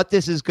for what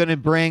this is going to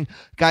bring.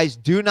 Guys,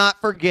 do not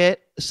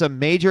forget some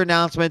major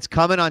announcements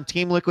coming on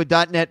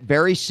teamliquid.net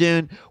very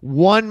soon.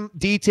 One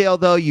detail,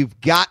 though, you've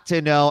got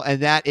to know,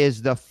 and that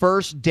is the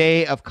first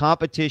day of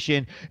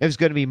competition is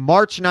going to be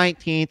March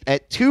 19th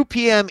at 2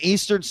 p.m.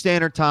 Eastern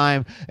Standard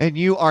Time, and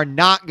you are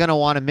not going to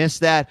want to miss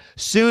that.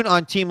 Soon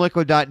on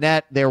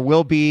teamliquid.net, there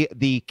will be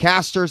the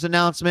casters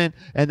announcement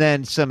and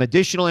then some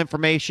additional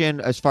information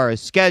as far as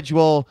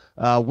schedule,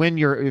 when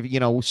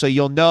you're, so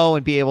you'll know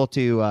and be able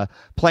to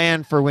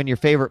plan for when your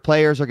favorite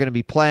players are going to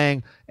be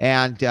playing.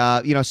 And,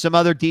 some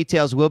other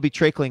details will be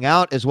trickling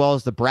out, as well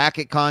as the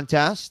bracket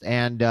contest.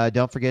 And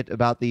don't forget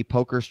about the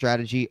poker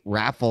strategy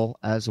raffle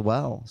as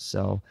well.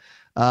 So,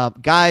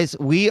 guys,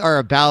 we are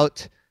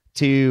about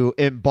to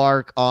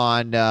embark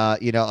on,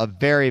 a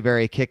very,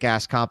 very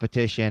kick-ass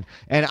competition.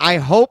 And I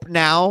hope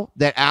now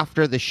that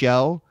after the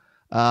show,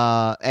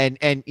 and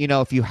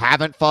if you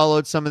haven't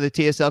followed some of the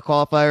TSL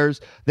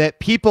qualifiers, that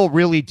people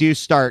really do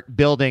start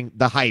building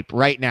the hype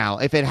right now.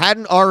 If it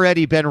hadn't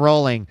already been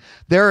rolling,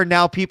 there are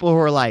now people who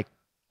are like,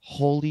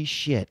 holy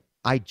shit,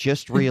 I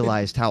just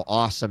realized how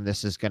awesome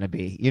this is going to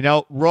be.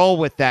 Roll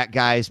with that,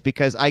 guys,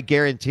 because I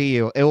guarantee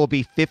you it will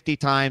be 50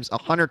 times,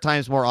 100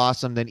 times more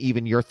awesome than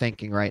even you're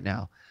thinking right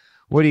now.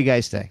 What do you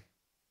guys think?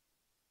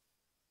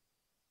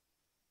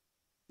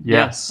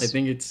 Yes. I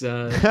think it's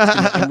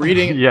I'm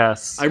reading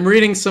Yes. I'm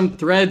reading some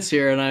threads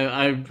here, and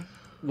I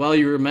while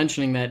you were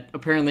mentioning that,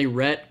 apparently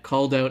Rhett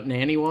called out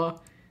Naniwa.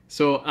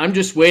 So I'm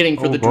just waiting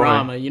for the boy.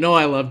 drama.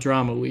 I love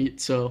drama,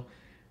 Wheat. So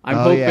I'm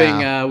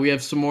hoping we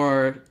have some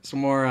more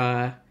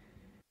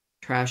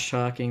trash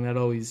talking. That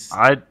always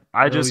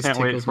I just can't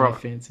wait tickles for my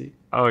fancy.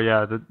 Oh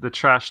yeah, the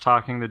trash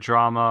talking, the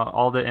drama,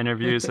 all the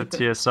interviews that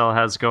TSL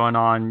has going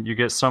on. You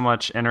get so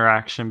much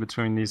interaction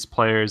between these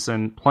players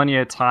and plenty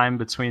of time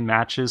between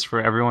matches for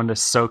everyone to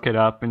soak it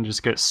up and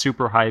just get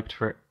super hyped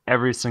for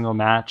every single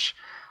match.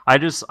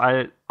 I'm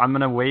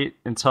gonna wait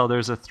until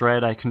there's a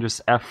thread I can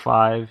just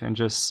F5 and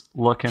just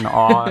look in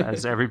awe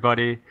as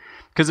everybody,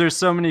 because there's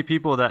so many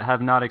people that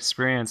have not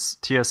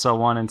experienced TSL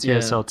 1 and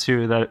TSL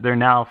 2 that they're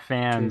now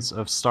fans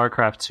of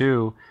StarCraft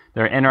 2.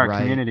 They're in our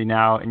community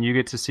now, and you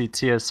get to see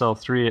TSL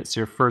 3. It's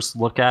your first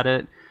look at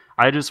it.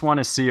 I just want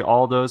to see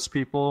all those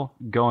people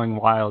going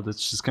wild.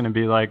 It's just going to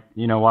be like,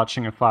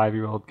 watching a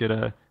 5-year-old get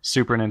a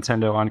Super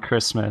Nintendo on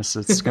Christmas.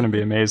 It's going to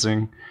be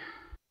amazing.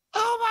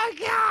 Oh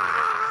my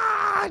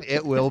God!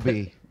 It will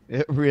be.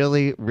 It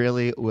really,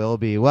 really will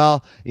be.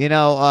 Well,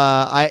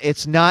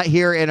 it's not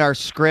here in our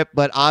script,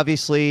 but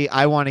obviously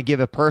I want to give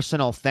a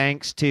personal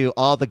thanks to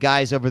all the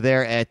guys over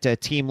there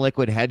at Team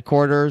Liquid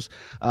headquarters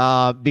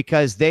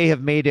because they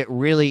have made it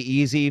really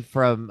easy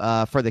for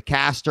the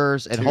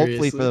casters and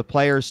hopefully for the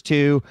players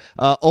too.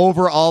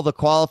 Over all the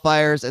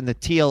qualifiers and the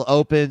TL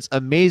Opens,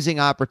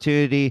 amazing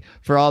opportunity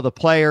for all the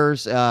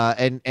players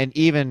and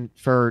even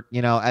for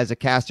as a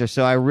caster.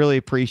 So I really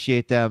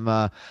appreciate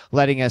them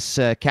letting us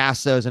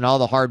cast those and all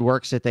the hard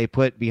works that they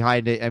put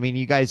behind it. I mean,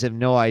 you guys have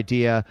no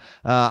idea.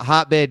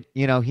 Hotbid,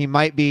 he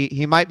might be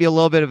a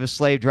little bit of a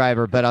slave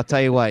driver, but I'll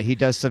tell you what, he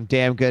does some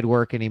damn good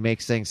work and he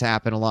makes things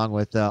happen along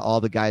with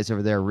all the guys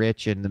over there,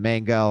 Rich and the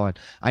Mango. And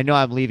I know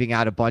I'm leaving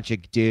out a bunch of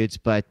dudes,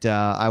 but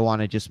I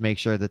want to just make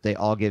sure that they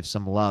all give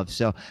some love.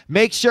 So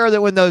make sure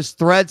that when those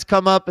threads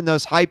come up and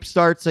those hype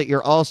starts, that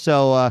you're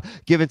also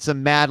giving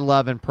some mad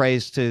love and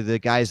praise to the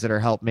guys that are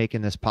helping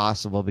making this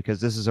possible, because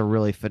this is a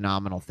really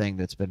phenomenal thing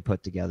that's been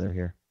put together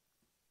here.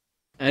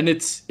 And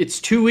it's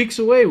 2 weeks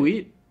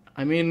away.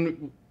 I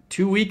mean,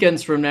 2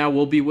 weekends from now,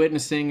 we'll be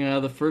witnessing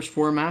the first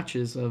 4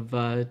 matches of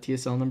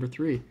TSL number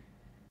 3.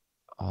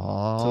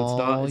 Oh,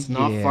 so it's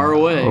not far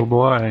away. Oh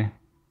boy!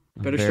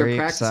 Better start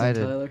practicing,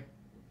 excited. Tyler.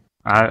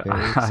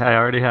 I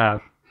already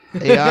have.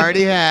 He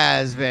already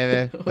has,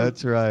 baby.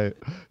 That's right.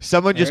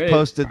 Someone just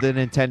posted the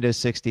Nintendo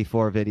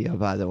 64 video,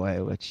 by the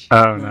way, which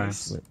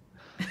nice.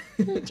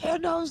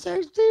 Nintendo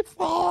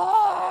 64.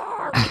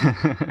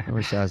 I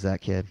wish I was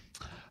that kid.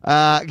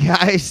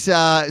 Guys,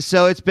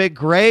 so it's been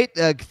great.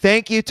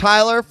 Thank you,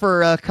 Tyler,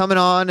 for coming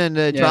on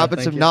and dropping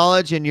some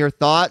knowledge and your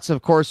thoughts.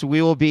 Of course,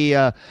 we will be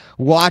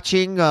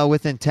watching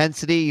with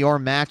intensity your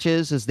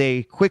matches as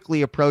they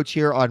quickly approach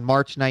here on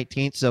March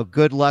 19th. So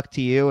good luck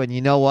to you. And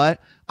you know what?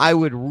 I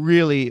would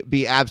really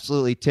be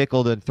absolutely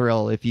tickled and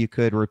thrilled if you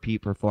could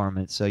repeat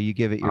performance. So you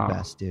give it your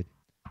best, dude.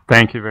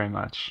 Thank you very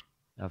much.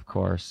 Of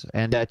course.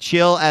 And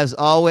Chill, as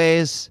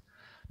always.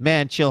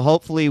 Man, Chill,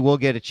 hopefully we'll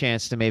get a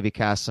chance to maybe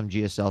cast some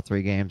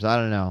GSL3 games. I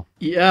don't know.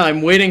 Yeah,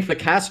 I'm waiting for the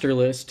caster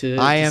list to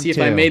see if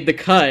I made the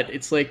cut.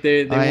 It's like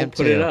they won't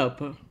put it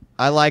up.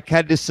 I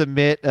had to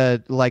submit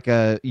a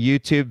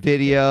YouTube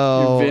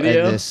video and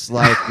this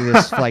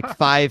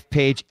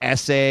 5-page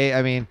essay.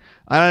 I mean,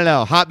 I don't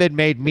know. Hotbid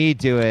made me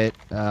do it.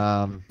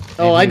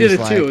 I did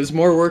it too. It was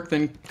more work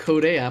than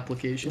Code A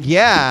application.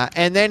 Yeah,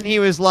 and then he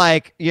was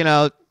like,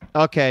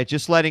 okay,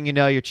 just letting you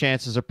know your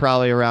chances are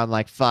probably around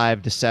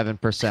 5 to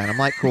 7%. I'm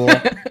like, cool.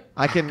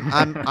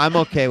 I'm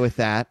okay with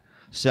that.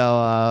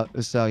 So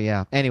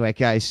yeah. Anyway,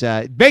 guys,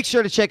 make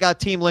sure to check out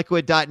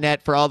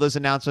teamliquid.net for all those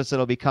announcements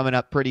that'll be coming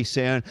up pretty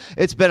soon.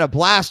 It's been a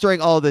blast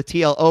during all of the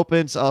TL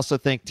Opens. Also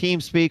thank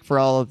TeamSpeak for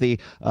all of the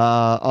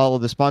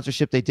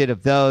sponsorship they did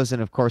of those,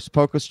 and of course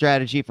Poker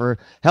Strategy for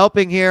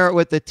helping here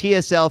with the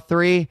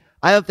TSL3.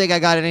 I don't think I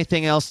got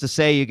anything else to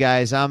say, you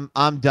guys. I'm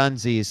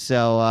dunsies.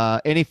 So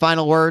any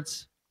final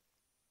words?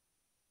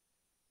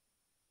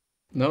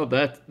 No,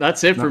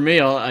 that's it for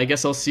me. I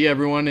guess I'll see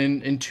everyone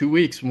in 2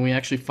 weeks when we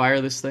actually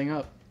fire this thing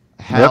up.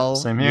 Hell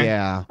same here.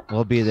 Yeah,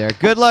 we'll be there.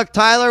 Good luck,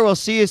 Tyler. We'll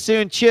see you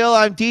soon. Chill.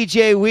 I'm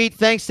djWHEAT.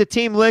 Thanks to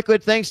Team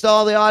Liquid. Thanks to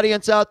all the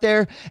audience out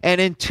there. And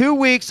in 2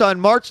 weeks on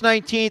March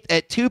 19th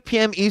at 2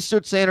 p.m.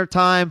 Eastern Standard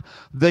Time,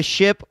 the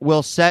ship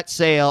will set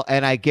sail,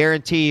 and I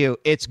guarantee you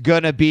it's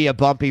going to be a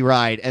bumpy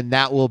ride, and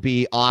that will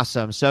be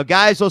awesome. So,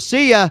 guys, we'll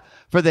see you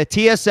for the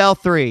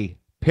TSL3.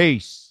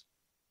 Peace.